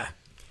 Yeah.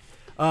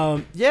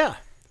 Yeah.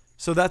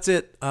 So that's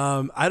it.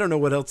 I don't know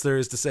what else there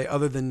is to say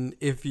other than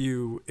if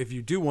you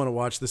do want to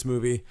watch this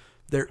movie,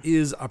 there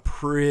is a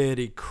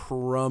pretty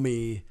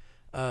crummy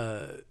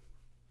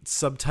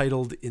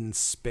subtitled in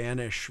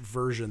Spanish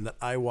version that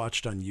I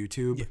watched on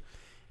YouTube. Yeah.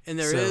 And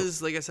there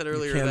is, like I said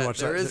earlier,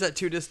 there is that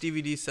 2-disc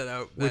DVD set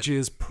out, which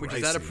is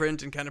out of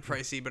print and kind of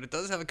pricey, but it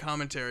does have a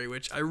commentary,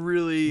 which I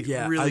really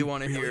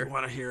want to hear.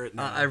 Want to hear it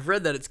now. I've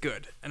read that it's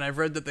good, and I've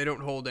read that they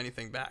don't hold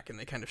anything back, and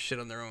they kind of shit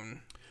on their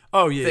own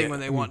thing when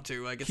they want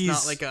to. Like it's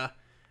not like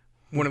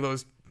one of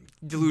those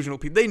delusional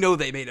people. They know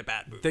they made a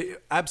bad movie. They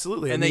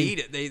absolutely, and they eat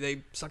it.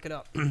 They suck it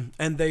up,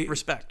 and they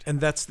respect.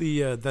 And that's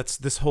that's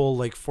this whole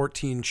like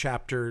 14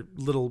 chapter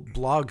little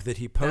blog that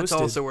he posted. That's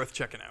also worth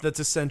checking out. That's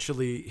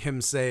essentially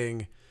him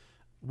saying,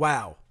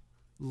 wow,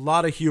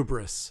 lot of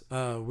hubris.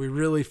 We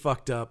really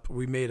fucked up.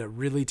 We made a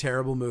really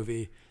terrible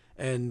movie,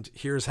 and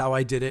here's how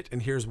I did it,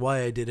 and here's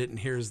why I did it, and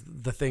here's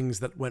the things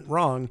that went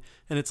wrong.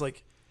 And it's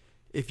like,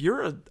 if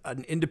you're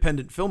an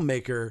independent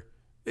filmmaker,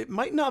 it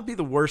might not be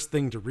the worst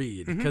thing to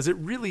read, because it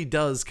really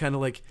does kind of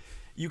like,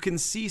 you can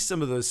see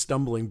some of those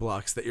stumbling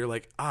blocks that you're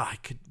like, I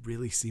could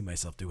really see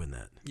myself doing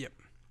that. Yep.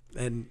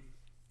 And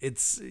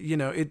it's,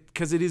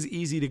 because it is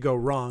easy to go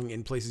wrong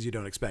in places you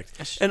don't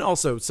expect. And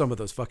also some of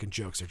those fucking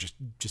jokes are just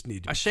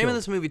need to be A shame killed. of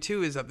this movie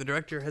too is that the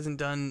director hasn't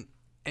done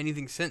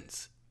anything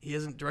since. He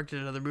hasn't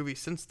directed another movie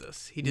since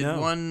this. He did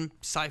one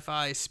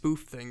sci-fi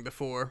spoof thing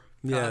before.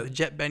 Yeah. The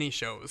Jet Benny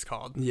Show it was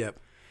called. Yep.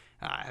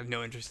 I have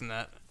no interest in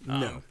that.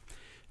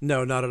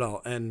 No, not at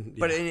all. And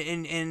but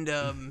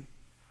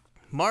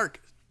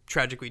Mark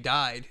tragically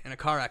died in a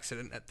car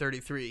accident at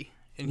 33.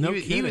 And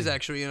he was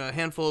actually in a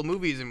handful of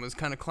movies and was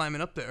kind of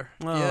climbing up there.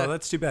 Oh,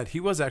 that's too bad.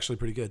 He was actually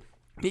pretty good.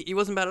 He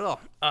wasn't bad at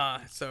all.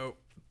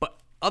 But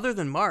other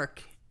than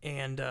Mark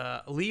and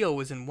Leo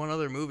was in one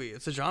other movie.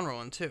 It's a genre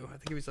one too. I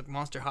think it was like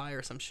Monster High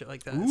or some shit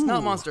like that. Ooh. It's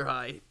not Monster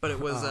High, but it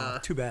was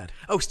too bad.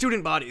 Oh,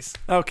 Student Bodies.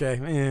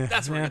 Okay,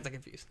 that's where I got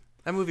confused.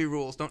 That movie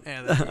rules. Don't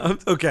add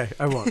that. Okay,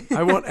 I won't.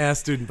 I won't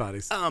ask Student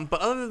Bodies. But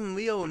other than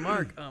Leo and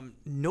Mark,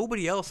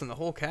 nobody else in the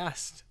whole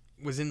cast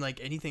was in like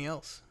anything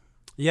else.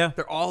 Yeah,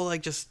 they're all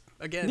like just.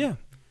 Again, yeah.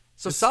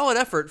 So solid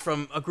effort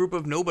from a group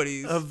of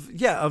nobodies. Of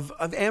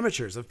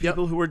amateurs, of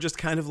people who were just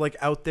kind of like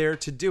out there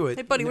to do it.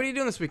 Hey, buddy, what are you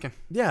doing this weekend?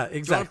 Yeah,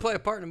 exactly. Do you want to play a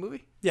part in a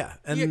movie? Yeah.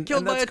 And you get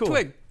killed by a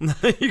twig.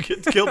 You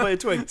get killed by a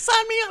twig.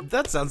 Sign me up.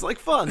 That sounds like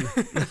fun.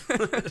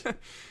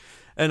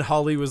 And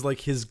Holly was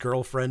like his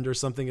girlfriend or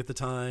something at the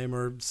time,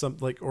 or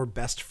or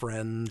best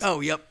friend.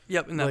 Oh, yep.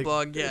 In that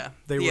blog, yeah.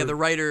 The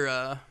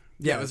writer.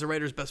 It was the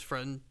writer's best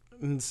friend.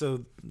 And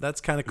so that's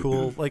kind of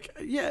cool.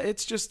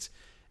 It's just.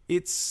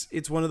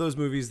 It's one of those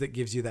movies that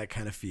gives you that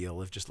kind of feel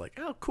of just like,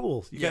 oh,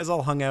 cool. You guys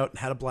all hung out and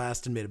had a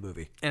blast and made a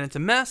movie. And it's a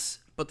mess,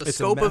 but the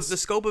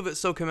scope of it's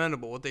so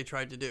commendable what they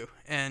tried to do.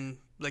 And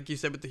like you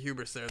said with the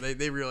hubris there,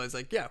 they realized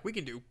like, yeah, we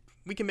can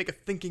make a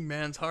thinking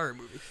man's horror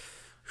movie.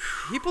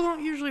 People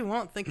don't usually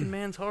want thinking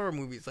man's horror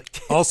movies like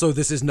this. Also,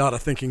 this is not a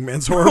thinking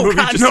man's horror movie.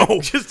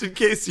 God, just in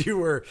case you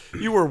were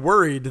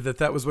worried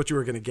that was what you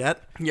were going to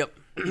get. Yep.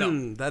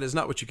 No, that is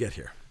not what you get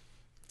here.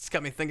 It's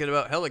got me thinking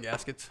about hella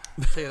gaskets.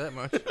 I'll tell you that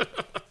much.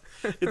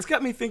 It's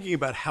got me thinking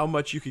about how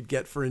much you could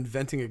get for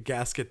inventing a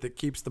gasket that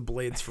keeps the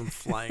blades from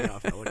flying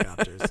off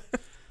helicopters.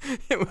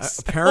 It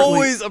was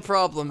always a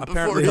problem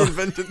before he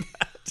invented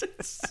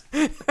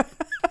that.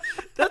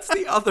 That's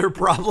the other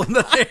problem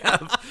that I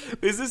have.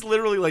 Is this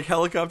literally like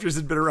helicopters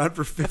had been around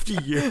for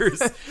 50 years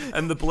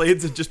and the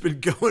blades had just been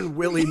going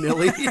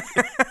willy-nilly?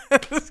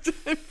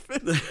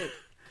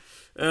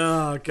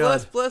 Oh,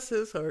 God. Bless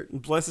his heart.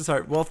 Bless his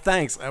heart. Well,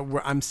 thanks.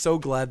 I'm so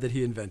glad that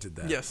he invented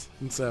that. Yes.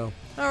 And so.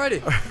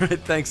 Alrighty. All right.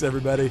 Thanks,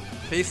 everybody.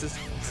 Peace.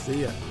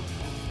 See ya.